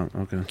coming up.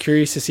 Okay.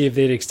 Curious to see if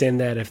they'd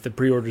extend that if the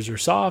pre-orders are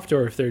soft,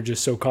 or if they're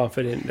just so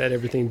confident that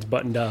everything's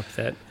buttoned up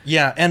that.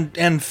 Yeah,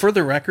 and for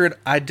the record,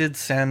 I did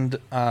send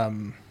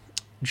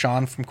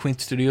John from Queen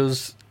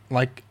Studios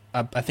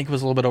I think it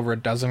was a little bit over a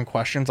dozen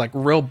questions, like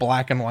real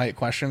black and white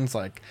questions,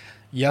 like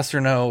yes or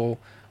no,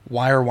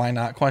 why or why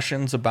not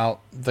questions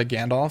about the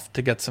Gandalf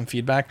to get some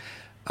feedback.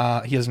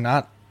 He has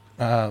not.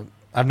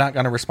 I've not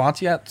gotten a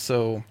response yet,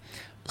 so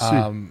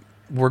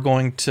we're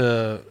going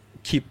to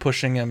keep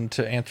pushing him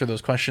to answer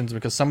those questions,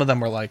 because some of them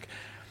were like,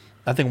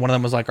 I think one of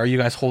them was like, are you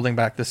guys holding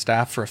back the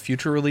staff for a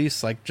future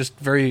release? Like just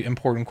very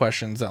important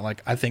questions that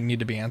like I think need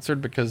to be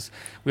answered, because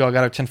we all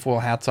got our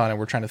tinfoil hats on and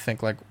we're trying to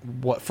think like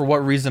for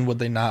what reason would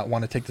they not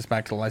want to take this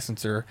back to the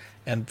licensor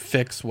and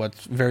fix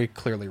what's very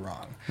clearly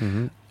wrong.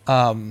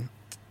 Mm-hmm.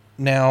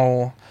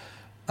 Now,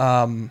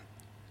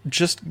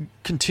 just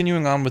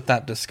continuing on with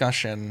that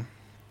discussion,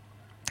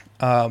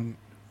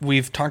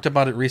 we've talked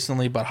about it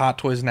recently, but Hot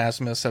Toys and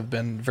Asmus have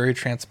been very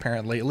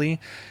transparent lately,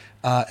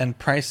 and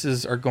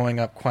prices are going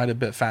up quite a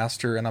bit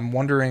faster. And I'm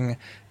wondering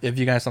if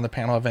you guys on the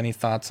panel have any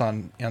thoughts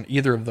on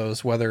either of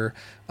those, whether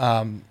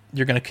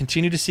you're going to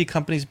continue to see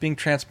companies being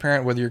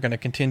transparent, whether you're going to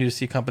continue to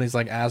see companies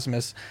like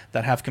Asmus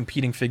that have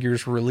competing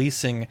figures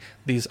releasing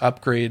these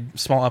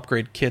small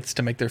upgrade kits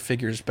to make their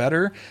figures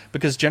better.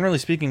 Because generally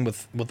speaking,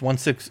 with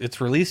 1/6, it's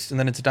released and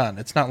then it's done.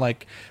 It's not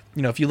like,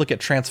 if you look at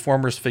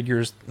Transformers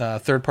figures,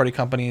 third-party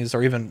companies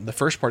or even the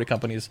first-party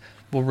companies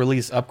will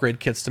release upgrade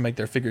kits to make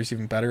their figures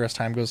even better as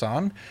time goes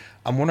on.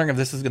 I'm wondering if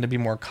this is going to be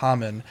more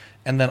common.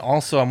 And then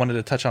also I wanted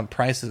to touch on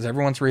prices.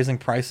 Everyone's raising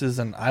prices,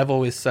 and I've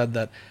always said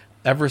that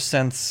ever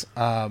since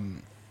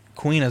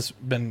Queen has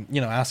been,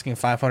 asking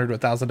 $500 to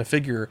 $1,000 a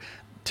figure,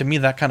 to me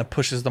that kind of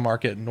pushes the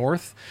market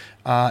north,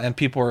 and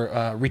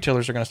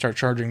retailers are going to start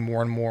charging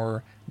more and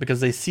more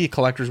because they see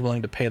collectors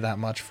willing to pay that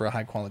much for a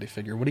high-quality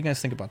figure. What do you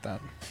guys think about that?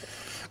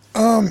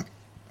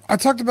 I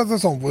talked about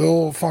this on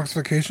Will Fox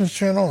Vacations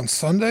channel on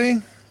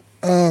Sunday.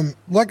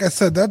 Like I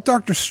said, that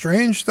Doctor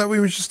Strange that we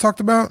just talked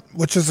about,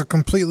 which is a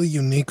completely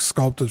unique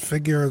sculpted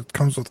figure, it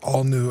comes with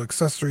all new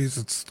accessories.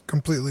 It's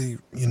completely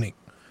unique,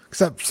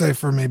 except say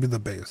for maybe the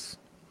base.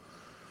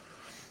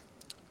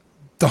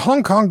 The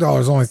Hong Kong dollar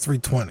is only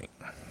 $320.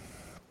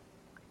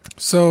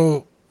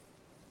 So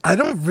I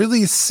don't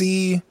really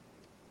see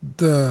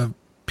the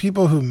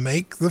people who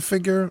make the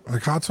figure,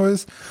 like Hot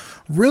Toys,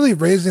 really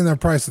raising their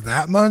price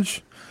that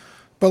much.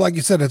 But like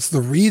you said, it's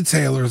the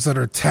retailers that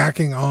are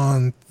tacking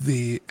on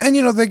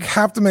and they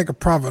have to make a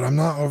profit. I'm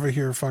not over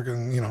here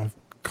fucking,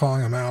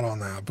 calling them out on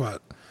that,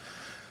 but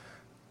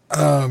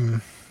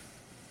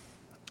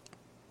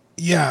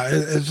yeah,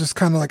 it's just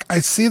kind of like, I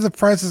see the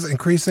prices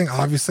increasing.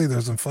 Obviously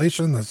there's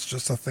inflation. That's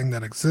just a thing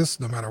that exists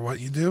no matter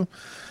what you do.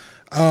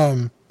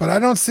 But I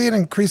don't see it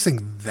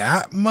increasing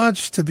that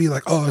much to be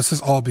like, oh, this is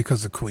all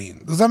because of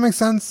Queen. Does that make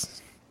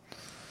sense?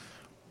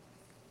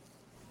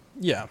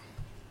 Yeah.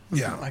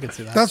 Yeah, I can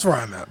see that. That's where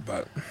I'm at,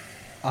 but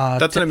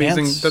that's an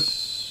amazing.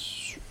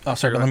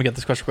 Let me get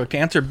this question quick. To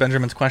answer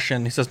Benjamin's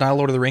question, he says, not a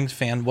Lord of the Rings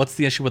fan, what's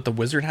the issue with the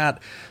wizard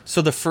hat?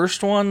 So the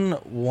first one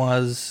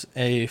was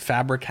a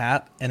fabric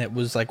hat, and it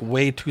was like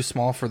way too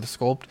small for the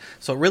sculpt.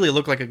 So it really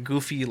looked like a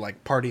goofy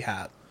like party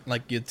hat,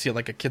 like you'd see at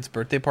like a kid's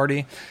birthday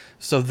party.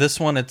 So this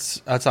one,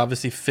 it's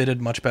obviously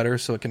fitted much better,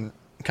 so it can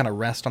kind of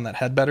rest on that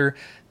head better,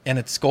 and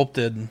it's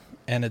sculpted,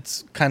 and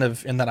it's kind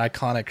of in that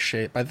iconic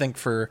shape. I think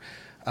for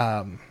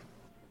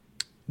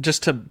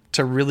just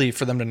to really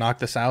for them to knock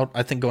this out,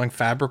 I think going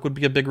fabric would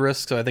be a big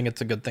risk. So I think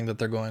it's a good thing that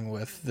they're going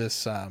with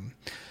this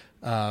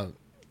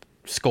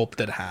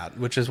sculpted hat,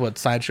 which is what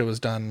Sideshow has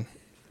done,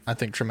 I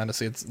think,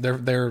 tremendously. It's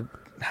their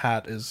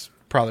hat is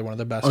probably one of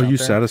the best. Are you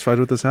satisfied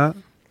with this hat?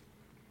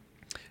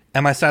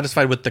 Am I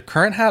satisfied with the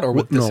current hat or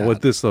with this hat?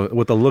 With this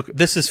with the look.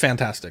 This is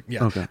fantastic.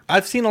 Yeah. Okay.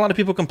 I've seen a lot of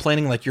people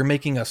complaining like you're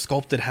making a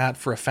sculpted hat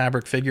for a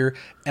fabric figure,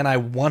 and I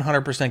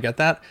 100% get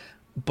that.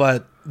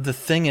 But the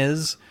thing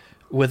is,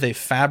 with a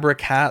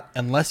fabric hat,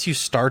 unless you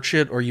starch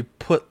it or you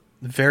put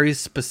very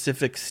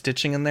specific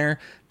stitching in there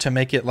to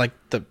make it like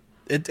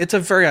it's a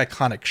very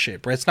iconic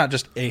shape, right? It's not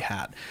just a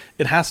hat.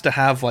 It has to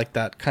have like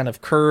that kind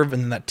of curve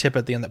and that tip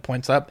at the end that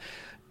points up.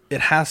 It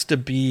has to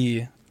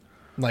be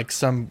like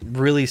some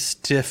really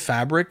stiff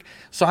fabric,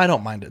 so I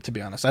don't mind it, to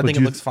be honest. I think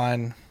it looks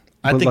fine.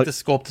 I think the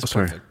sculpt is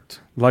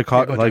perfect.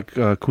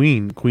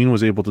 Queen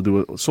was able to do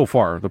it so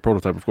far, the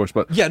prototype, of course,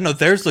 but yeah, no,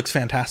 theirs looks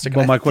fantastic.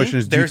 But my question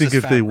is, do you think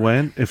if they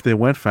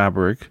went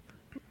fabric,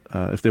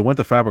 if they went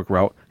the fabric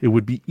route, it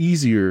would be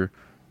easier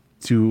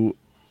to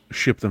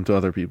ship them to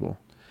other people?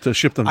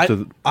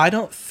 I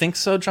don't think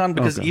so, John,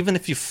 because even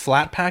if you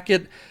flat pack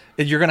it,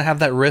 you're going to have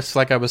that risk,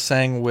 like I was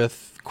saying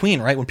with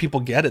Queen, right? When people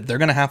get it, they're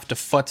going to have to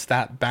futz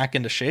that back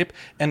into shape.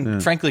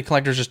 And frankly,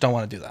 collectors just don't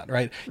want to do that,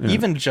 right? Yeah.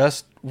 Even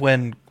just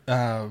when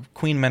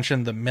Queen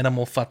mentioned the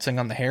minimal futzing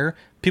on the hair,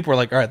 people were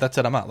like, all right, that's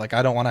it, I'm out. Like,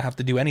 I don't want to have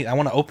to do I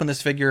want to open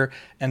this figure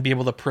and be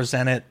able to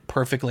present it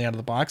perfectly out of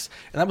the box.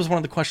 And that was one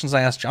of the questions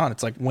I asked John.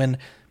 It's like, when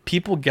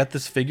people get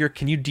this figure,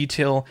 can you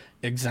detail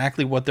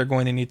exactly what they're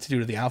going to need to do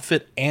to the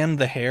outfit and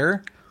the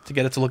hair to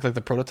get it to look like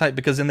the prototype?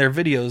 Because in their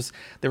videos,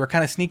 they were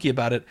kind of sneaky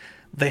about it.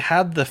 They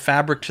had the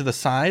fabric to the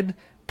side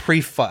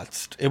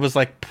pre-futzed. It was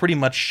like pretty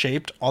much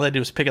shaped. All they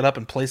do is pick it up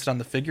and place it on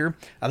the figure.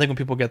 I think when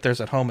people get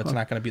theirs at home, it's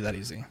not going to be that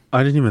easy.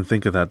 I didn't even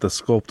think of that. The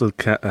sculpted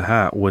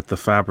hat with the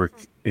fabric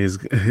is...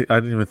 I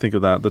didn't even think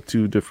of that. The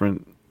two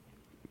different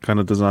kind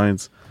of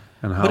designs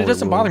and how. But it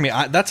doesn't bother me.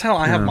 That's how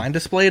I have mine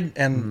displayed,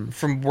 and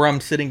from where I'm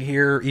sitting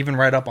here, even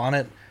right up on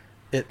it,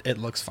 it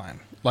looks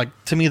fine. Like,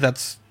 to me,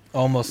 that's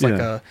almost like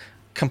a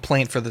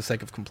complaint for the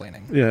sake of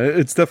complaining. Yeah,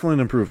 it's definitely an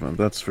improvement.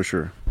 That's for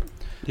sure.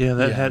 Yeah,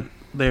 that hat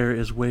there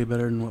is way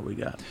better than what we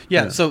got.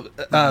 Yeah. So,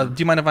 do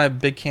you mind if I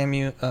big cam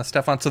you,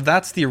 Stefan? So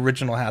that's the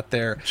original hat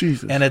there.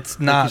 Jesus. And it's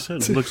not. Like you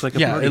said, it looks like a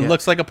party hat.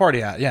 Looks like a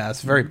party hat. Yeah,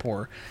 it's very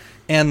poor.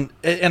 And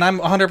I'm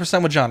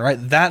 100% with John, right?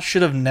 That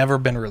should have never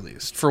been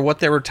released for what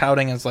they were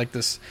touting as like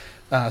this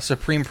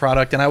supreme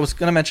product. And I was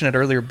going to mention it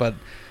earlier, but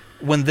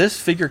when this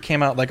figure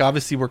came out, like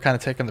obviously we're kind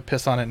of taking the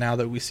piss on it now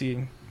that we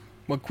see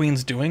what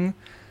Queen's doing.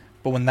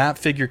 But when that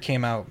figure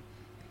came out,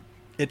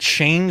 it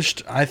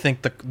changed, I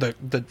think,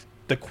 the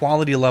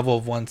quality level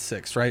of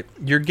 1/6, right?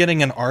 You're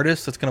getting an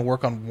artist that's going to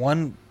work on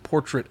one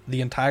portrait the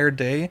entire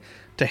day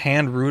to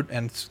hand root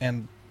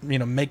and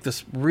make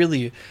this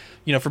really,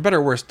 for better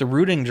or worse, the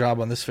rooting job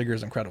on this figure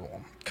is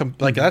incredible.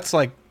 That's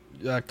like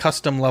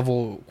custom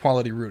level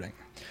quality rooting.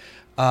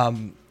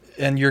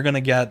 And you're going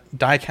to get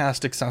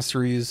die-cast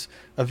accessories,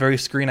 a very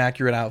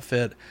screen-accurate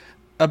outfit,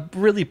 a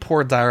really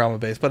poor diorama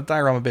base, but a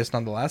diorama base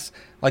nonetheless.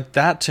 Like,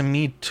 that to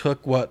me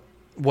took what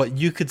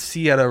you could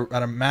see at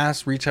a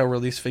mass retail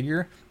release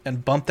figure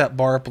and bump that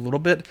bar up a little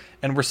bit.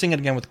 And we're seeing it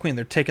again with Queen.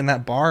 They're taking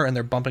that bar and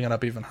they're bumping it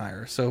up even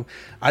higher. So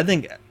I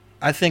think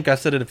I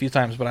said it a few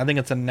times, but I think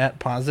it's a net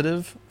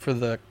positive for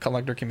the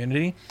collector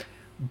community.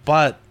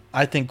 But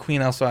I think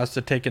Queen also has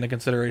to take into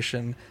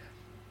consideration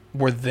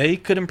where they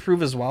could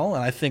improve as well.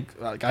 And I think,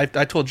 like,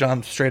 I told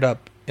John straight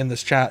up in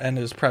this chat and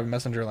his private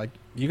messenger, like,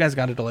 you guys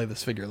got to delay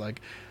this figure.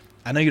 Like,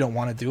 I know you don't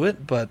want to do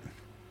it, but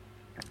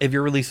if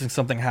you're releasing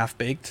something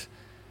half-baked,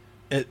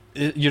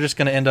 you're just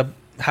going to end up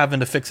having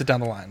to fix it down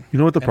the line. You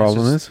know what the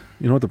problem is?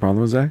 You know what the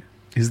problem is, Zach?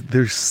 Is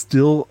there's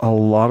still a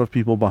lot of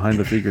people behind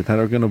the figure that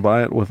are going to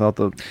buy it without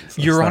the.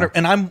 You're on,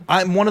 and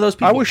I'm one of those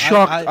people. I was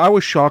shocked. I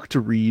was shocked to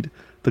read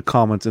the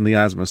comments in the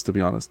Asmus. To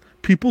be honest,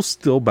 people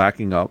still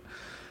backing up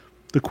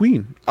the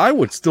Queen. I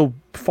would still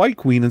fight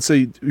Queen and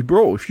say,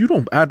 bro, if you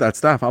don't add that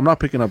staff, I'm not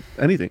picking up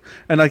anything.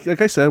 And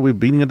like I said, we're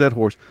beating a dead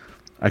horse.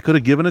 I could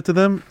have given it to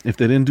them if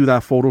they didn't do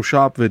that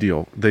Photoshop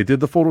video. They did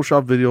the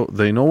Photoshop video.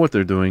 They know what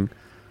they're doing.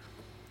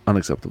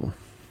 Unacceptable.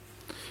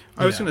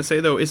 I was going to say,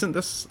 though, isn't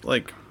this,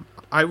 like,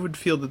 I would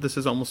feel that this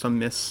is almost a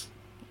miss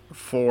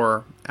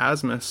for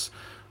Asmus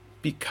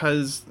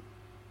because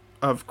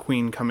of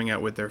Queen coming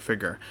out with their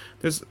figure.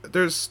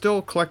 There's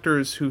still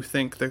collectors who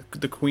think that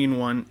the Queen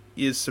one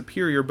is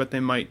superior, but they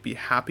might be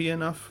happy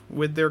enough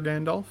with their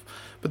Gandalf.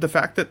 But the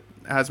fact that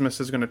Asmus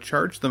is going to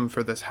charge them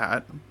for this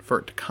hat, for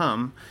it to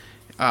come,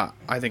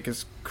 I think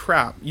is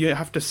crap. You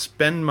have to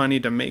spend money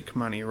to make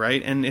money,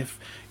 right? And if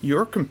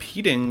you're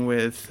competing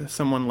with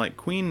someone like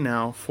Queen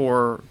now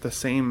for the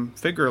same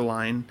figure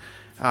line,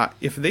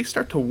 if they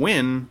start to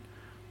win,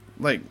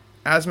 like,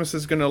 Asmus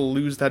is going to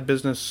lose that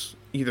business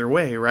either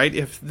way, right?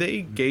 If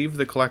they gave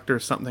the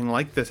collectors something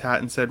like this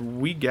hat and said,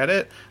 we get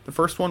it, the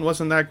first one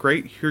wasn't that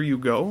great, here you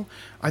go,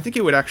 I think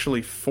it would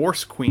actually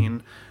force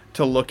Queen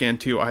to look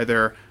into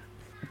either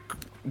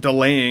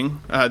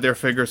delaying their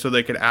figure so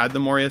they could add the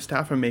Moria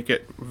staff and make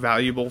it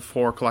valuable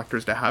for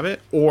collectors to have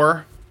it,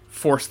 or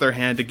force their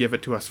hand to give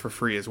it to us for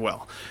free as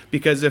well.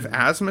 Because if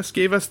Asmus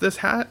gave us this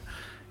hat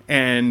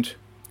and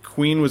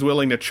Queen was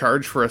willing to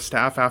charge for a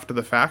staff after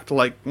the fact,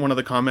 like one of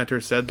the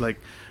commenters said, like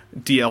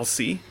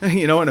DLC,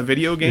 in a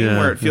video game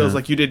where it feels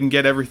like you didn't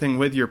get everything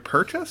with your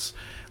purchase,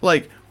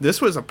 like this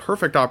was a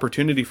perfect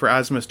opportunity for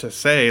Asmus to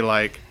say,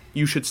 like,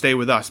 you should stay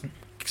with us,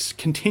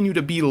 continue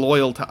to be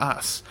loyal to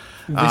us.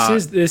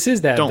 This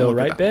is that though,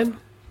 right, Ben?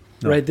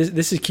 No. Right.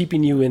 This is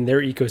keeping you in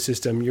their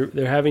ecosystem.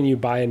 They're having you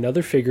buy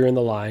another figure in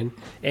the line,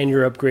 and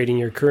you're upgrading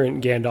your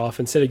current Gandalf.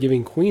 Instead of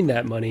giving Queen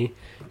that money,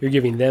 you're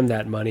giving them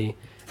that money,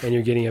 and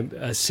you're getting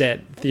a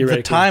set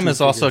theoretically. The time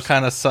is also figures.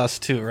 kind of sus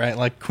too, right?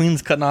 Like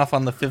Queen's cutting off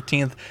on the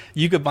 15th.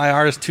 You could buy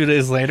ours 2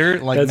 days later.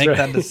 Like That's make right.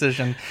 that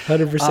decision.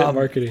 100%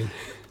 marketing.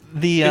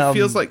 It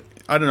feels like,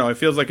 I don't know, it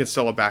feels like it's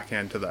still a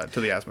backhand to the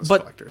Asmus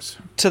collectors.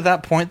 To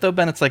that point though,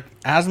 Ben, it's like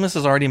Asmus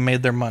has already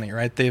made their money,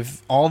 right?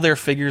 All their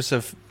figures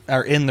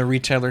are in the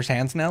retailer's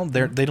hands now.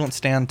 They don't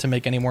stand to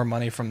make any more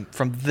money from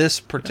this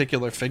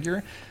particular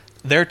figure.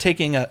 They're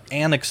taking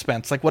an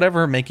expense, like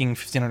whatever making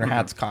 1,500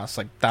 hats costs,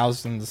 like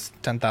thousands,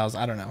 10,000,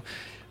 I don't know.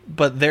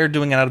 But they're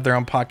doing it out of their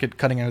own pocket,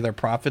 cutting into their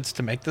profits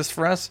to make this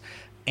for us.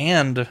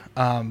 And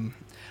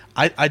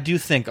I do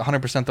think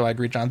 100% though, I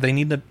agree, John. They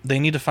need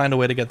to find a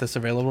way to get this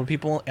available to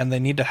people, and they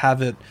need to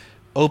have it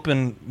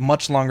open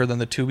much longer than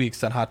the 2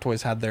 weeks that Hot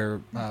Toys had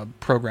their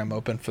program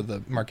open for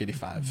the Mark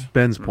 85.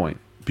 Ben's point,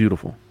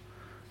 beautiful.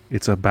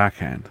 It's a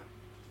backhand,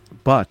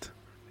 but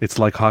it's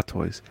like Hot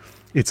Toys.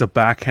 It's a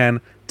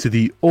backhand to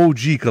the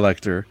OG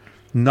collector,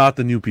 not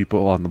the new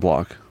people on the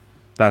block.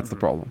 That's the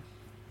problem.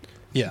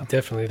 Yeah,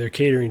 definitely. They're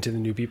catering to the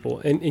new people.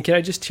 And can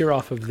I just tear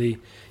off of the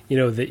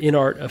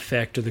in-art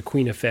effect or the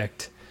Queen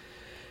effect?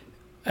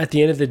 At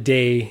the end of the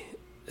day,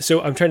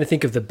 so I'm trying to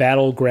think of the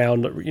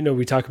battleground.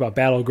 We talk about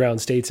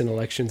battleground states and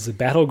elections. The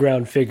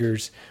battleground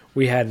figures,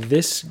 we had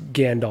this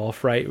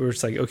Gandalf, right, where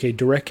it's like, okay,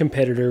 direct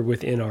competitor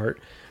with in-art.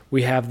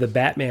 We have the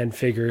Batman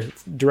figure,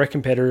 direct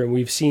competitor, and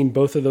we've seen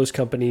both of those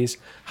companies,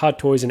 Hot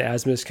Toys and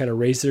Asmus, kind of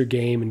raise their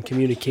game in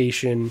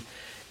communication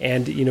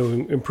and,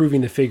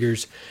 improving the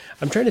figures.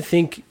 I'm trying to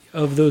think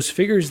of those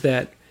figures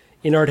that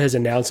InArt has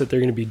announced that they're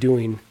going to be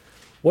doing.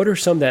 What are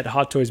some that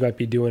Hot Toys might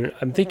be doing?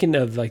 I'm thinking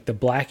of like the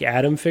Black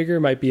Adam figure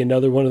might be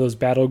another one of those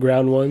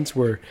battleground ones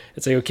where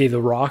it's like, okay,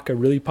 The Rock, a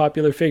really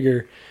popular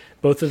figure.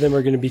 Both of them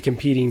are going to be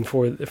competing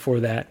for that.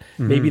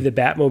 Mm-hmm. Maybe the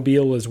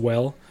Batmobile as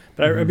well.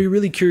 But I'd be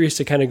really curious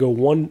to kind of go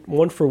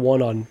one for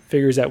one on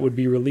figures that would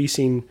be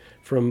releasing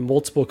from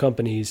multiple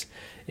companies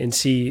and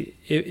see,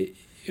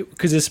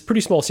 because it's a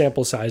pretty small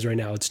sample size right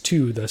now. It's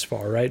 2 thus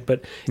far, right?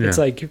 But it's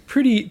like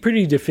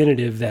pretty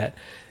definitive that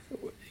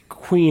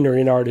Queen or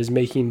InArt is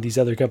making these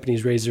other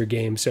companies raise their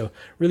game. So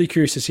really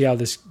curious to see how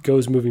this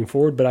goes moving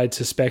forward. But I'd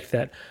suspect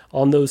that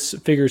on those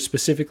figures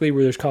specifically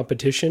where there's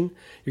competition,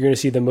 you're going to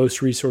see the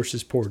most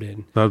resources poured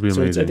in. That'd be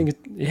amazing. I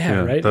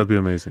think right? That'd be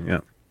amazing, yeah.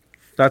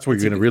 That's where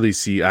you're going to really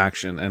see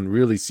action and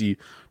really see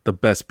the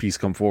best piece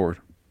come forward.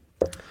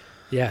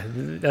 Yeah,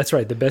 that's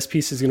right. The best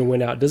piece is going to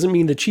win out. Doesn't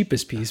mean the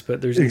cheapest piece,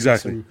 but there's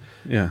exactly.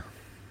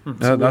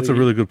 That's a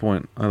really good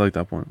point. I like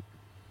that point.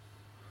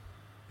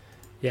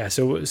 Yeah,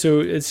 so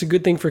it's a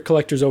good thing for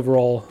collectors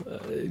overall.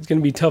 It's going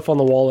to be tough on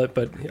the wallet,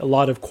 but a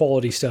lot of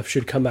quality stuff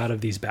should come out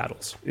of these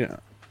battles. Yeah.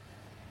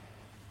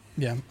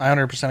 Yeah, I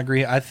 100%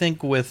 agree. I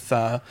think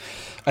the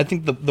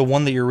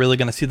one that you're really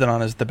going to see that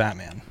on is the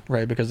Batman,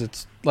 right? Because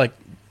it's like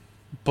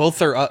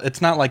both are.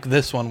 It's not like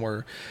this one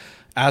where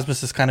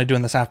Asmus is kind of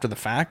doing this after the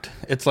fact.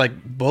 It's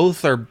like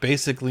both are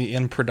basically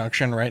in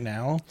production right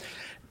now,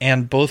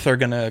 and both are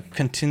going to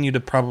continue to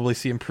probably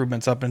see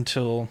improvements up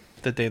until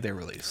the day they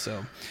release.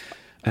 So,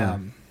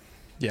 I'm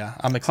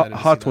excited.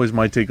 Hot Toys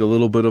might take a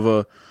little bit of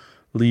a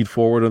lead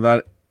forward on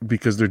that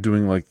because they're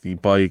doing like the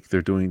bike,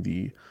 they're doing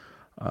the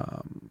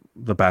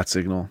bat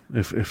signal.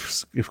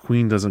 If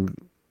Queen doesn't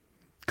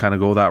kind of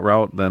go that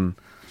route, then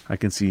I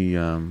can see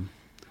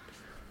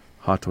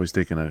Hot Toys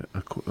taking a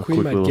quick little step.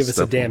 Queen might give us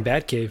a damn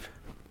Batcave.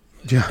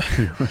 Yeah,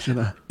 imagine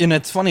that. And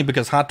it's funny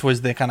because Hot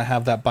Toys, they kind of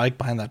have that bike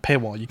behind that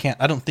paywall.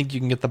 I don't think you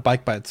can get the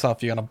bike by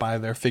itself. You got to buy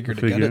their figure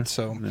to get it.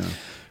 So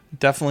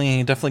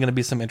definitely going to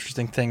be some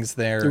interesting things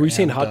there. Are we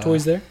seeing Hot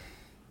Toys there?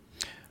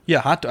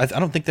 Yeah, I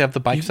don't think they have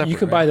the bike separate. You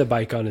can buy the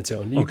bike on its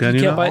own. You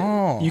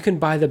can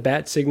buy the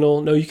bat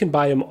signal. No, you can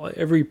buy them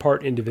every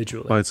part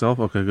individually. By itself?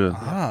 Okay, good.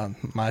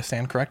 My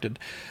stand corrected.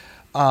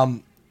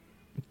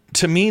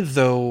 To me,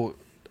 though,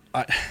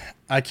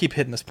 I keep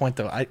hitting this point,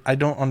 though. I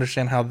don't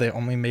understand how they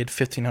only made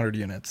 1,500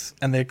 units,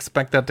 and they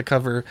expect that to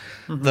cover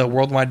the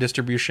worldwide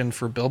distribution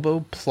for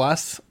Bilbo,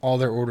 plus all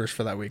their orders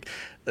for that week.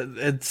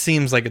 It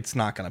seems like it's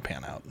not going to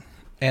pan out.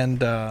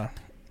 And I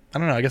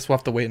don't know. I guess we'll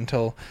have to wait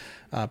until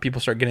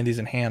people start getting these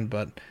in hand.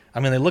 But, I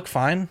mean, they look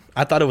fine.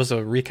 I thought it was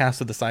a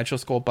recast of the Sideshow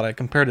sculpt, but I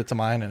compared it to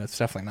mine, and it's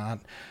definitely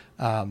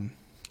not.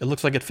 It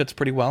looks like it fits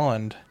pretty well,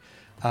 and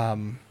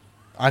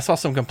I saw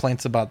some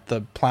complaints about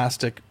the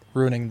plastic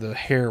ruining the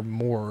hair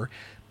more,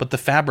 but the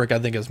fabric I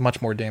think is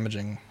much more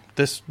damaging.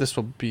 This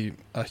will be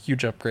a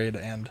huge upgrade,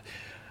 and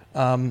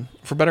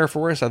For better or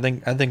for worse, I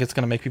think it's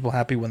going to make people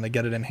happy when they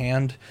get it in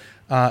hand,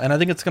 and I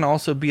think it's going to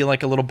also be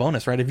like a little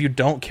bonus, right? If you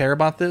don't care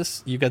about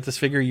this, you get this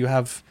figure, you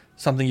have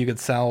something you could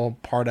sell,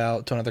 part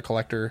out to another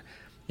collector,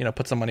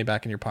 put some money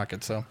back in your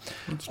pocket. So,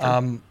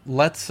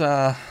 let's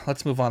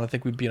move on. I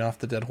think we beat off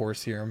the dead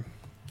horse here.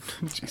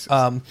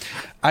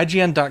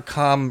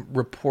 IGN.com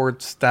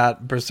reports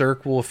that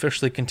Berserk will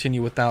officially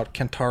continue without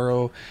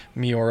Kentaro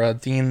Miura.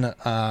 Dean,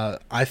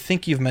 I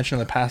think you've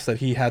mentioned in the past that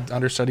he had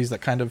understudies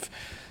that kind of,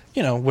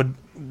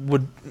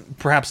 would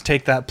perhaps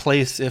take that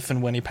place if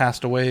and when he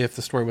passed away, if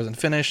the story wasn't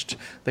finished.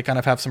 They kind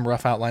of have some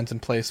rough outlines in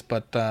place,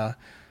 but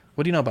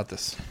what do you know about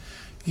this?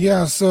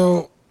 Yeah,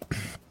 so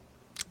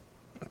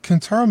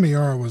Kentaro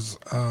Miura was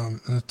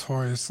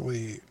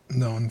notoriously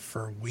known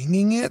for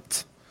winging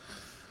it.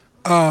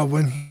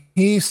 When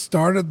he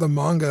started the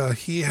manga,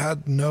 he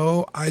had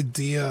no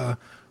idea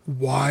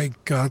why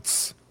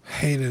Guts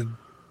hated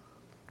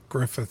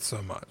Griffith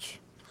so much.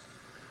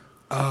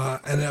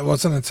 And it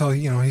wasn't until,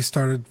 he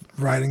started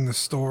writing the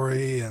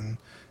story and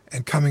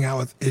coming out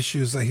with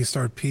issues that he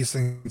started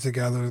piecing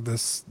together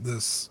this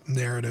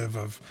narrative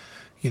of,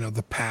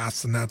 the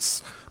past. And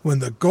that's when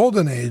the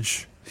Golden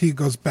Age, he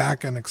goes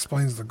back and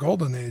explains the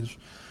Golden Age.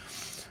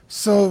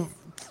 So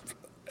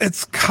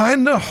it's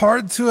kind of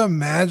hard to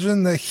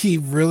imagine that he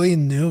really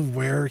knew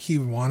where he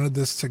wanted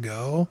this to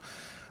go.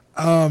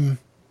 There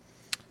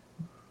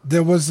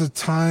was a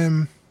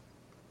time,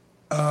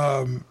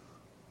 where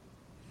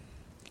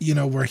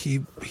he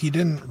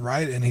didn't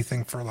write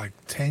anything for like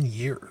 10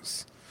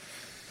 years.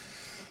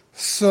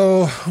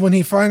 So when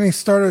he finally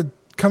started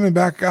coming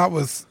back out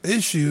with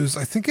issues,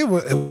 I think it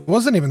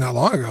wasn't even that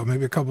long ago,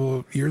 maybe a couple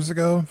of years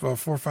ago, about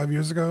 4 or 5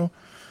 years ago,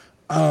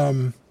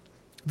 that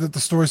the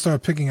story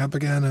started picking up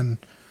again,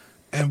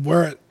 and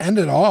where it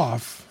ended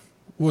off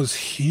was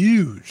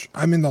huge.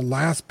 I mean, the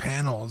last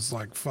panel is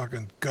like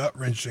fucking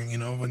gut-wrenching,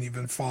 when you've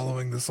been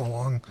following this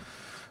along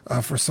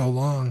for so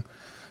long.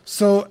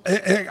 So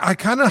I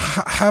kind of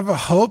have a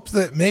hope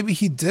that maybe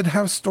he did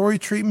have story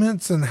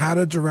treatments and had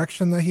a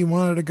direction that he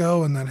wanted to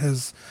go, and that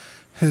his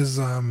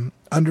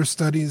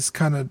understudies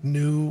kind of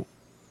knew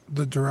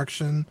the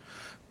direction.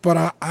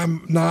 But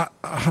I'm not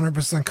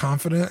 100%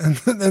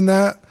 confident in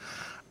that.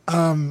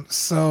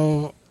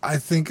 So I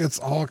think it's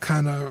all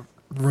kind of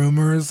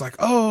rumors, like,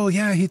 oh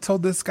yeah, he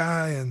told this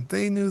guy and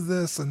they knew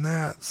this and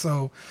that.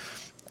 So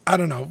I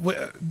don't know.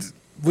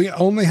 We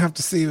only have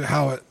to see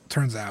how it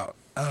turns out.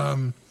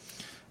 And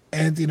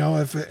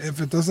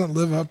if it doesn't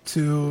live up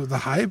to the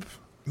hype,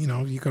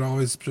 you could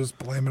always just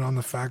blame it on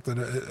the fact that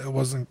it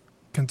wasn't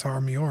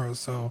Kentaro Miura.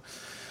 So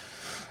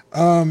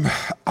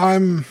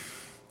I'm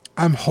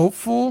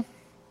hopeful.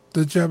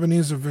 The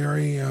Japanese are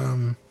very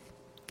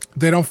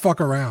they don't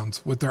fuck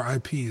around with their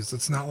IPs.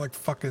 It's not like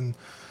fucking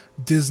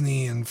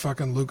Disney and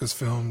fucking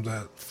Lucasfilm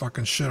that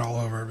fucking shit all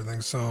over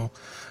everything. So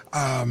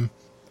I'm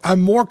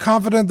more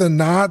confident than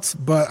not,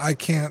 but I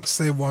can't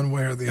say one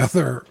way or the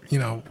other,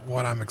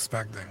 what I'm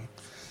expecting.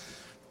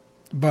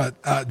 But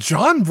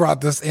John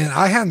brought this in.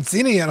 I hadn't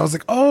seen it yet. I was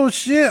like, oh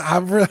shit, I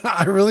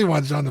really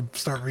want John to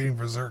start reading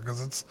Berserk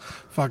because it's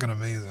fucking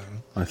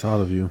amazing. I thought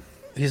of you.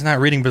 He's not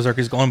reading Berserk.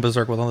 He's going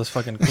Berserk with all this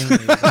fucking Queen news.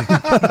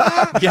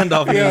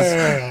 Gandalf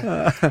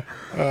news.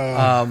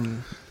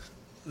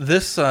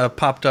 This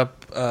popped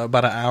up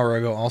about an hour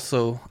ago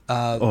also.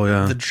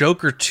 The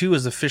Joker 2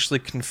 is officially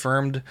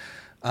confirmed.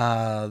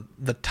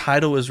 The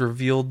title is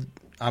revealed.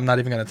 I'm not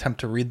even going to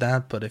attempt to read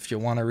that, but if you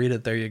want to read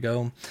it, there you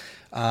go.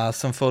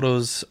 Some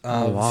photos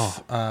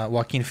of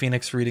Joaquin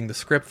Phoenix reading the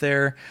script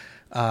there.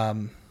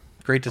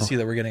 Great to see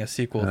that we're getting a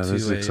sequel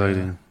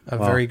to a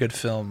very good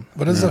film.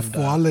 What does a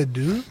foile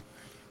do?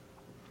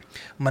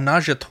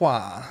 Menage a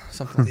trois.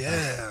 Something like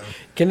that.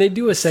 Can they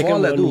do a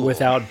second one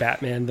without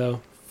Batman,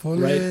 though?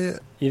 Right?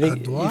 You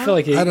feel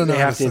like they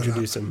have to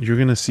introduce him. You're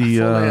going to see,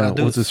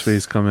 what's his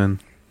face come in?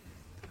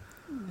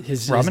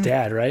 His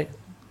dad, right?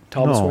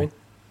 Thomas Wayne?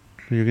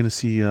 You're going to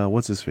see,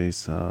 what's his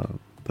face?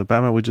 The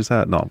Batman we just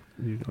had? No,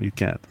 you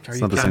can't.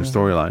 It's not the same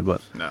storyline,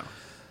 but... No.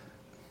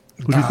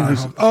 Who do you think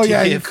is... Oh,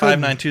 yeah, you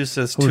 592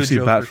 says two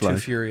Joker, two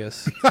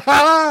Furious.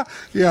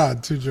 Yeah,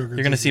 two Joker.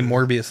 You're going to see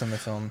Morbius in the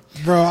film.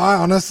 Bro, I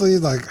honestly,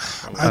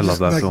 I love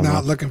that film,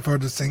 not looking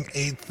forward to seeing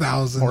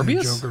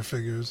 8,000 Joker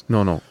figures.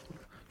 No.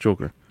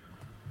 Joker.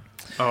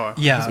 Oh,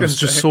 yeah. It was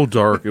just so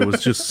dark. It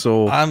was just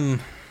so...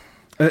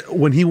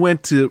 When he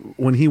went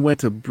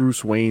to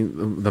Bruce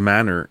Wayne, the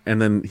manor,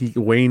 and then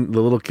Wayne,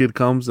 the little kid,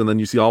 comes, and then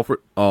you see Alfred.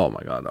 Oh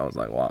my god! I was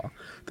like, wow,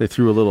 they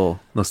threw a little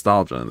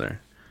nostalgia in there.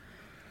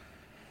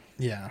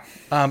 Yeah.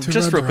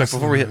 Just real quick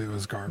before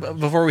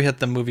we hit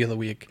the movie of the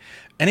week,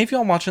 any of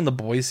y'all watching The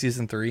Boys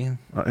season 3?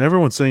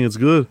 Everyone's saying it's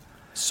good.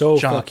 So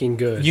fucking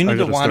good. You need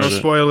to watch. No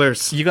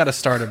spoilers. You got to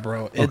start it,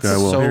 bro. It's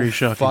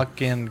so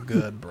fucking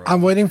good, bro.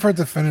 I'm waiting for it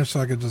to finish so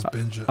I could just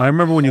binge it. I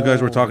remember when you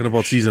guys were talking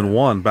about season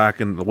 1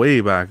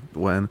 way back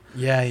when.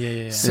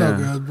 Yeah. So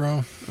good,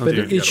 bro. But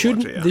it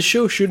shouldn't. The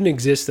show shouldn't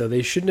exist though.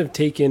 They shouldn't have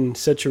taken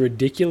such a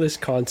ridiculous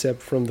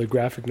concept from the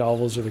graphic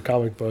novels or the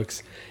comic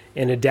books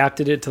and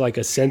adapted it to like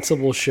a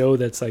sensible show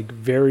that's like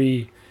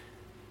very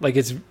Like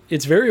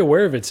it's very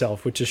aware of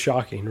itself, which is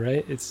shocking,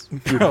 right? It's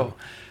Bro,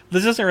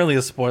 this isn't really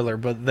a spoiler,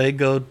 but they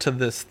go to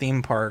this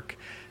theme park,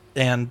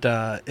 and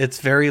it's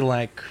very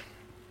like,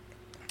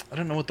 I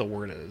don't know what the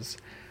word is,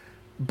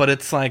 but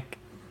it's like,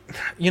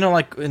 you know,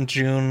 like in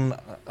June,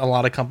 a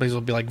lot of companies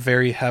will be like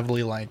very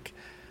heavily like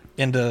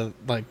into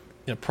like,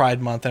 you know,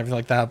 Pride Month and everything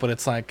like that, but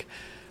it's like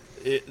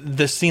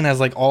this scene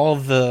has like all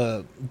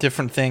the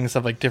different things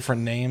have like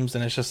different names,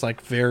 and it's just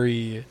like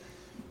very,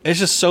 it's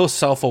just so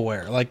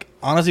self-aware. Like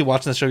honestly,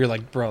 watching the show, you're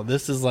like, bro,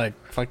 this is like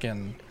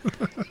fucking,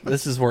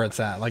 this is where it's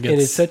at. Like and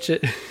it's such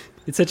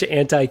an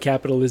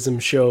anti-capitalism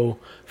show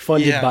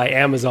funded by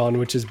Amazon,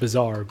 which is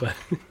bizarre, but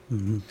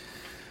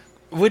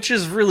which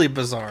is really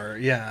bizarre.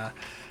 Yeah.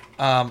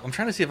 I'm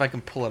trying to see if I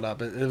can pull it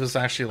up. It was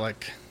actually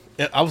like,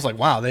 I was like,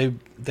 wow,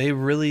 they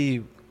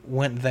really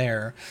went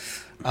there.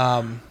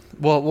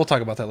 Well, we'll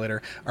talk about that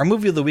later. Our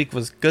movie of the week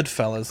was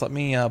Goodfellas. Let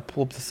me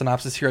pull up the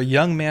synopsis here. A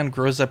young man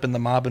grows up in the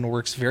mob and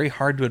works very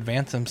hard to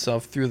advance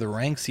himself through the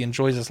ranks. He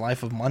enjoys his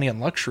life of money and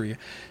luxury,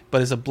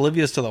 but is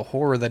oblivious to the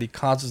horror that he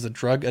causes. A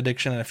drug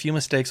addiction and a few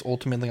mistakes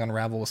ultimately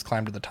unravel his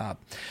climb to the top.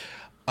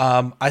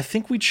 I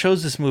think we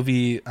chose this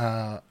movie.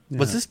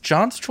 Was this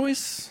John's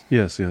choice?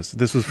 Yes.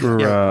 This was for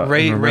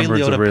Ray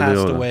Liotta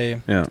passed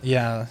away.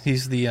 Yeah,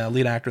 he's the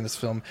lead actor in this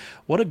film.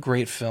 What a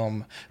great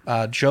film.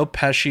 Joe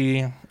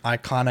Pesci,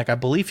 iconic. I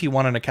believe he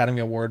won an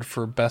Academy Award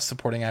for Best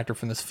Supporting Actor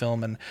from this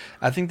film, and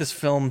I think this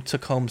film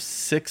took home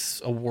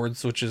 6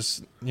 awards, which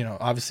is, you know,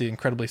 obviously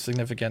incredibly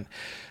significant.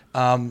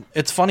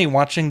 It's funny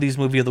watching these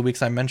movie of the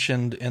weeks. I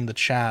mentioned in the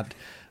chat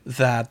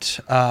that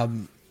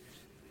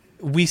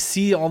we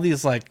see all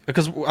these, like,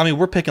 because I mean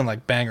we're picking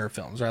like banger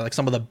films, right? Like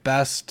some of the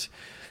best.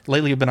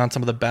 Lately, we've been on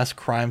some of the best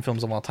crime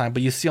films of all time.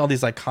 But you see all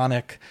these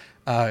iconic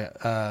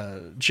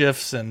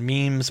gifs and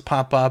memes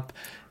pop up,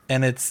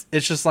 and it's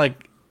just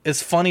like,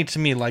 it's funny to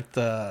me. Like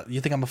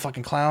you think I'm a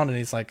fucking clown, and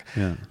he's like,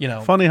 you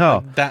know, funny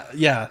how like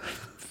that,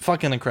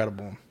 fucking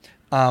incredible.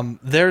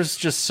 There's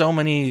just so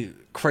many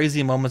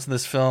crazy moments in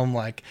this film.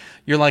 Like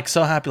you're like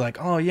so happy, like,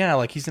 oh yeah,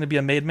 like he's gonna be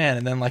a made man,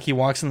 and then like he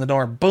walks in the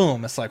door,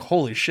 boom, it's like,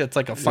 holy shit, it's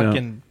like a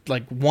fucking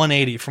like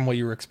 180 from what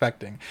you were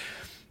expecting.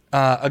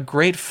 A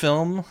great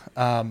film.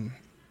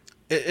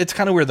 It's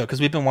kind of weird though, because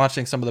we've been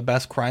watching some of the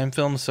best crime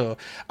films, so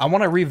I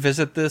want to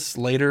revisit this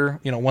later,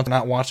 you know, once I'm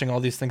not watching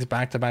all these things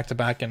back to back to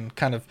back and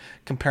kind of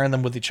comparing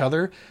them with each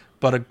other.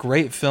 But a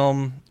great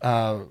film,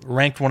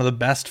 ranked one of the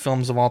best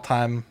films of all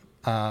time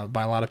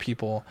by a lot of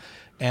people.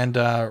 And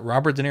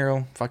Robert De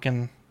Niro,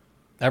 fucking,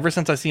 ever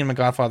since I seen him in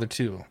Godfather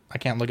 2, I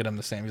can't look at him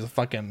the same. He's a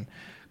fucking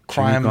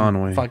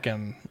crime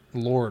fucking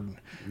lord.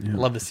 Yeah.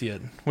 Love to see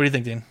it. What do you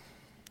think, Dean?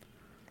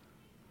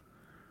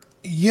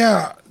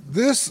 Yeah,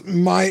 this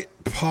might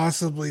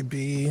possibly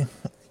be.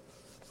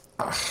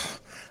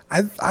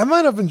 I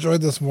might have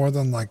enjoyed this more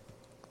than like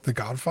The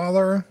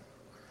Godfather.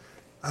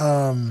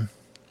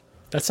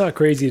 That's not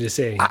crazy to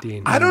say,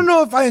 Dean. I don't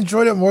know if I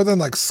enjoyed it more than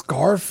like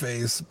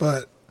Scarface,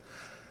 but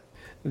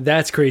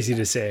that's crazy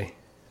to say.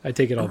 I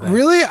take it all back.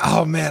 Really?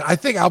 Oh man, I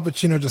think Al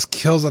Pacino just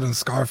kills it in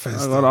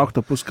Scarface. I got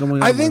octopus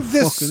coming. I think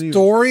this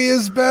story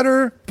is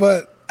better,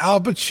 but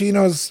Al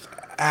Pacino's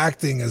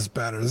acting is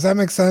better. Does that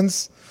make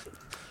sense?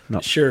 No.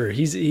 Sure,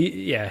 he's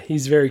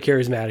very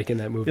charismatic in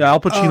that movie. Yeah,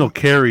 Al Pacino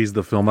carries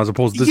the film as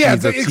opposed to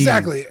this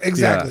exactly.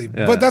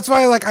 Yeah. But that's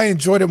why I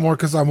enjoyed it more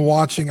because I'm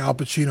watching Al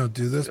Pacino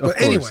do this. But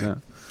anyway,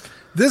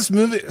 this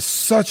movie is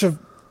such a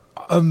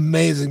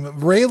amazing.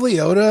 Ray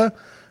Liotta,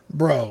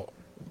 bro,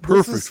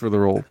 perfect for the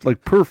role,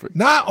 like perfect.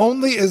 Not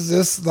only is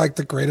this like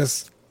the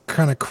greatest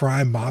kind of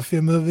crime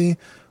mafia movie,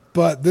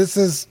 but this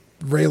is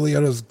Ray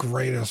Liotta's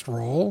greatest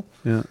role.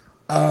 Yeah.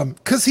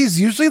 Because he's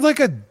usually like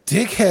a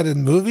dickhead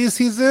in movies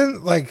he's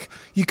in. Like,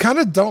 you kind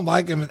of don't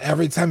like him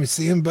every time you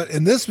see him, but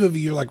in this movie,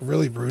 you're like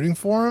really rooting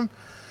for him.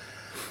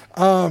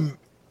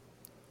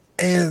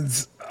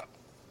 And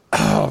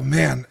oh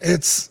man,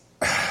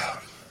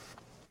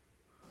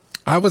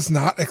 I was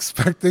not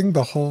expecting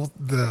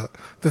the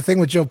thing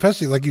with Joe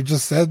Pesci, like you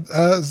just said,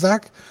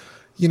 Zach.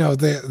 You know,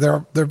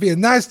 they're being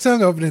nice to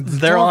him, opening the door.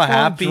 They're all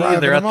happy.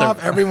 They're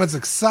at everyone's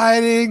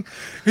exciting.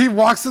 He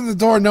walks in the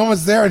door, no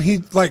one's there, and he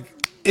like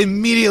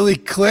immediately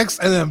clicks,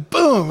 and then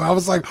boom, I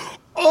was like,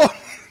 oh,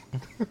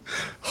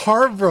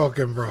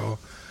 heartbroken, bro.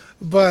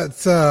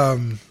 But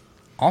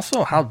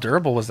also, how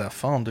durable was that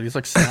phone, dude? He's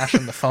like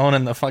smashing the phone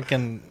in the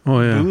fucking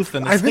booth,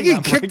 and I think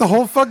he kicked the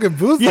whole fucking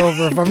booth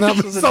over. If I'm not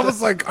mistaken, I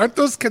was like, aren't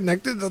those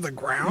connected to the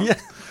ground?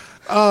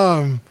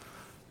 Yeah.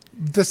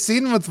 The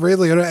scene with Ray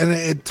Liotta, and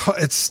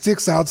it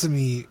sticks out to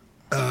me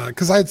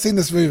because I had seen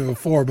this movie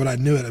before, but I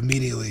knew it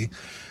immediately.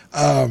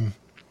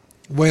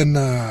 When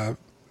I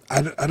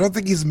don't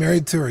think he's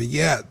married to her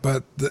yet,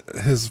 but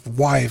his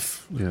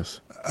wife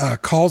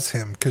calls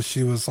him because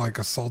she was like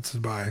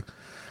assaulted by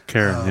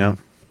Karen,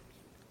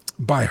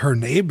 by her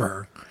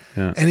neighbor.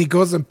 Yeah. And he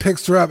goes and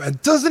picks her up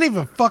and doesn't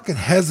even fucking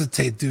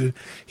hesitate, dude.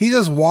 He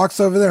just walks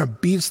over there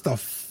and beats the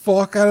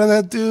fuck out of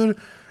that dude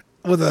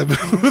with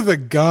a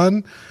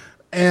gun.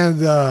 And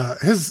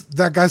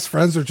that guy's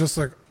friends are just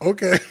like,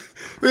 okay.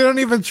 They don't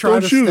even try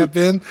Don't to shoot. step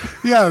in.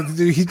 Yeah,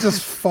 dude, he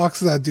just fucks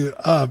that dude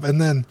up.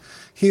 And then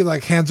he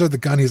like hands her the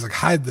gun. He's like,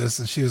 hide this.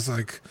 And she was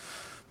like,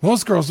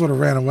 most girls would have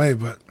ran away,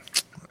 but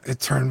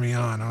it turned me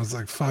on. I was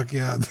like, fuck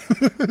yeah.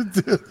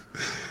 Dude.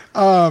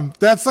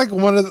 That's like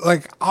one of the,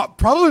 like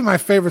probably my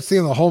favorite scene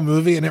in the whole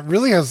movie. And it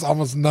really has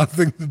almost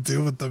nothing to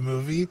do with the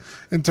movie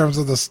in terms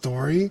of the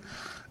story.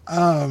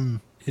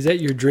 Is that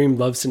your dream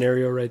love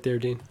scenario right there,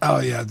 Dean? Oh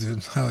yeah,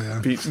 dude. Hell yeah.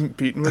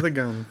 Beaten with a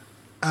gun.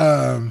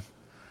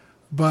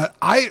 But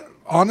I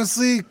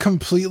honestly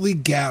completely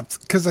gapped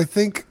because I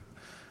think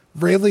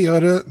Ray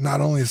Liotta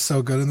not only is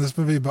so good in this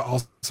movie, but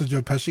also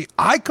Joe Pesci.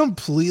 I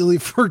completely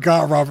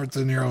forgot Robert De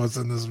Niro was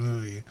in this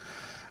movie.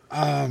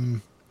 I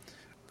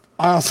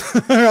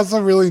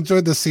also really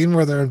enjoyed the scene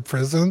where they're in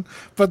prison,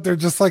 but they're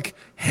just like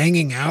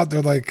hanging out.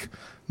 They're like,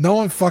 no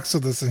one fucks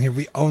with us in here.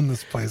 We own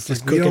this place.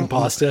 Just like, cooking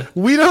pasta.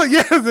 We don't.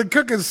 Yeah, they're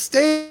cooking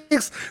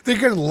steaks. They're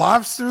getting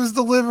lobsters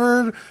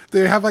delivered.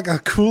 They have like a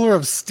cooler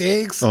of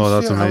steaks. Oh,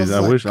 that's amazing.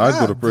 I wish I'd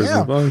go to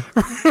prison.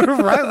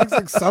 Right? Looks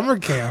like summer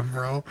camp,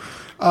 bro.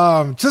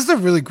 Just a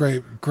really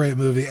great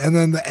movie. And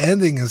then the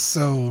ending is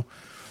so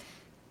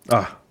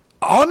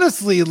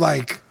honestly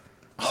like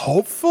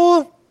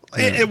hopeful,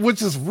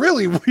 which is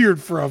really weird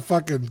for a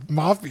fucking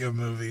mafia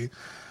movie.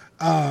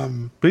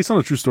 Based on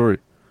a true story.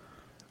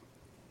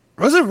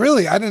 Was it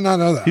really? I did not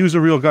know that. He was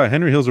a real guy.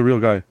 Henry Hill's a real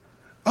guy.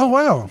 Oh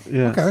wow.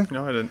 Yeah. Okay.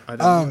 No, I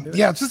didn't.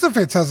 Yeah, it's just a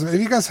fantastic. If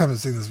you guys haven't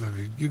seen this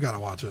movie, you gotta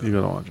watch it. You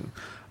gotta watch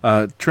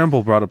it.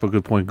 Tremble brought up a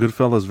good point.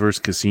 Goodfellas versus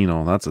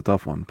Casino. That's a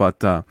tough one.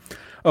 But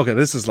okay,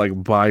 this is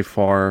like by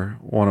far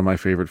one of my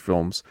favorite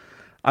films.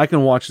 I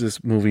can watch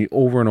this movie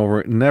over and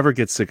over, never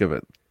get sick of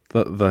it.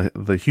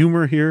 The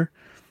humor here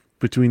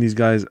between these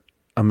guys,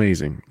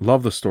 amazing.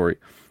 Love the story.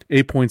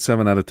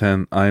 8.7 out of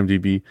 10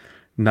 IMDb,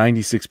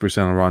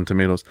 96% on Rotten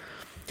Tomatoes.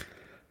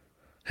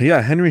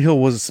 Yeah, Henry Hill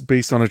was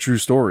based on a true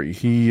story.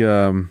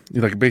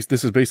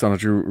 This is based on a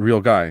true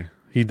real guy.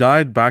 He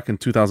died back in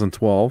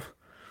 2012.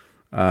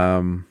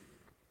 The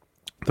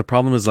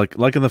problem is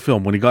like in the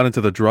film, when he got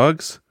into the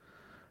drugs,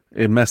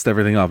 it messed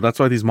everything up. That's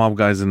why these mob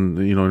guys in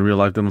real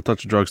life, they don't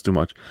touch drugs too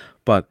much.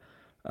 But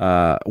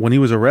when he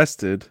was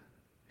arrested,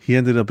 he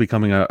ended up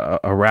becoming a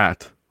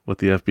rat with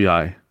the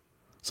FBI.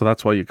 So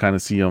that's why you kind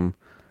of see him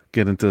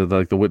get into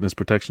the witness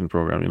protection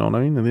program. You know what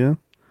I mean? In the end.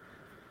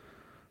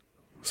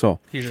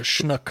 So he's a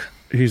schnook.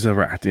 He's a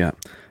rat, yeah.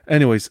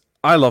 Anyways,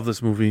 I love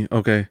this movie.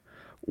 Okay,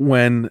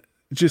 when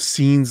just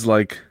scenes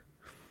like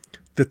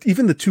that,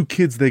 even the two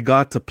kids they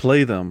got to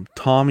play them,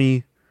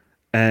 Tommy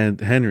and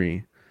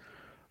Henry.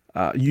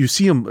 You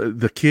see him,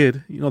 the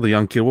kid, the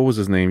young kid. What was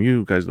his name?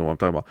 You guys know what I'm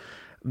talking about.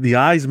 The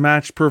eyes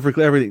matched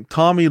perfectly. Everything.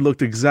 Tommy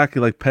looked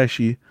exactly like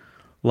Pesci.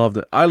 Loved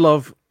it. I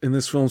love in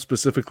this film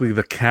specifically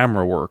the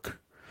camera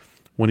work.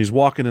 When he's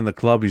walking in the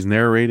club, he's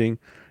narrating.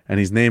 And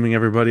he's naming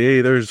everybody.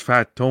 Hey, there's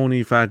Fat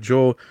Tony, Fat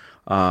Joe,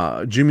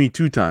 Jimmy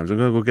 2 times. I'm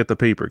gonna go get the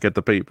paper.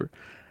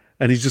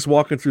 And he's just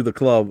walking through the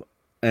club,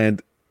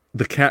 and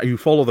you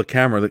follow the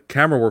camera. The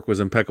camera work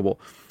was impeccable.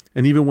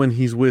 And even when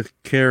he's with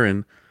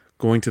Karen,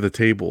 going to the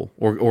table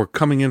or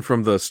coming in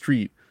from the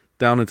street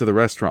down into the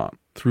restaurant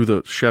through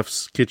the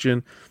chef's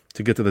kitchen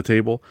to get to the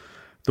table,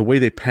 the way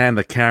they pan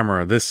the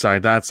camera, this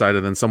side, that side,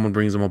 and then someone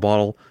brings him a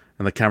bottle,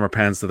 and the camera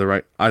pans to the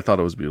right. I thought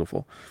it was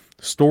beautiful.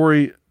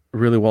 Story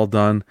really well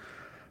done.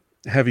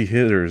 Heavy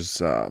hitters,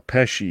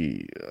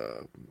 Pesci,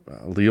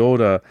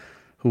 Liotta,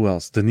 who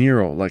else? De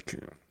Niro. Like,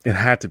 it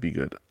had to be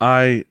good.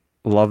 I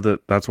loved it.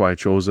 That's why I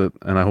chose it,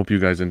 and I hope you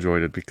guys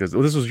enjoyed it because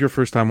this was your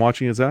first time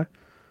watching it, Zach?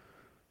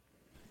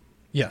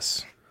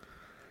 Yes.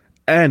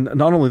 And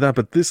not only that,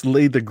 but this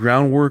laid the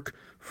groundwork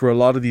for a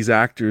lot of these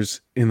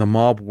actors in the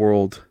mob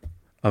world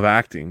of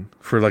acting,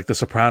 for like The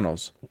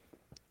Sopranos.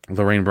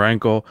 Lorraine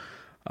Bracco,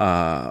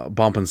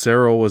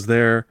 Bompancero was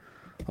there.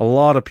 A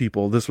lot of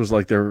people. This was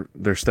like their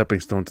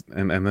stepping stone,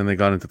 and then they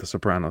got into The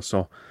Sopranos.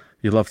 So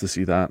you love to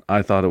see that.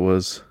 I thought it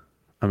was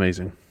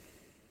amazing.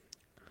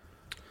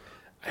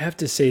 I have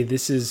to say,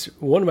 this is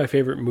one of my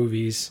favorite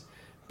movies.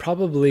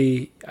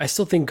 Probably, I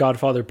still think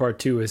Godfather Part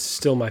 2 is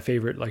still my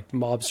favorite, like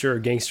mobster or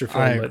gangster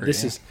film. I but agree.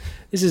 this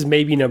is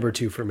maybe number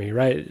 2 for me,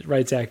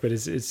 right, Zach? But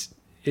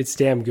it's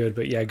damn good.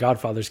 But yeah,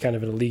 Godfather's kind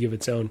of in a league of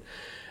its own.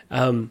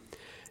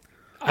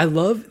 I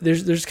love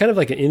there's kind of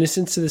like an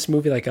innocence to this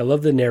movie. Like I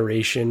love the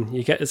narration.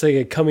 It's like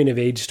a coming of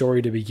age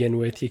story to begin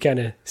with. You kind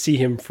of see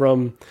him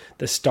from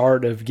the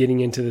start of getting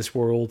into this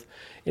world,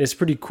 and it's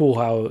pretty cool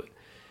how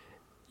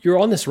you're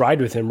on this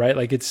ride with him, right?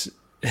 Like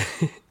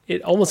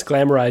it almost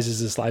glamorizes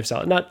this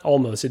lifestyle. Not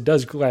almost, it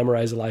does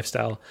glamorize the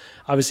lifestyle.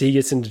 Obviously, he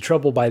gets into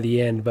trouble by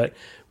the end, but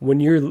when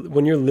you're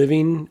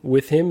living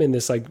with him in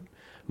this like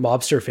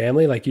mobster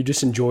family, like you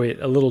just enjoy it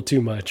a little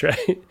too much, right?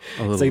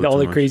 It's like all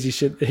the crazy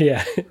shit,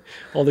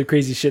 all the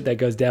crazy shit that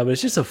goes down. But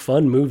it's just a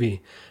fun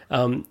movie.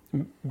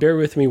 Bear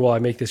with me while I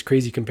make this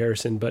crazy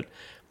comparison. But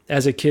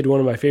as a kid, one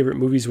of my favorite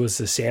movies was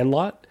The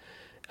Sandlot,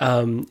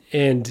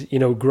 And, you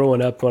know,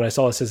 growing up, when I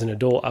saw this as an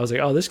adult, I was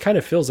like, oh, this kind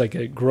of feels like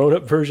a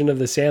grown-up version of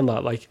The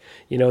Sandlot. Like,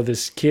 you know,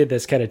 this kid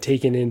that's kind of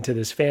taken into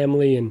this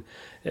family and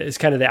is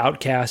kind of the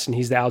outcast, and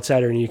he's the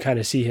outsider, and you kind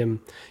of see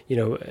him, you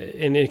know,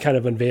 and it kind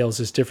of unveils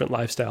this different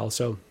lifestyle.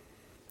 So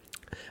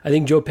I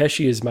think Joe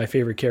Pesci is my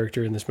favorite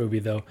character in this movie,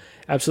 though.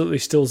 Absolutely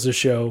steals the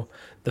show.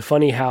 The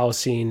funny how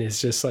scene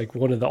is just like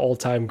one of the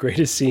all-time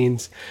greatest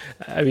scenes.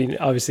 I mean,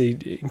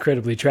 obviously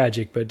incredibly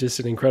tragic, but just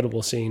an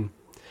incredible scene.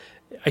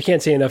 I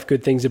can't say enough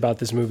good things about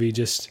this movie.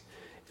 Just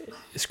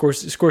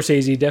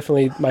Scorsese,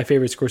 definitely my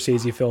favorite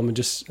Scorsese film, and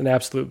just an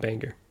absolute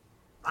banger.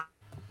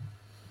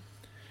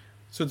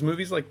 So it's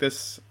movies like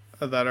this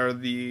that are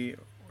the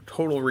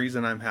total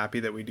reason I'm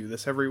happy that we do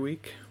this every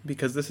week,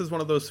 because this is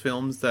one of those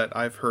films that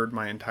I've heard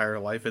my entire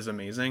life is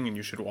amazing and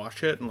you should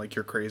watch it, and like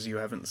you're crazy you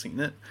haven't seen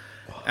it.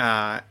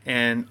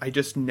 And I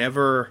just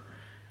never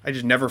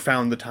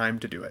found the time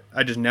to do it.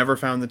 I just never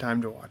found the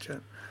time to watch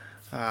it.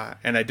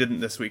 And I didn't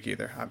this week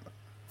either.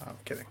 I'm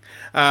kidding.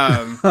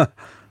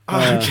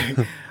 Okay.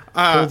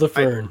 Pull the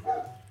fern.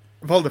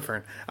 Pull the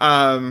fern.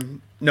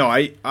 No,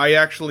 I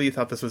actually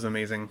thought this was an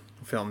amazing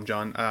film,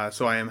 John.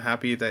 So I am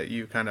happy that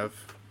you kind of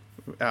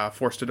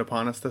forced it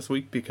upon us this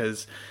week,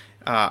 because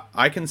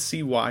I can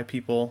see why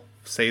people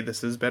say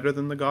this is better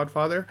than The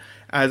Godfather.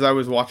 As I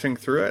was watching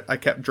through it, I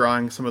kept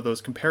drawing some of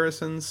those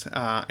comparisons.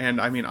 And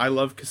I mean, I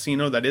love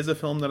Casino. That is a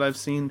film that I've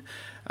seen.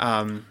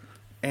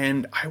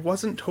 And I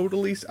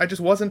just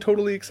wasn't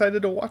totally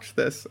excited to watch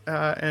this.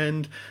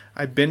 And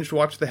I binge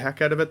watched the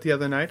heck out of it the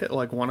other night at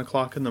like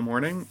 1:00 in the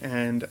morning.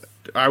 And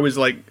I was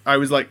like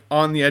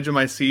on the edge of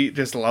my seat,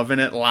 just loving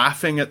it,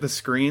 laughing at the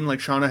screen. Like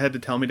Shauna had to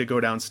tell me to go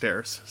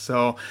downstairs.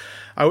 So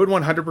I would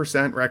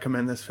 100%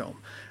 recommend this film.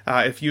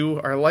 If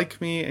you are like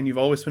me and you've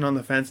always been on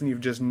the fence and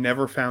you've just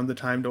never found the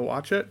time to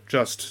watch it,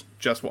 just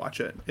watch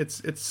it.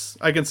 It's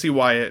I can see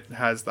why it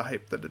has the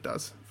hype that it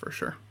does, for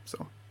sure.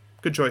 So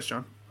good choice,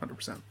 John.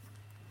 100%.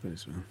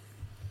 Thanks, man.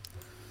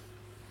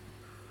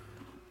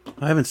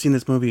 I haven't seen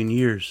this movie in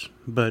years,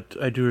 but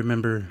I do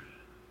remember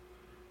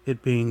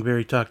it being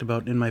very talked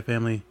about in my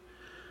family.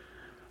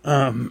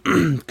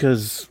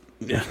 Because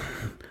the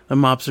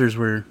mobsters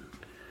were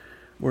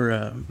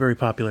very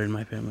popular in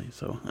my family.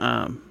 So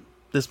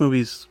this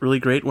movie's really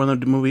great. One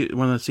of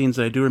the scenes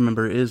that I do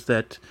remember is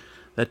that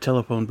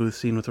telephone booth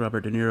scene with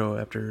Robert De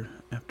Niro after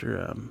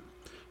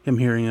him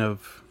hearing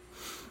of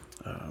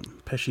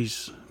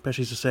Pesci's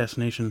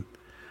assassination.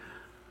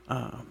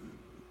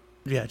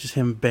 Yeah, just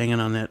him banging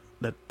on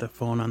the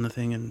phone on the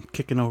thing and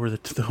kicking over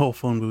the whole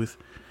phone booth.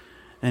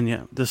 And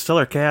yeah, the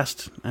stellar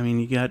cast. I mean,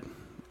 you got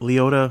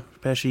Liotta,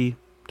 Pesci,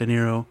 De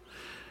Niro,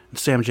 and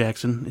Sam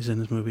Jackson is in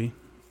this movie.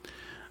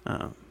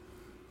 But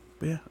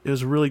yeah, it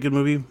was a really good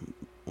movie.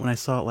 When I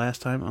saw it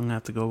last time, I'm going to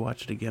have to go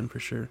watch it again for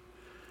sure.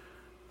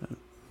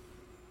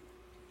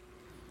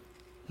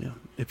 Yeah,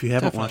 if you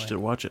haven't watched it,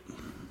 watch it.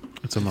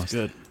 It's a must.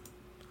 Good.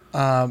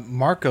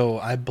 Marco,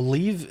 I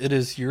believe it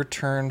is your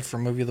turn for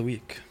movie of the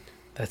week.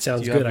 That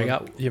sounds good.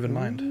 You have in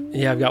mind?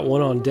 Yeah, I've got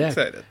one on deck.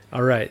 Excited.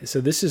 All right,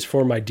 so this is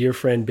for my dear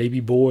friend Baby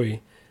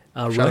Boy,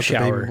 Rush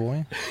Hour. Baby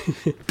Boy.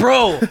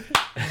 Bro,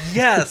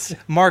 yes,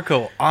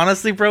 Marco.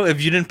 Honestly, bro,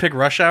 if you didn't pick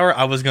Rush Hour,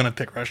 I was gonna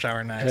pick Rush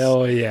Hour next.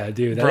 Hell yeah,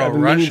 dude! Bro,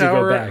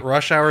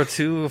 Rush Hour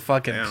 2,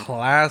 fucking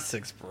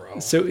classics, bro.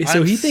 So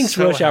he thinks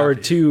Rush Hour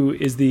 2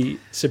 is the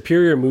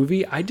superior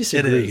movie. I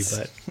disagree,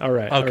 but all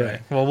right. Okay, all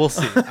right. Well, we'll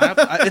see.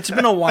 It's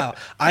been a while.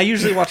 I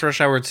usually watch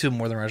Rush Hour 2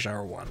 more than Rush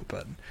Hour 1,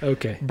 but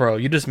okay, bro,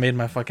 you just made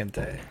my fucking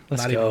day.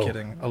 Let's Not go. even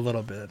kidding, a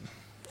little bit.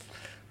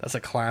 That's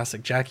a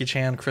classic. Jackie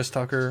Chan, Chris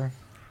Tucker.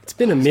 It's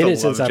been a minute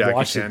since I've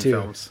watched Chan it too.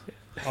 Films.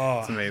 Oh,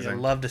 it's amazing. You'll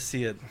love to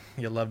see it.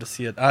 You'll love to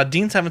see it.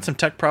 Dean's having some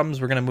tech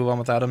problems. We're going to move on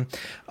without him.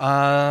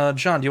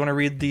 John, do you want to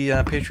read the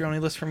Patreon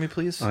list for me,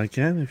 please? I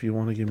can, if you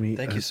want to give me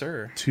Thank you,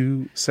 sir.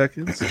 2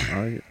 seconds.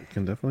 I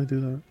can definitely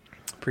do that.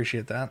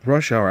 Appreciate that.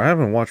 Rush Hour. I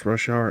haven't watched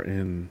Rush Hour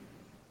in...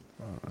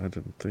 I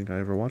didn't think I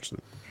ever watched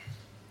it.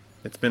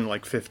 It's been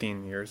like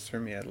 15 years for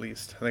me, at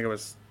least. I think it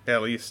was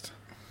at least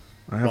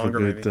I have longer,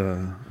 a good...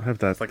 maybe. I have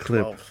that It's like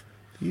clip. 12.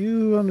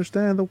 You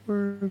understand the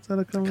words that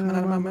are coming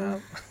out of my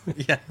mouth?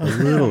 Yeah. A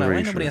little Ain't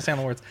racial. nobody understand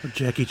the words.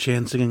 Jackie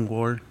Chan singing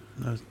War.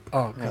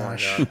 Oh,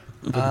 gosh.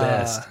 The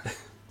best.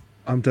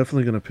 I'm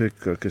definitely going to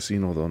pick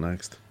Casino, though,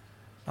 next.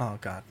 Oh,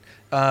 God.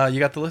 You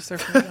got the list there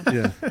for me, John?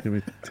 Yeah, give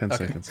me 10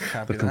 Okay, seconds.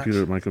 copy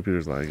My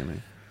computer's lagging.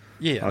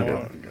 Yeah. I'll Oh,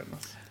 get it.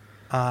 goodness.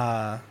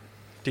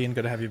 Dean,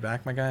 good to have you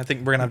back, my guy. I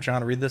think we're going to have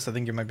John read this. I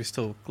think you might be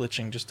still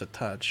glitching just a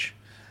touch.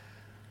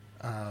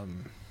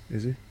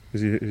 Is he?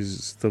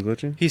 Is still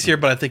glitching? He's here,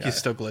 but I think he's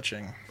still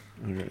glitching.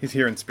 Okay. He's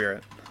here in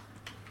spirit.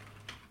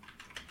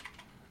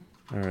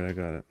 All right, I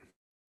got it.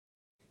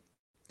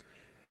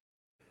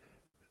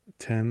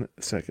 10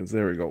 seconds.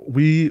 There we go.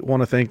 We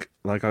want to thank,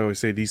 like I always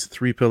say, these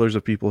 3 pillars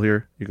of people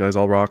here. You guys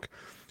all rock.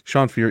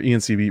 Sean Fear,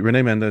 Ian CB,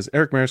 Renee Mendez,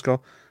 Eric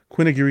Mariscal,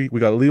 Quinn Aguirre. We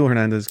got Leo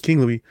Hernandez,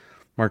 King Louis,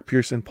 Mark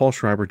Pearson, Paul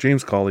Schreiber,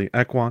 James Colley,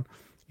 Equan,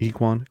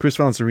 Chris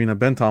Valencerina,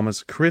 Ben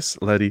Thomas, Chris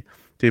Letty,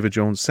 David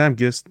Jones, Sam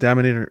Gist,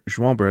 Daminator,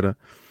 Juan Breda.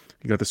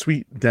 You got the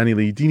sweet Danny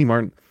Lee, Deanie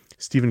Martin,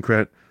 Stephen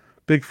Krett,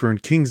 Big Fern,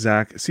 King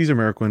Zach, Caesar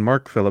Mariquin,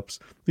 Mark Phillips,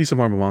 Lisa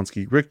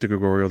Marmolonsky, Rick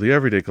DeGregorio, The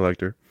Everyday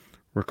Collector,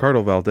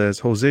 Ricardo Valdez,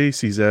 Jose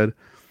CZ,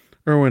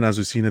 Erwin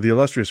Azucena, The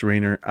Illustrious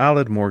Rainer,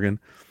 Aled Morgan,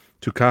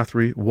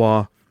 Tukathri,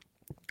 Wah.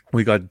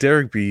 We got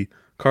Derek B.,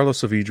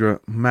 Carlos Saavedra,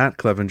 Matt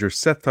Clevenger,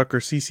 Seth Tucker,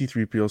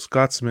 CC3PO,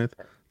 Scott Smith,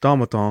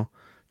 Domaton,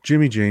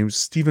 Jimmy James,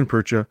 Stephen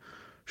Percha,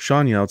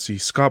 Sean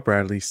Yautsy, Scott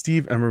Bradley,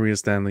 Steve and Maria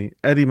Stanley,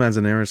 Eddie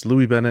Manzanares,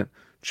 Louis Bennett,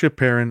 Chip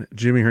Perrin,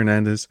 Jimmy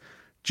Hernandez,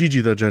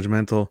 Gigi the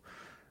Judgmental,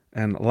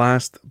 and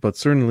last but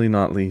certainly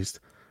not least,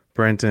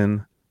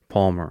 Brenton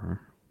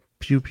Palmer.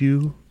 Pew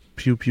pew,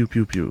 pew pew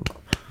pew pew.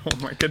 Oh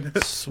my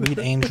goodness. Sweet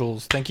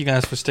angels. Thank you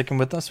guys for sticking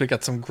with us. We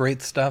got some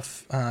great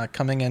stuff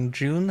coming in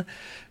June.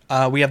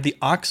 We have the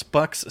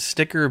Oxbucks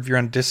sticker. If you're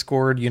on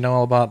Discord, you know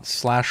all about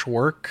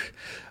 /work.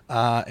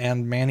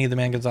 And Manny the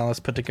Man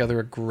Gonzalez put together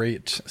a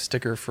great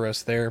sticker for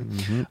us there.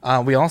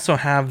 Mm-hmm. We also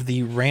have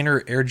the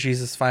Rainer Air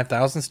Jesus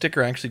 5000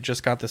 sticker. I actually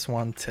just got this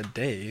one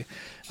today.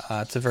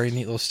 It's a very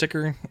neat little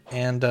sticker,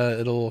 and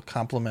it'll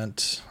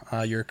complement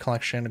your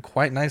collection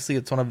quite nicely.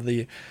 It's one of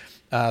the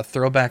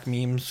throwback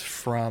memes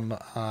from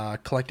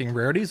Collecting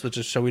Rarities, which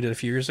is a show we did a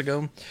few years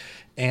ago.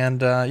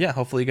 And yeah,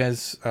 hopefully you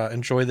guys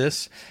enjoy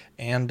this.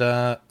 And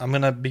I'm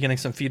going to be getting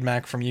some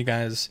feedback from you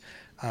guys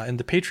in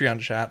the Patreon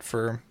chat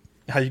for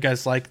how you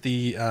guys like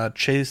the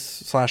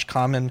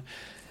Chase/Common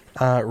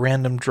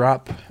random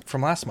drop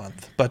from last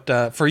month.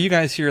 But for you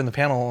guys here in the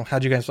panel,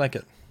 how'd you guys like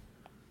it?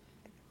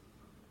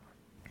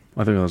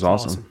 I think it was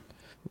awesome.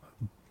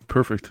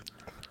 Perfect.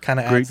 Kind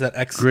of adds that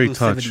exclusivity. Great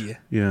touch.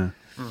 Yeah.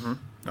 Mm-hmm.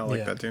 I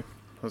like that too.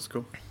 That's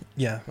cool.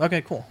 Yeah.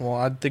 Okay, cool. Well,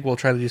 I think we'll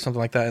try to do something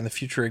like that in the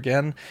future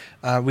again.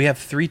 We have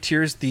 3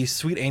 tiers. The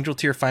Sweet Angel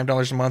tier,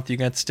 $5 a month. You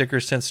get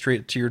stickers sent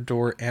straight to your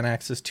door and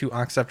access to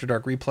Ox After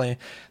Dark Replay.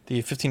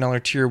 The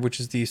 $15 tier,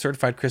 which is the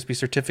Certified Crispy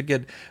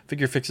Certificate,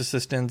 Figure Fix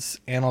Assistance,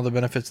 and all the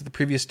benefits of the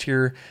previous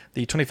tier.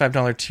 The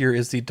 $25 tier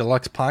is the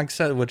Deluxe Pog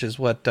Set, which is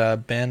what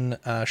Ben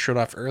showed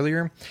off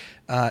earlier.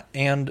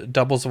 And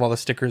doubles of all the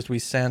stickers we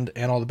send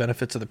and all the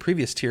benefits of the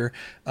previous tier.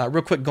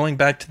 Real quick, going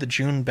back to the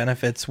June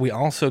benefits, we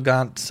also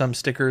got some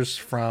stickers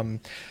from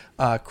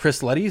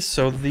Chris Letty.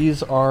 So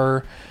these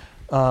are...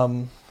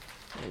 Ben,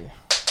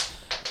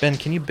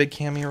 can you big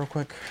cam me real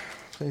quick,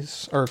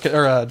 please? Or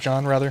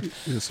John, rather.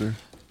 Yes, sir.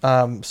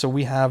 So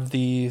we have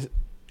the...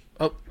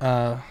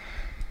 Oh,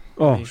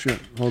 shit.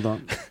 Hold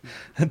on.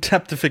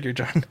 Tap the figure,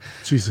 John.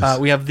 Jesus.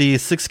 We have the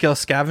 6-scale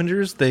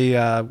Scavengers,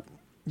 the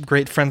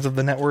great friends of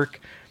the network.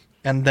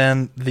 And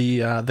then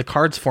the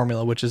Cards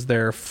Formula, which is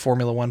their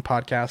Formula One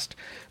podcast.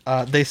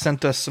 They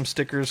sent us some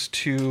stickers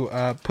to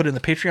put in the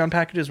Patreon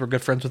packages. We're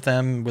good friends with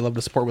them. We love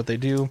to support what they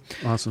do.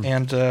 Awesome.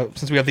 And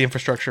since we have the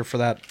infrastructure for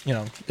that,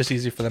 it's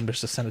easy for them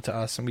just to send it to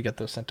us, and we get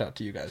those sent out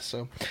to you guys.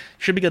 So you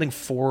should be getting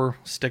 4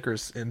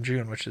 stickers in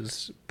June, which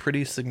is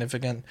pretty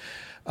significant.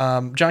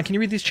 John, can you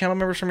read these channel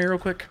members for me real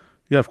quick?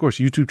 Yeah, of course.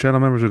 YouTube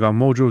channel members, we got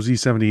Mojo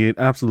Z78,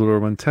 Absolute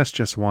Urban, Test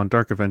Jess 1,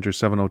 Dark Avenger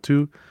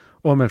 702,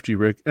 OMFG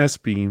Rick, S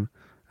Beam,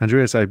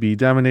 Andreas IB,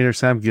 Daminator,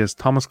 Sam Giss,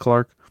 Thomas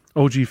Clark,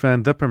 OG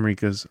Fan, The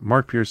Pamrikas,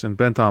 Mark Pearson,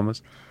 Ben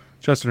Thomas,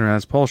 Justin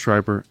Raz, Paul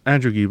Schreiber,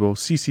 Andrew Gibo,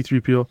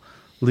 CC3PO,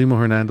 Limo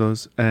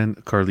Hernandez, and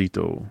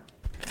Carlito.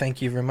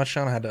 Thank you very much,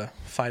 Sean. I had to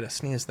fight a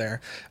sneeze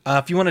there.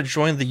 If you want to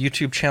join the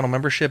YouTube channel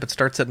membership, it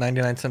starts at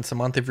 99 cents a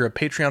month. If you're a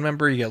Patreon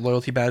member, you get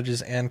loyalty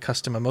badges and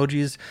custom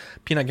emojis.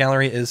 Peanut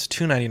Gallery is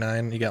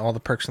 $2.99. You get all the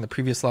perks from the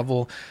previous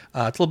level. It's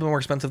a little bit more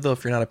expensive, though,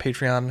 if you're not a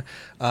Patreon.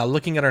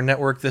 Looking at our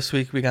network this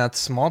week, we got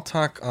Small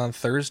Talk on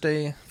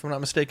Thursday, if I'm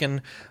not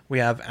mistaken. We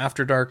have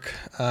After Dark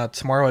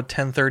tomorrow at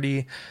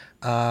 10:30.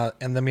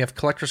 And then we have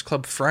Collectors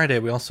Club Friday.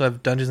 We also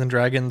have Dungeons and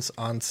Dragons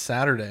on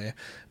Saturday.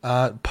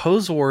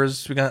 Pose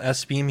Wars, we got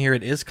S-Beam here.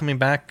 It is coming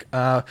back.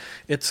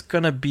 It's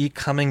going to be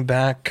coming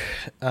back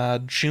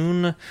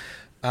June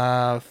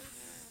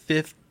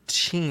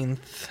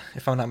 15th,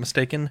 if I'm not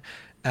mistaken,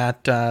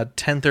 at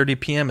 10:30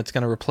 p.m. It's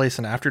going to replace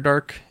an After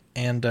Dark,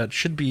 and it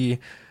should be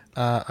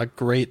a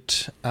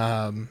great...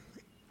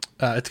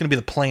 it's going to be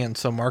the play-in,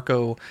 so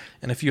Marco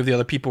and a few of the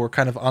other people were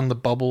kind of on the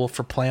bubble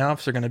for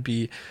playoffs. They're going to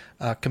be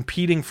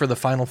competing for the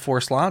final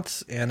 4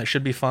 slots, and it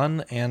should be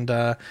fun. And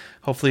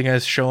hopefully you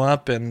guys show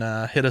up and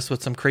hit us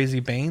with some crazy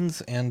banes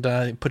and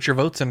put your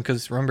votes in,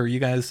 because remember, you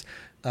guys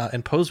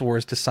in Pose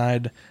Wars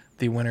decide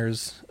the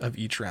winners of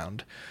each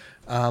round.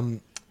 Yeah,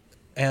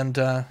 we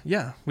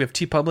have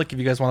TeePublic. If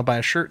you guys want to buy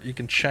a shirt, you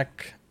can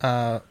check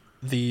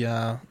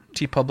the...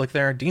 TeePublic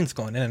there. Dean's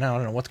going in and out. I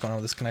don't know what's going on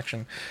with this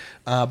connection.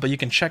 But you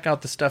can check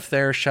out the stuff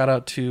there. Shout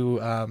out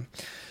to...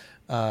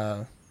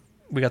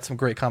 we got some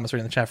great comments right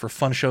in the chat for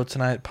Fun Show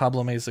tonight.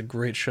 Pablo May's a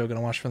great show. Going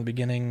to watch from the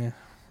beginning.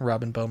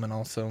 Robin Bowman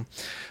also.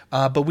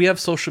 But we have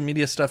social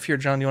media stuff here.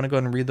 John, you want to go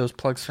ahead and read those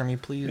plugs for me,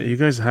 please? You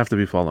guys have to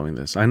be following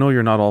this. I know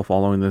you're not all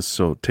following this,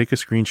 so take a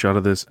screenshot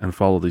of this and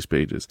follow these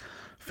pages.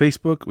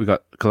 Facebook, we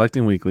got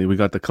Collecting Weekly. We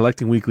got the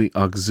Collecting Weekly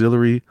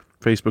Auxiliary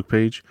Facebook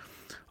page.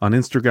 On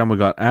Instagram, we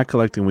got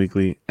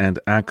 @CollectingWeekly and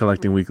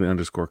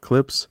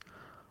 @CollectingWeekly_clips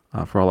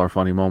for all our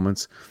funny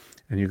moments.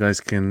 And you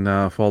guys can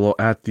follow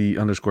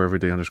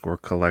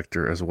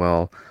 @the_everyday_collector as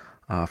well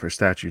for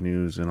statue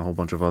news and a whole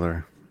bunch of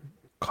other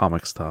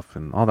comic stuff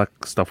and all that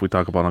stuff we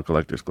talk about on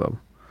Collectors Club.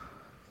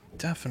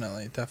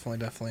 Definitely.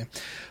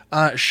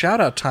 Shout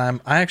out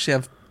time. I actually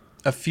have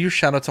a few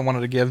shout outs I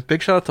wanted to give.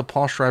 Big shout out to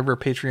Paul Schreiber,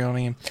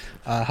 Patreon.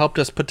 Helped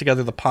us put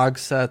together the Pog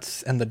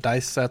sets and the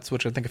dice sets,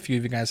 which I think a few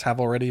of you guys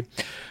have already.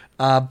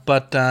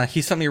 But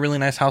he sent me a really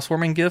nice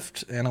housewarming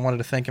gift, and I wanted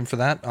to thank him for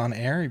that on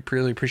air. I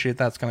really appreciate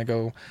that. It's going to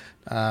go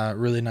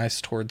really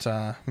nice towards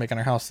making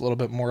our house a little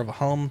bit more of a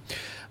home.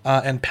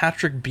 And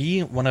Patrick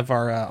B., one of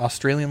our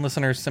Australian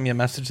listeners, sent me a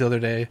message the other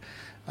day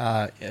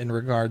in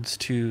regards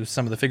to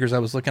some of the figures I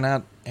was looking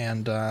at,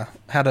 and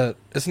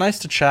it's nice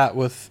to chat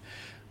with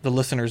the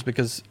listeners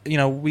because, you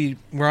know,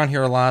 we're on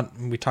here a lot,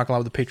 and we talk a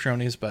lot with the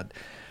Patreonies, but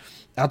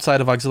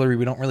outside of Auxiliary,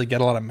 we don't really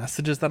get a lot of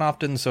messages that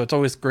often, so it's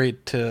always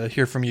great to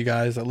hear from you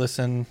guys that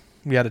listen.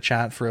 We had a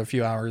chat for a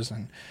few hours,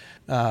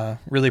 and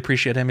really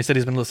appreciate him. He said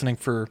he's been listening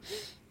for,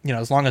 you know,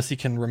 as long as he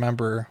can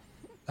remember,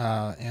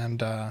 yeah,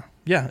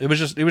 it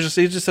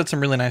he just said some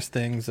really nice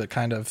things that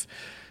kind of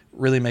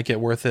really make it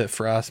worth it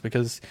for us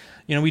because,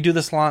 you know, we do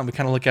this a lot, and we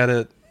kind of look at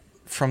it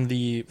from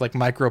the like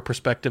micro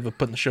perspective of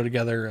putting the show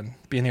together and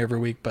being here every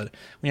week, but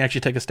when you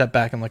actually take a step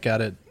back and look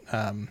at it,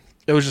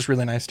 it was just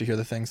really nice to hear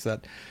the things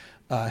that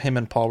him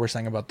and Paul were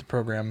saying about the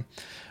program.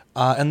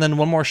 And then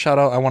one more shout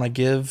out I want to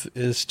give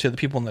is to the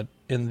people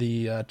in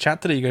the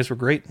chat today. You guys were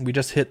great. We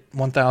just hit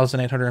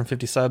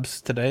 1,850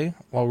 subs today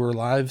while we were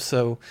live,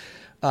 so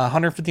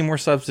 150 more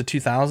subs to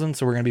 2,000,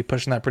 so we're going to be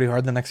pushing that pretty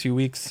hard the next few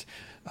weeks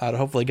to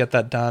hopefully get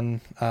that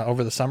done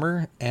over the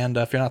summer. And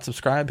if you're not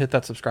subscribed, hit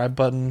that subscribe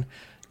button.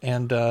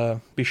 And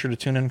be sure to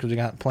tune in because we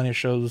got plenty of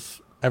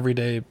shows every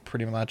day,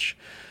 pretty much.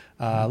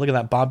 Look at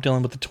that, Bob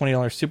Dylan with the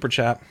 $20 super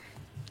chat.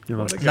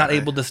 Not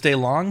able to stay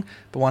long,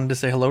 but wanted to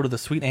say hello to the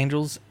Sweet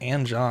Angels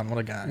and John. What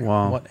a guy!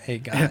 Wow, what a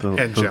guy!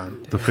 And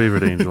John, the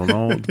favorite angel.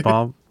 No,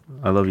 Bob,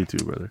 I love you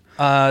too,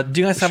 brother.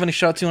 Do you guys have any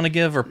shouts you want to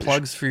give or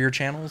plugs for your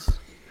channels?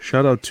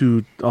 Shout out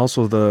to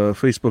also the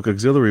Facebook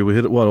Auxiliary. We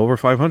hit over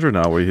 500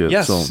 now.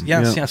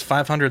 Yes,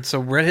 500. So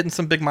we're hitting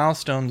some big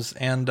milestones,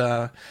 and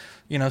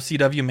you know,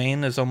 CW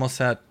Main is almost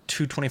at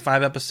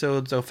 225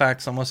 episodes.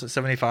 OFAC's almost at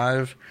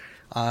 75.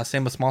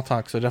 Same with Small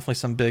Talk. So definitely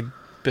some big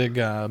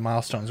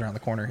milestones around the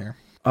corner here.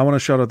 I want to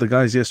shout out the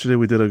guys. Yesterday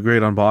we did a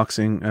great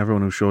unboxing.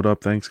 Everyone who showed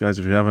up, thanks guys.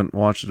 If you haven't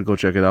watched it, go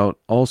check it out.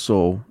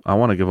 Also, I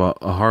want to give a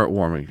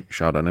heartwarming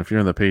shout out. And if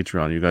you're in the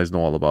Patreon, you guys know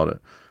all about it.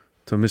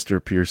 To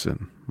Mr.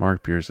 Pearson,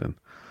 Mark Pearson.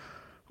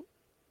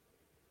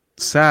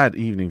 Sad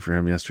evening for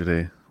him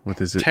yesterday with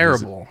his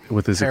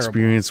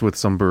experience with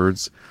some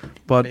birds.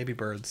 But baby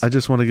birds. I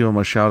just want to give him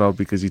a shout out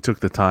because he took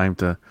the time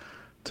to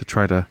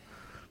try to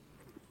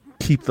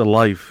keep the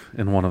life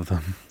in one of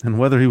them. And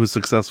whether he was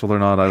successful or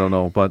not, I don't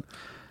know. But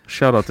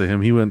shout out to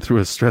him. He went through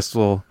a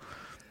stressful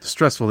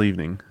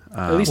evening.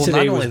 At least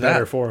today was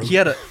better for him. He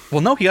had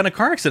a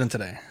car accident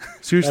today.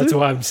 Seriously? That's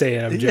why I'm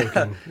saying I'm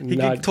joking. He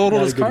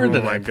totaled his car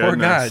today. Poor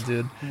guy,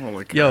 dude.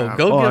 Yo,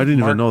 go. I didn't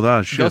even know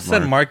that. Shit, go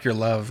send Mark your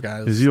love,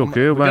 guys. Is he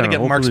okay? We gotta get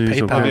Mark's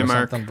PayPal okay. or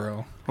something,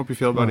 bro. Hope you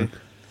feel, buddy.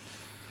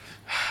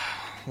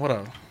 What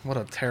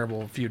a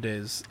terrible few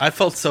days. I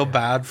felt so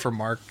bad for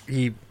Mark.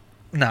 Never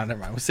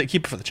mind. We'll say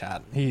keep it for the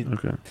chat. He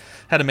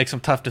had to make some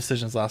tough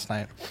decisions last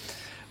night.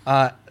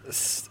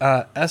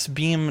 S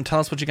Beam, tell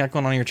us what you got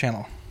going on your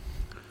channel.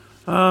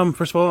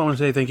 First of all, I want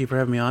to say thank you for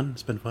having me on.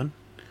 It's been fun.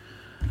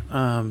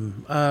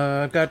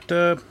 I've got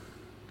a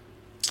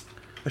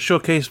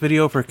showcase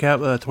video for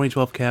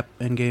 2012 Cap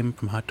Endgame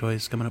from Hot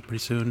Toys coming up pretty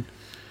soon.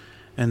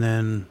 And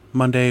then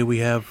Monday we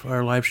have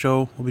our live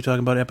show. We'll be talking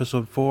about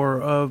episode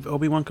 4 of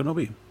Obi-Wan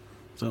Kenobi.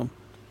 So,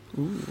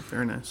 ooh,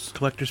 very nice.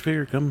 Collector's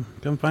Figure, come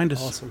find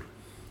us. Awesome.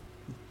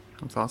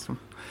 That's awesome.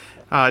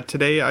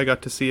 Today I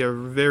got to see a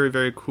very,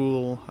 very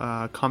cool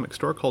comic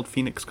store called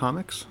Phoenix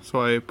Comics.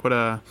 So I put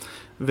a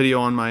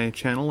video on my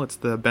channel. It's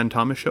the Ben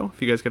Thomas Show.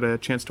 If you guys get a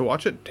chance to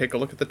watch it, take a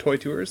look at the toy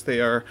tours. They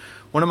are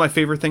one of my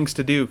favorite things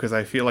to do because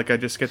I feel like I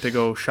just get to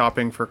go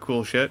shopping for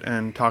cool shit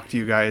and talk to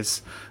you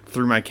guys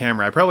through my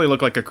camera. I probably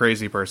look like a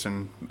crazy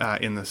person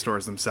in the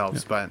stores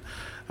themselves, but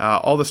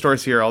all the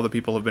stores here, all the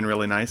people have been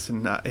really nice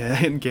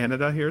in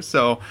Canada here.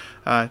 So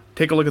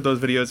take a look at those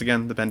videos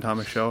again, the Ben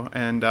Thomas Show,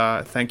 and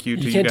thank you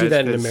to you guys. You can't do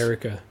that in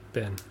America,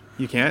 Ben.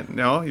 You can't?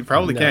 No, you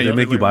probably can't. They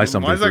make you buy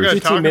something. Why is that guy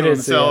talking to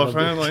himself?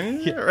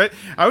 Right?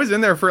 I was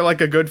in there for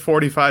like a good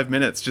 45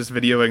 minutes just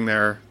videoing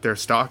their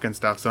stock and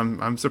stuff. So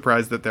I'm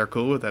surprised that they're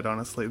cool with it,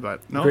 honestly.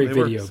 But no, great they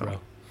video, work,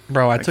 so.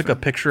 Bro, I took a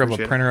picture of a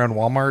printer on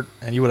Walmart,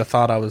 and you would have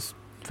thought I was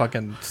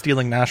fucking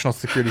stealing national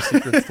security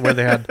secrets. The way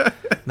they had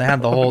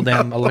the whole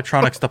damn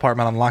electronics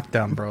department on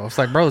lockdown, bro. It's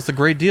like, bro, it's a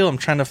great deal. I'm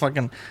trying to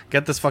fucking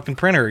get this fucking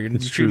printer. You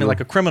treat me like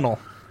a criminal.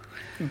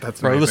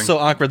 That's bro, amazing. it was so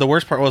awkward. The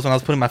worst part was when I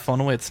was putting my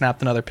phone away, it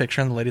snapped another picture,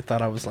 and the lady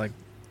thought I was like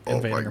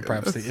invading her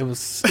privacy. It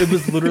was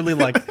literally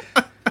like,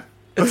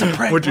 it's a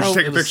prank. What'd you bro.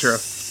 take a It was picture of?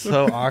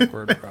 So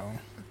awkward, bro.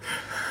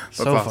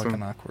 So awesome.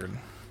 fucking awkward.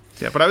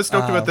 Yeah, but I was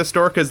stoked about this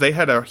store because they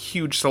had a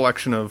huge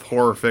selection of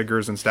horror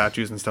figures and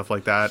statues and stuff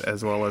like that,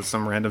 as well as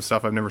some random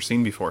stuff I've never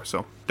seen before.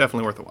 So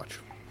definitely worth a watch.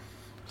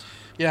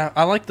 Yeah,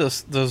 I like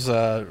those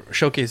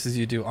showcases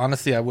you do.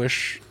 Honestly, I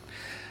wish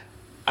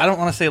I don't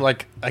want to say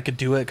like I could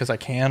do it because I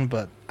can,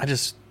 but I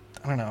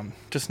don't know. I'm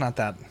just not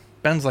that.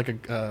 Ben's like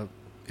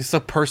he's so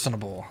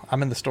personable.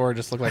 I'm in the store,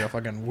 just look like a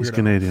fucking weirdo. He's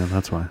Canadian,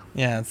 that's why.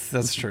 Yeah,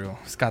 that's true.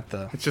 It's got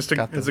the. It's just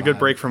it's a good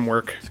break from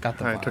work. It's got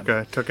the I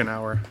vibe. took an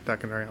hour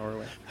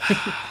away.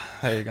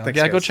 There you go. Thanks,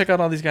 yeah, go guys. check out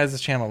all these guys'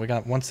 channel. We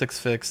got 16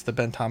 Fix, the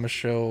Ben Thomas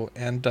Show,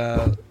 and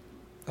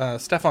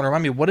Stefan.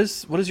 Remind me, what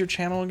is your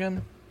channel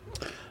again?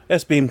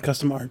 S-Beam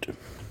Custom Art.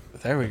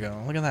 There we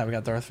go. Look at that. We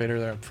got Darth Vader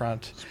there up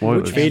front.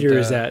 Which Vader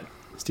is that,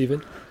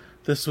 Steven?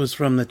 This was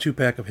from the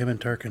 2-pack of him and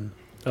Tarkin.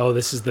 Oh,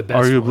 this is the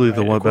best Arguably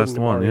one, right? best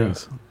one,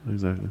 yes.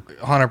 Exactly.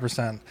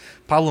 100%.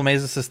 Pablo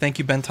Meza says, thank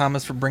you, Ben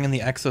Thomas, for bringing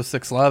the Exo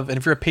 6 love. And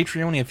if you're a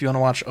Patreon, if you want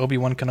to watch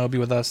Obi-Wan Kenobi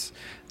with us,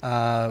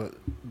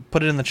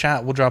 put it in the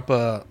chat. We'll drop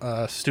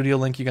a studio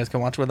link you guys can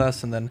watch with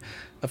us. And then,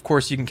 of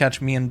course, you can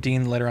catch me and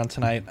Dean later on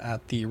tonight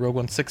at the Rogue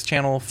One 6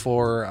 channel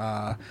for,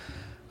 I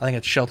think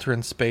it's Shelter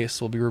in Space.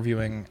 We'll be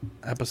reviewing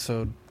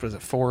episode,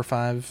 4 or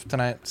 5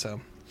 tonight.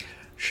 So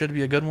should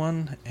be a good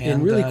one.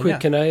 And really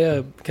quick,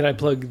 yeah. can I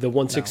plug the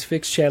 16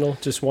 Fix channel?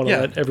 Just want to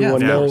let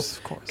everyone of know. course,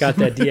 of course. Got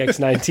that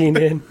DX19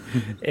 in,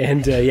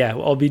 and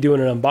I'll be doing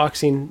an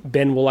unboxing.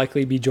 Ben will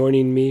likely be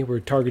joining me.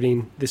 We're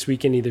targeting this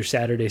weekend, either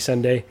Saturday,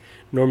 Sunday.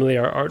 Normally,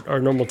 our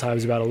normal time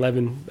is about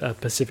 11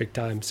 Pacific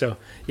time. So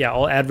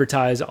I'll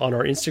advertise on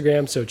our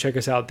Instagram. So check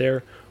us out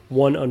there.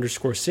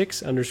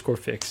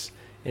 1_6_Fix.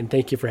 And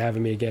thank you for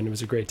having me again. It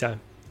was a great time.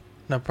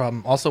 No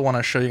problem. Also want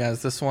to show you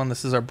guys this one.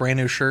 This is our brand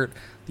new shirt,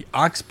 the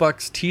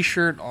Oxbucks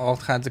t-shirt, all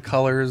kinds of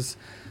colors.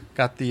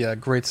 Got the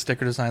great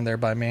sticker design there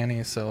by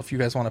Manny. So if you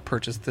guys want to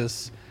purchase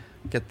this,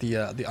 get the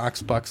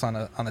Oxbucks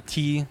on a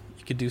tee,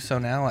 you could do so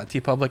now at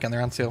TeePublic, and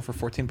they're on sale for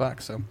 $14.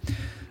 So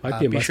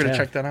be sure to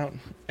check that out.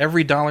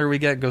 Every dollar we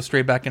get goes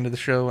straight back into the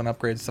show and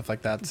upgrades, stuff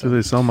like that. So Do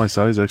they sell my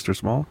size extra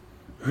small?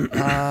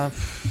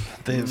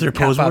 Is there a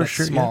Pose Wars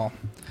shirt small?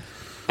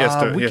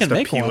 We can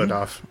make peel one. it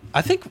off.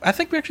 I think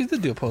we actually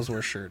did do a Pose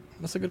Wars shirt.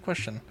 That's a good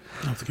question.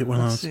 I'll have to get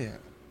one of those.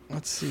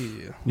 Let's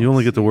see. You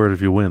only get the word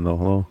if you win, though.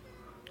 Hello.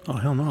 Oh,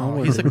 hell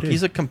no.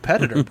 He's a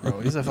competitor, bro.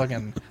 He's a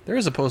fucking. There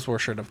is a Pose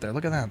Wars shirt up there.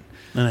 Look at that.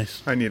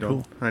 Nice. I need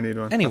one.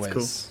 Anyways,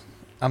 That's cool.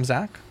 I'm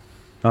Zach.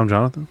 I'm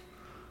Jonathan.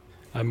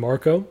 I'm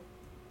Marco.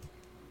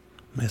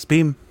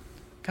 S-Beam.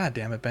 God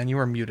damn it, Ben! You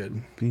were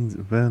muted.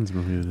 Ben's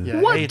muted.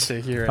 Yeah, What? I hate to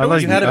hear it. I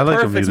like you had it him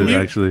perfect. muted,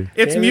 actually.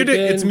 It's muting.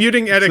 It's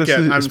muting etiquette.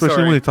 Especially I'm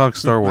sorry. when he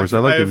talks Star Wars. I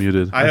like him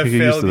muted. I I have can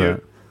get used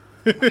failed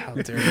to you. that. How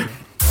dare you?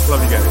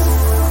 Love you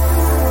guys.